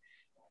top.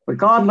 But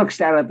God looks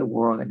down at the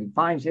world and he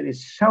finds that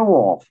it's so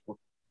awful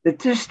that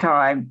this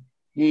time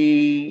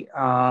he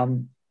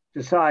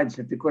decides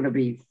that there are going to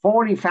be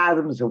 40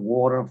 fathoms of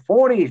water,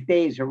 40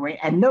 days of rain,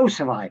 and no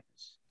survivors.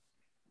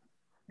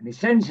 And he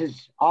sends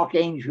his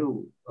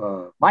archangel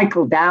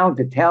Michael down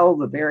to tell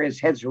the various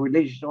heads of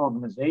religious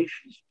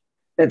organizations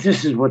that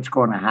this is what's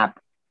going to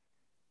happen.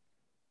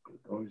 He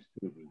goes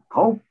to the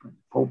Pope, and the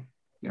Pope,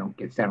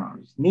 gets down on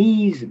his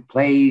knees and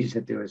prays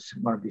that there is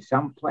going to be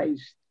some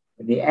place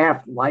in the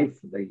afterlife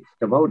for the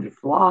devoted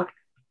flock.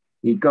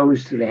 He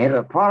goes to the head of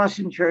the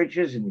Protestant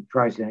churches and he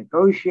tries to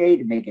negotiate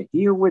and make a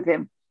deal with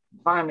him.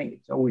 And finally,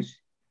 it's always,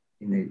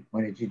 when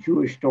it's a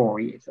Jewish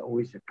story, it's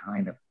always a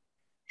kind of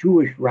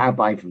Jewish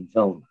rabbi from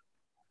Vilna.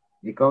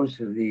 He goes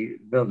to the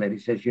Vilna and he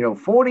says,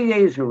 40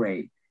 days of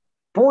rain,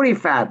 40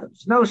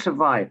 fathoms, no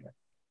survivor.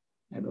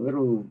 And the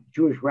little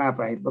Jewish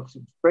rabbi looks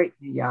him straight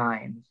in the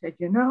eye and he said,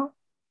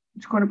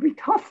 it's going to be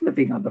tough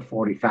living under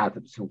 40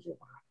 fathoms of water.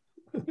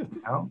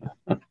 You know?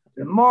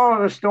 The moral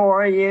of the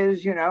story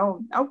is,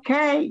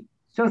 okay,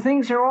 so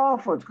things are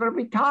awful. It's going to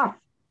be tough.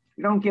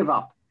 You don't give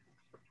up.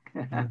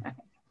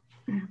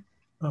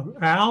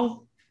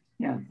 Al?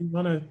 Yeah. You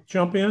want to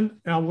jump in,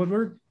 Al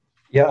Woodward?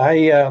 Yeah,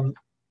 I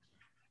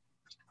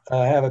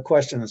have a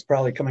question that's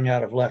probably coming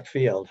out of left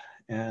field.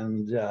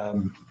 And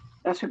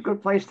that's a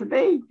good place to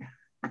be.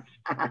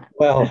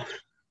 Well,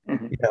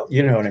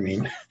 you know what I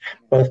mean,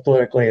 both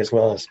politically as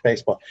well as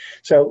baseball.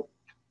 So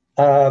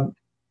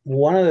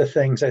one of the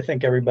things I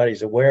think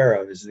everybody's aware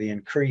of is the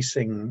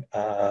increasing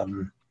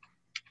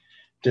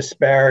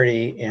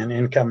disparity in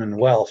income and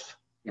wealth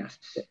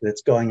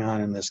that's going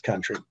on in this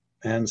country.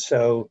 And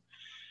so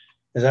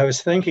as I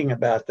was thinking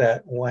about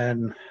that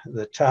when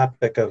the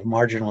topic of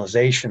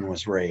marginalization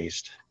was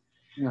raised,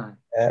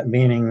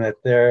 meaning that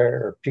there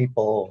are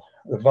people,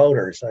 the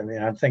voters, I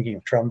mean, I'm thinking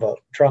of Trump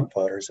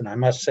voters, and I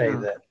must say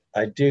that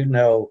I do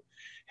know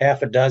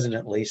half a dozen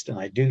at least, and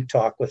I do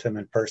talk with them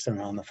in person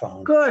and on the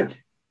phone. Good.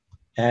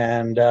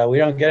 And we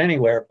don't get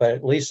anywhere, but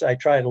at least I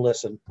try to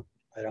listen.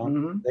 I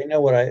don't. They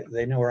know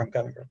they know where I'm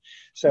coming from.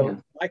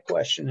 So my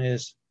question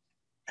is,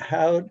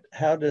 how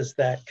does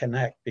that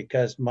connect?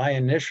 Because my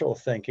initial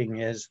thinking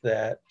is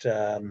that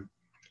the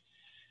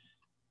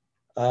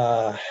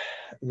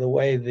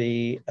way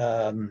the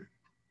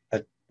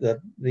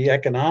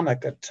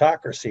economic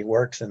autocracy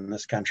works in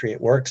this country,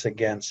 it works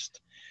against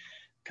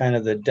kind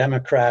of the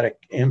democratic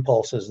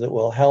impulses that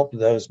will help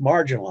those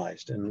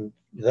marginalized. And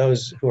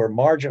those who are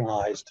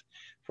marginalized,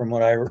 from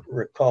what I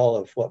recall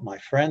of what my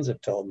friends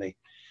have told me,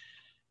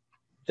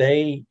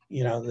 they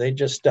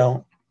just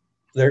don't,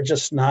 they're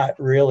just not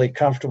really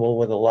comfortable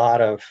with a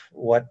lot of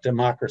what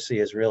democracy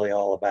is really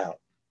all about.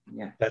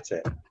 Yeah. That's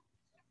it.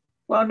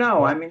 Well,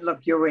 no, I mean,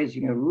 look, you're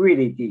raising a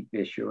really deep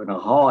issue and a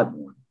hard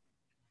one.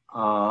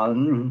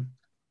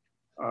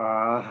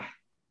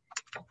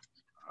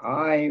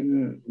 I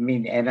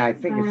mean, and I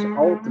think it's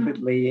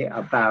ultimately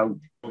about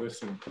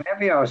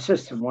whatever our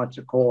system wants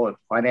to call it,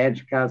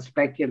 financial,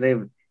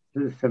 speculative,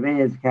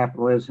 surveillance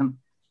capitalism,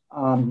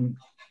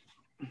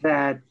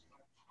 that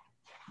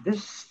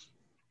this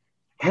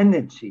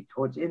tendency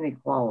towards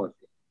inequality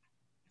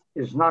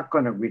is not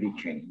going to really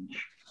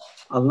change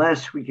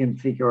unless we can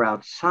figure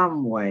out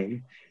some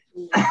way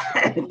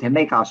to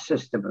make our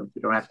system, if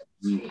we don't have to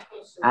be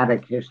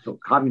anarchist or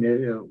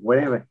communist or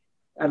whatever,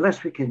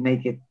 unless we can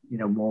make it,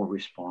 more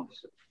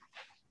responsive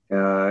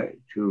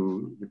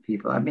to the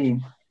people. I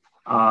mean,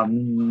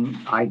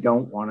 I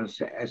don't want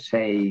to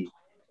say,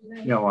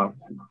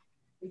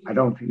 I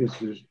don't think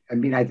this is, I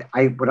mean,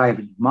 what I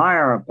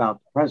admire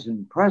about the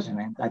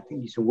president, I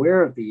think he's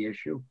aware of the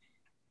issue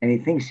and he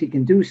thinks he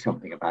can do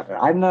something about it.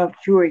 I'm not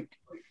sure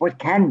what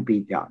can be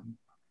done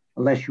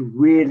unless you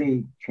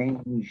really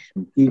change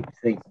some deep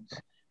things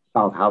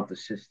about how the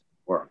system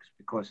works.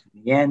 Because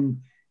in the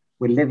end,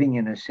 we're living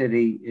in a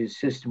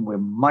system where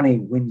money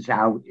wins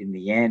out in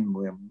the end,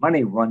 where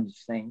money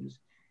runs things.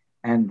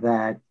 And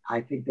that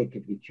I think there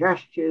could be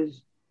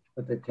gestures,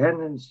 but the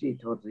tendency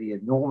towards the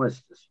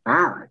enormous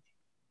disparity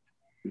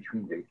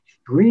between the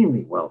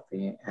extremely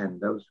wealthy and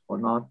those who are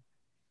not,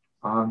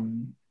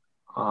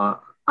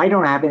 I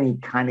don't have any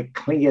kind of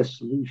clear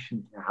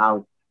solution to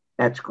how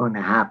that's going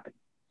to happen.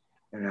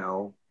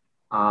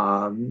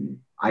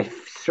 I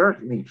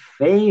certainly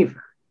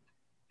favor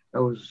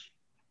those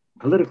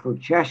political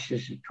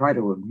gestures to try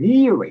to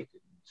ameliorate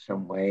it in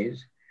some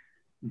ways.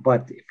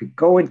 But if we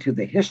go into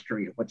the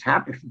history of what's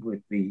happened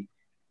with the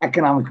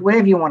economic,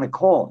 whatever you want to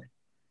call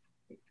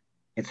it,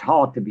 it's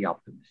hard to be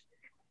optimistic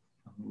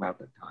about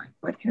the time.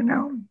 But,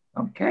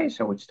 okay,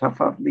 so it's tough.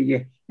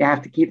 You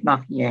have to keep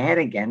knocking your head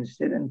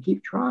against it and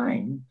keep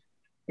trying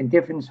in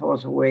different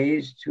sorts of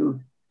ways to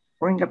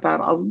bring about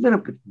a little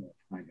bit more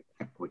kind of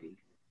equity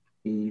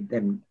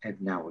than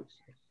now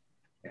exists.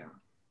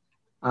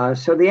 Yeah.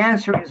 So the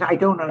answer is, I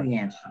don't know the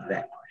answer to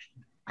that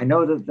question. I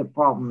know that the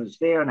problem is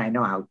there, and I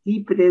know how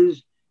deep it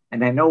is,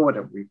 and I know what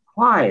it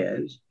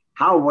requires.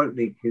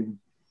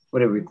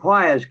 What it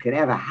requires could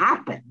ever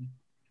happen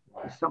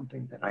is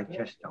something that I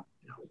just don't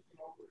know.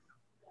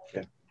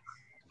 Okay.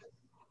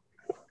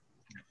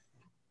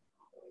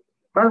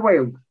 By the way,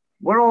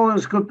 what are all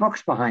those good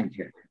books behind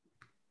you?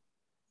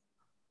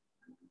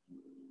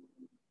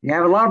 You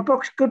have a lot of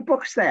books, good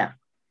books there,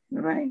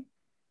 right?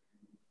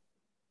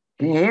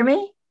 Can you hear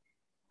me?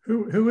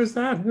 Who is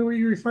that? Who are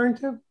you referring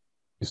to?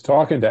 He's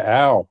talking to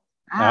Al.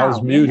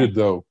 Al's muted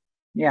though.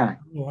 Yeah.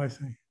 Oh, I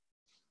see.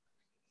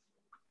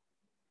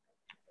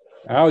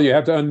 Al, you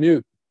have to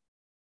unmute.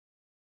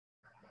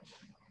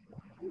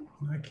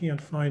 I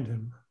can't find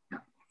him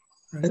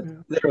right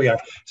now. There we are.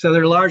 So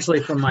they're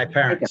largely from my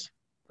parents.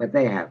 But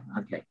they have,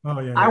 okay. Oh,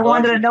 yeah. I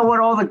wanted to know what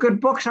all the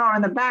good books are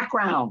in the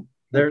background.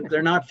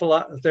 They're not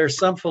there's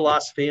some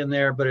philosophy in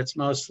there, but it's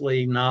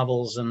mostly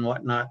novels and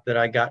whatnot that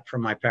I got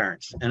from my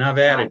parents, and I've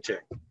added to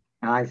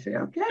I see.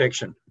 Okay.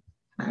 fiction.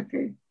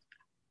 Okay.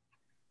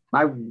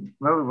 My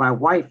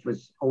wife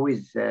was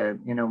always,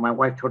 my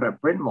wife taught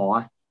at Bryn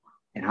Mawr,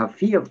 and her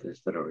field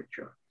is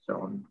literature.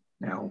 So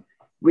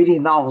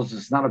reading novels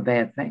is not a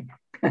bad thing.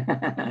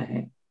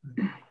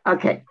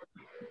 Okay.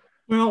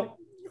 Well,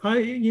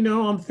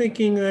 I'm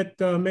thinking that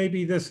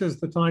maybe this is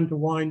the time to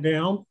wind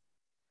down.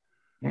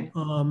 Okay.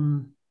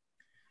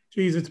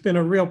 Geez, it's been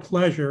a real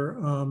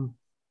pleasure,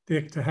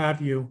 Dick, to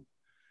have you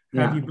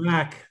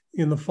back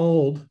in the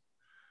fold.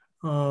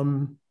 I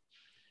don't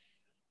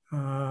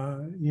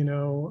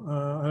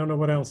know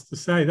what else to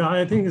say.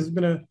 I think it's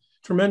been a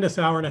tremendous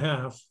hour and a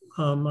half.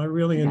 I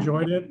really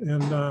enjoyed it,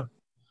 and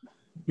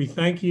we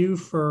thank you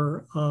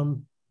for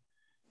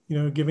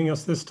giving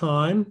us this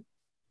time.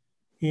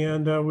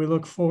 And we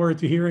look forward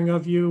to hearing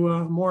of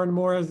you more and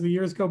more as the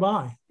years go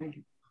by. Thank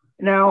you.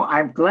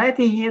 I'm glad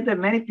to hear that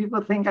many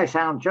people think I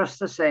sound just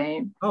the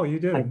same. Oh, you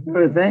do.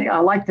 I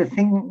like to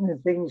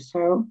think things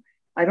so.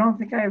 I don't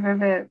think I've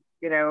ever,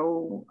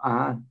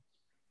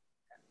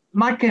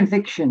 my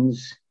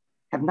convictions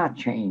have not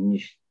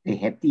changed. They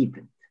have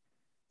deepened.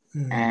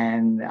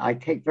 And I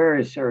take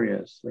very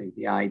seriously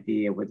the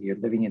idea, whether you're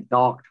living in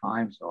dark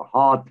times or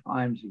hard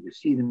times, or you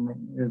see them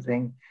in the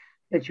thing,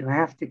 that you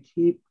have to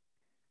keep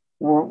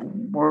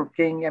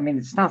working. I mean,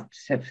 it's not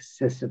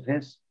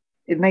Sisyphus.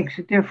 It makes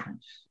a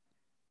difference.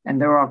 And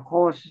there are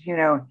courses,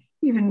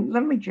 even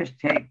let me just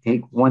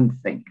take one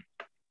thing,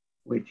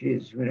 which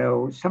is,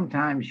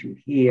 sometimes you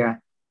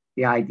hear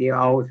the idea,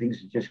 oh,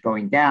 things are just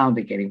going down,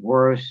 they're getting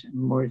worse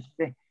and worse.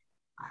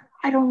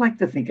 I don't like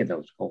to think of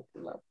those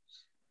cultural levels.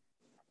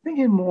 Think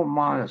in more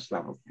modest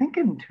levels. Think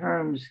in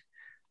terms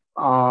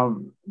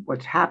of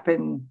what's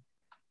happened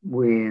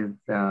with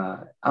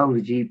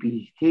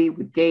LGBT,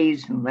 with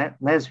gays and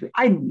lesbians.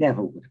 I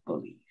never would have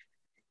believed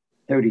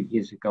 30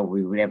 years ago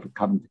we would ever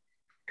come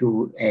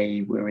to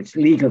where it's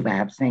legal to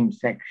have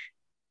same-sex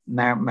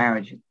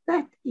marriage.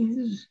 That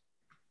is,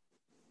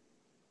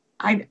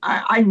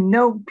 I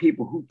know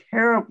people who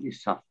terribly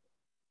suffer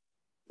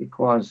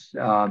because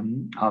of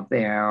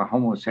their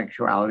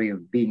homosexuality,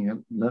 of being a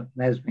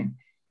lesbian.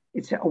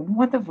 It's a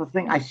wonderful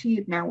thing. I see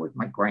it now with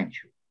my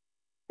grandchildren.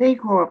 They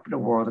grow up in a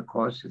world, of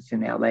course, it's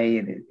in LA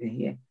and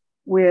here,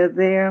 where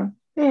they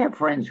have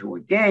friends who are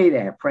gay,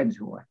 they have friends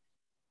who are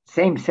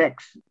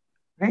same-sex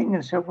thing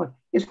and so forth.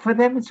 For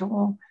them, it's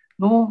all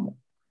normal.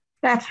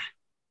 That's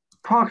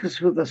progress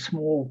with a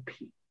small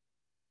p.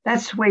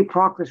 That's the way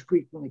progress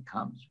frequently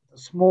comes, with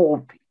a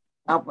small p,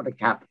 not with a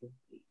capital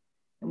P.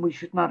 And we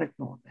should not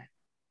ignore that.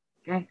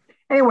 Okay.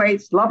 Anyway,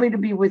 it's lovely to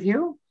be with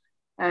you.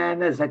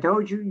 And as I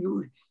told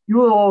you,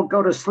 you'll all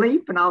go to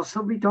sleep and I'll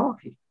still be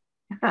talking.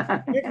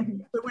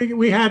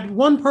 We had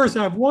one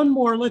person. I have one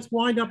more. Let's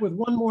wind up with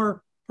one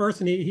more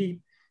person.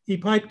 He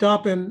piped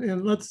up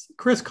and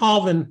Chris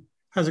Colvin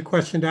has a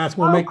question to ask.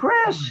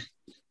 Chris.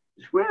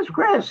 Where's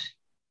Chris?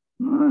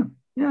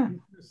 Yeah.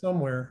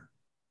 Somewhere.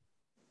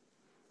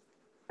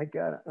 I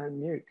got to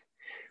unmute.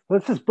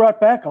 This has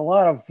brought back a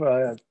lot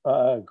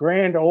of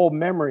grand old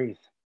memories.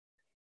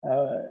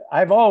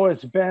 I've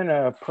always been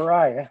a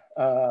pariah.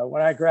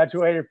 When I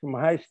graduated from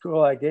high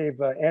school, I gave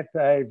an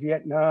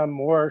anti-Vietnam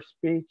War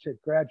speech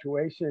at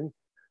graduation,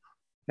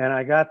 and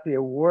I got the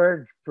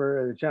award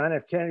for the John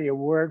F. Kennedy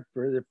Award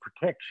for the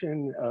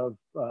protection of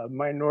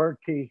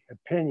minority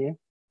opinion.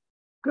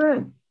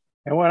 Good.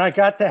 And when I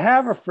got to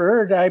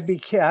Haverford, I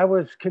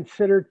was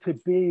considered to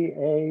be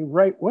a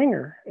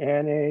right-winger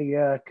and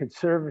a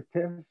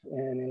conservative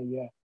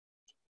and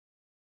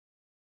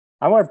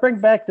I want to bring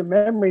back the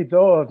memory,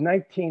 though, of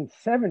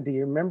 1970.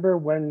 You remember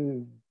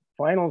when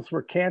finals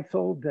were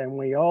canceled and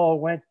we all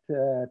went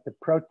to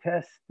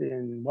protest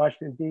in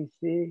Washington,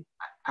 D.C.?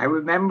 I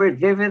remember it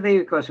vividly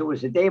because it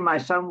was the day my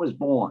son was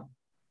born.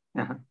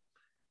 And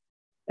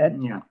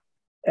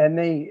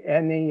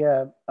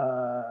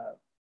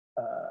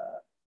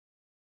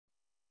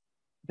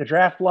the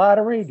draft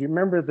lottery. Do you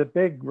remember the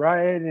big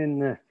riot in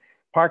the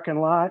parking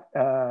lot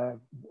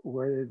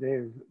where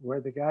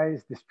the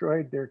guys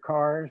destroyed their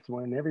cars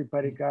when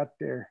everybody got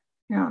their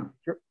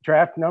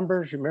draft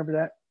numbers? You remember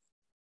that?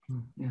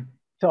 Yeah.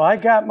 So I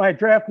got my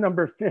draft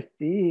number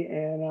 50,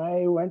 and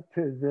I went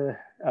to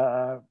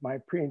my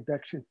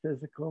pre-induction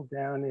physical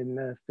down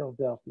in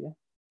Philadelphia,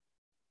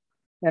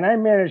 and I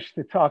managed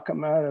to talk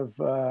them out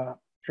of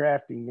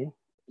drafting me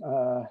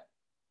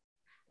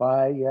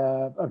by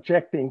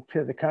objecting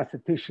to the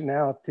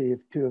constitutionality of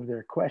two of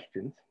their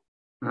questions.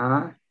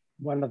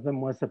 One of them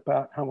was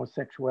about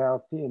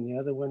homosexuality and the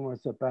other one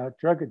was about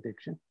drug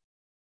addiction.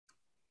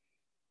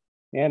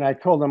 And I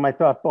told them I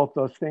thought both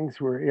those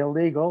things were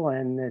illegal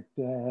and that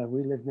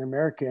we lived in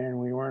America and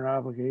we weren't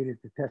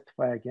obligated to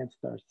testify against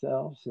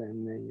ourselves.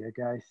 And the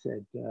guy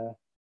said,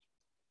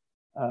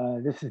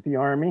 this is the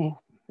Army,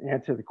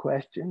 answer the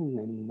question.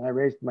 And I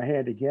raised my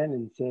hand again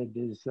and said,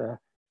 is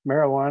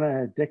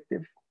marijuana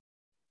addictive?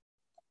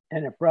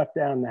 And it brought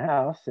down the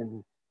house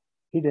and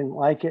he didn't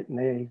like it and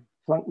they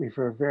flunked me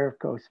for a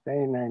varicose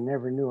vein I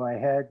never knew I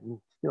had and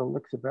still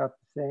looks about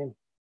the same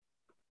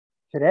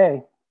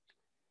today.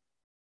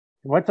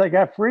 Once I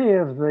got free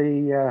of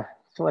the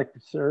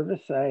selective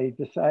service, I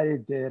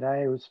decided that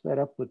I was fed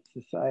up with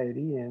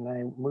society and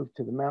I moved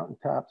to the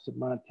mountaintops of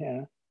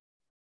Montana.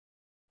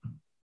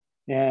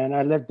 And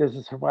I lived as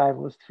a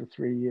survivalist for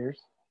 3 years.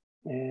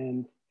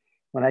 And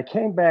when I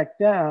came back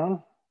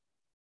down,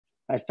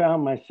 I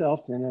found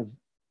myself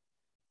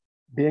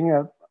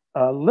being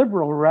a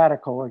liberal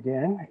radical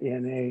again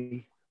in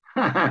a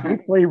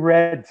deeply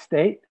red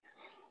state.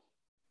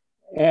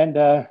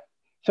 And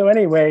so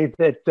anyway,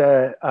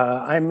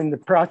 I'm in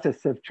the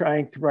process of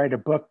trying to write a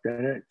book that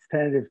it's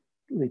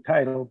tentatively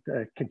titled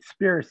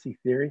Conspiracy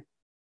Theory,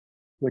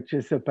 which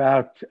is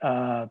about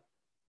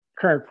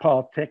current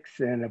politics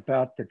and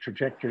about the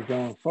trajectory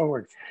going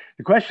forward.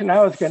 The question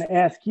I was going to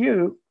ask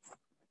you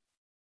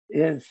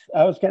is,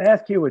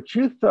 what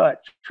you thought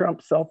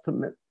Trump's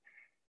ultimate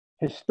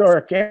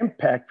historic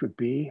impact would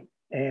be.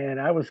 And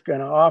I was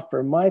going to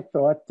offer my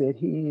thought that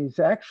he's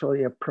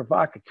actually a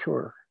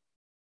provocateur,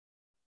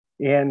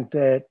 and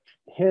that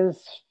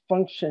his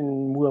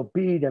function will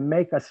be to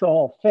make us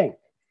all think.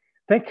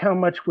 Think how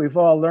much we've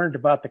all learned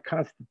about the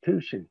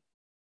Constitution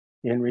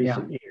in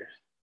recent years.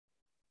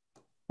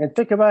 And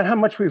think about how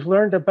much we've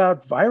learned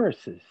about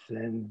viruses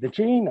and the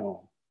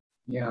genome.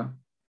 Yeah.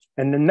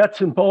 And the nuts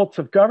and bolts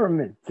of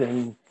government.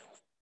 But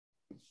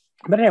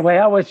anyway,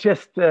 I was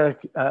just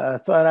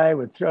thought I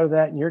would throw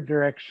that in your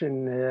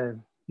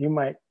direction. You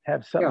might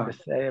have something to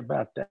say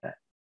about that.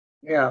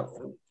 Yeah.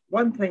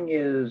 One thing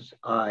is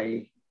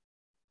I'm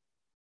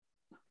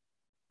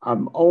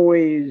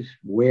always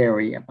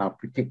wary about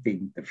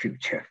predicting the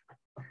future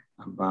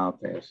about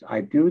this.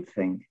 I do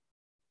think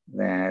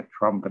that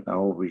Trump and the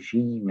whole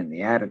regime and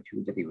the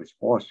attitude that he was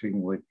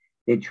fostering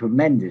did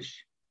tremendous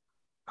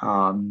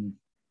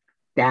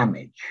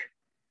damage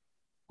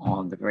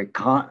on the very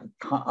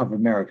of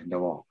American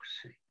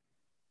democracy.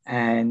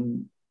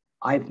 And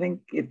I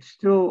think it's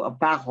still a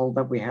battle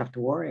that we have to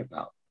worry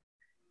about.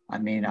 I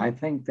mean, I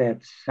think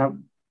that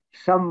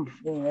some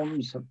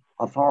forms of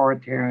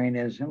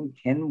authoritarianism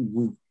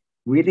can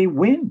really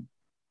win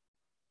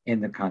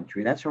in the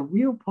country. That's a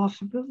real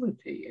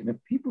possibility. And if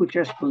people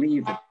just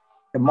believe that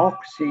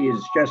democracy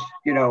is just,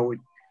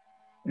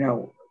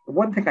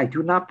 one thing I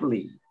do not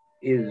believe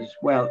is,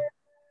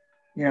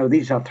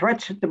 these are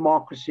threats to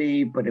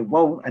democracy, but it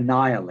won't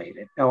annihilate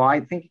it. No,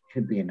 I think it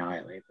could be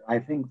annihilated. I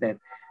think that,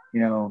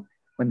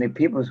 when the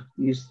people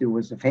used to,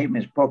 was a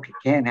famous book, it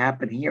can't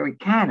happen here, it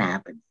can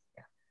happen.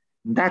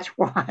 And that's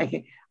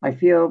why I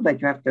feel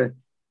that you have to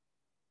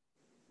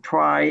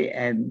try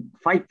and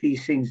fight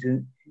these things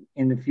in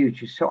the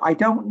future. So I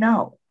don't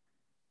know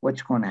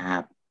what's going to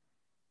happen.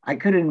 I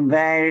could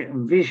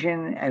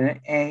envision an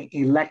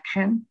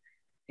election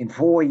in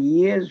 4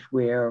 years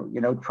where,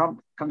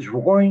 Trump comes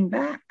roaring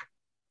back.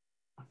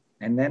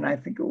 And then I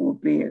think it will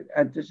be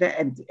a disaster.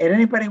 And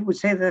anybody would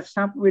say that's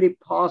not really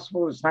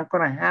possible, it's not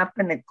going to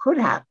happen, it could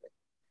happen.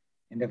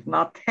 And if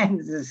not,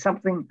 then there's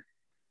something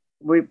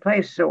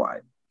replaced. So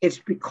it's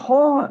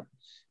because,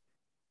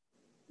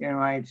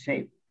 I'd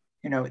say,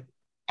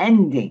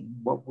 ending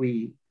what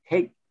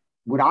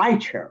I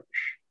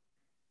cherish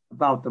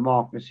about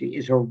democracy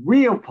is a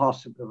real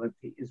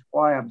possibility, is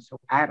why I'm so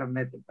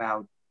adamant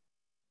about,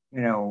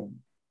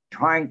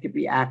 trying to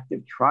be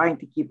active, trying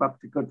to keep up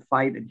the good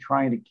fight, and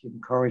trying to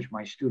encourage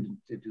my students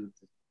to do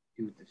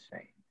the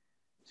same.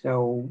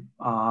 So,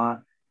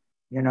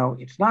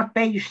 it's not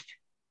based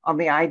on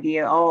the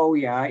idea,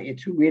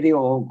 it's really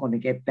all going to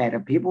get better.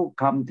 People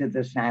come to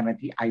the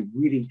sanity. I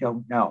really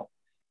don't know.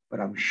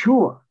 But I'm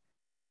sure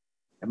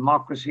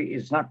democracy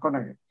is not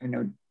going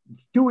to,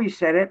 Dewey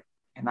said it,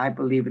 and I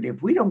believe it.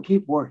 If we don't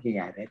keep working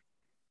at it,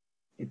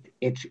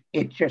 it's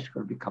just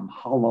going to become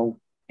hollow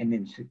and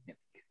insignificant.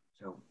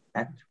 So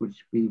that would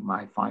be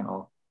my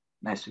final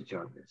message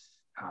on this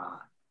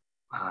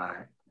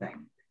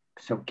thing.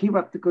 So keep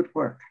up the good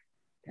work.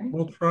 Okay?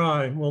 We'll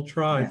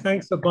try. Yeah.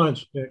 Thanks a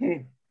bunch, Dick.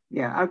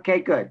 Yeah.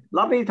 Okay, good.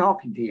 Lovely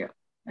talking to you.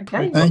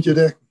 Okay. Thank you,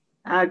 Dick.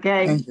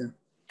 Okay. Thank you.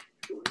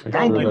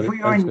 Thank you for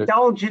your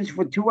indulgence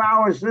for 2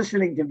 hours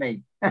listening to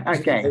me.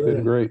 Okay.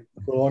 Been great.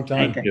 For a long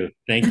time. Thank you.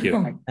 Thank you.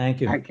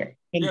 Okay.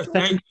 Yeah,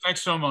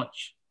 thanks so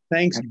much.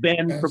 Thanks,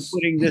 Ben, for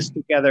putting this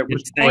together. It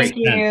was Thank great.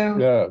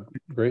 you. Yeah,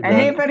 great.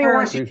 Anybody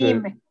wants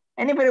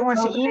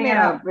to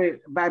email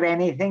about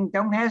anything,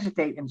 don't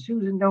hesitate. And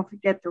Susan, don't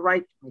forget to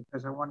write to me,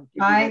 because I want to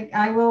give you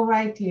I will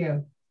write to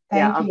you.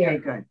 Thank you. Okay,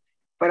 good.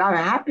 But I'm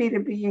happy to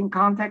be in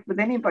contact with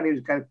anybody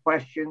who's got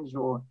questions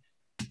or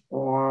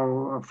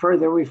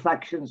further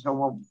reflections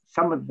on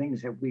some of the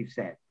things that we've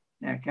said.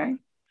 Okay?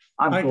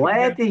 I'm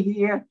glad to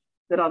hear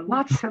that I'm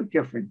not so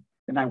different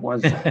than I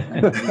was.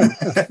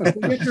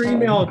 Get your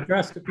email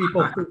address to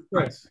people through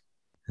Chris.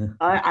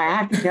 I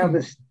have to tell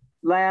this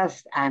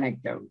last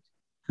anecdote.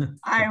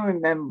 I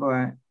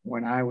remember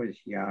when I was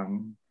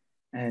young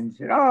and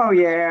said, oh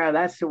yeah,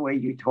 that's the way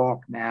you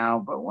talk now.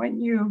 But when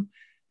you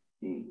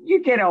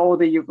get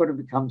older, you're going to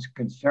become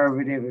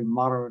conservative and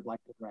moderate like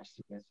the rest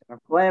of us. And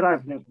I'm glad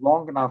I've lived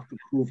long enough to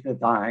prove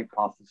that I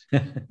hypothesis.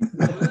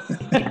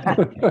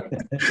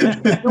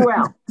 Do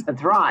well and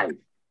thrive.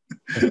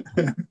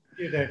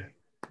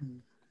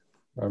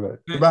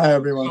 Bye,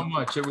 everyone. So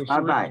much. It was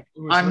bye.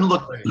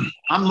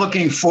 I'm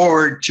looking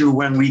forward to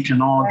when we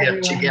can all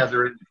get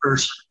together in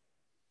person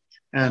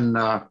and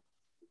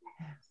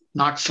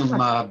knock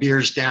some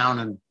beers down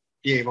and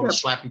be able to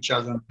slap each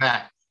other in the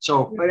back.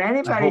 So, but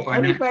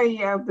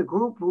anybody of the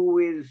group who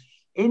is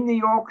in New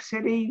York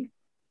City,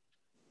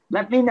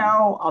 let me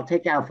know. I'll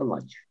take you out for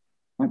lunch.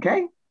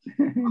 Okay?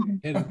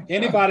 And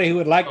anybody who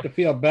would like to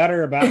feel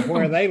better about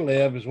where they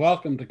live is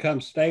welcome to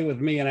come stay with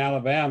me in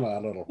Alabama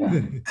a little while.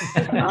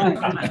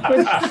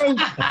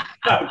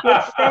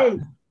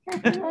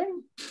 Good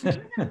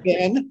state.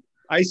 Ben,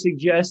 I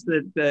suggest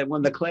that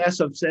when the class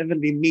of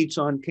 70 meets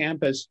on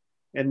campus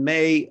in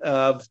May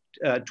of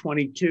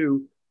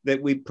 22,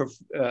 that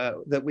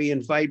we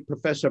invite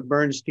Professor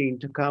Bernstein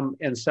to come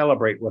and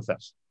celebrate with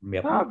us.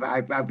 Yep.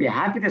 I'd be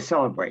happy to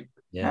celebrate.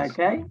 Yes.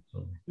 Okay?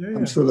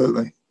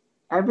 Absolutely.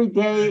 Every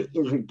day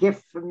is a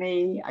gift for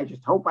me. I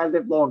just hope I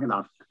live long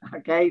enough.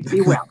 Okay?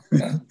 Be well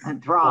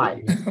and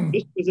thrive.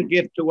 This was a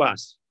gift to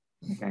us.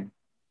 Okay.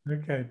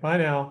 Okay. Bye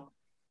now.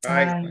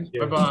 Bye.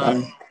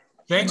 Bye-bye.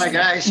 Thanks. Bye,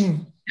 guys.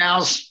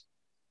 Gals.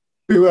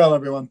 Be well,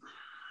 everyone.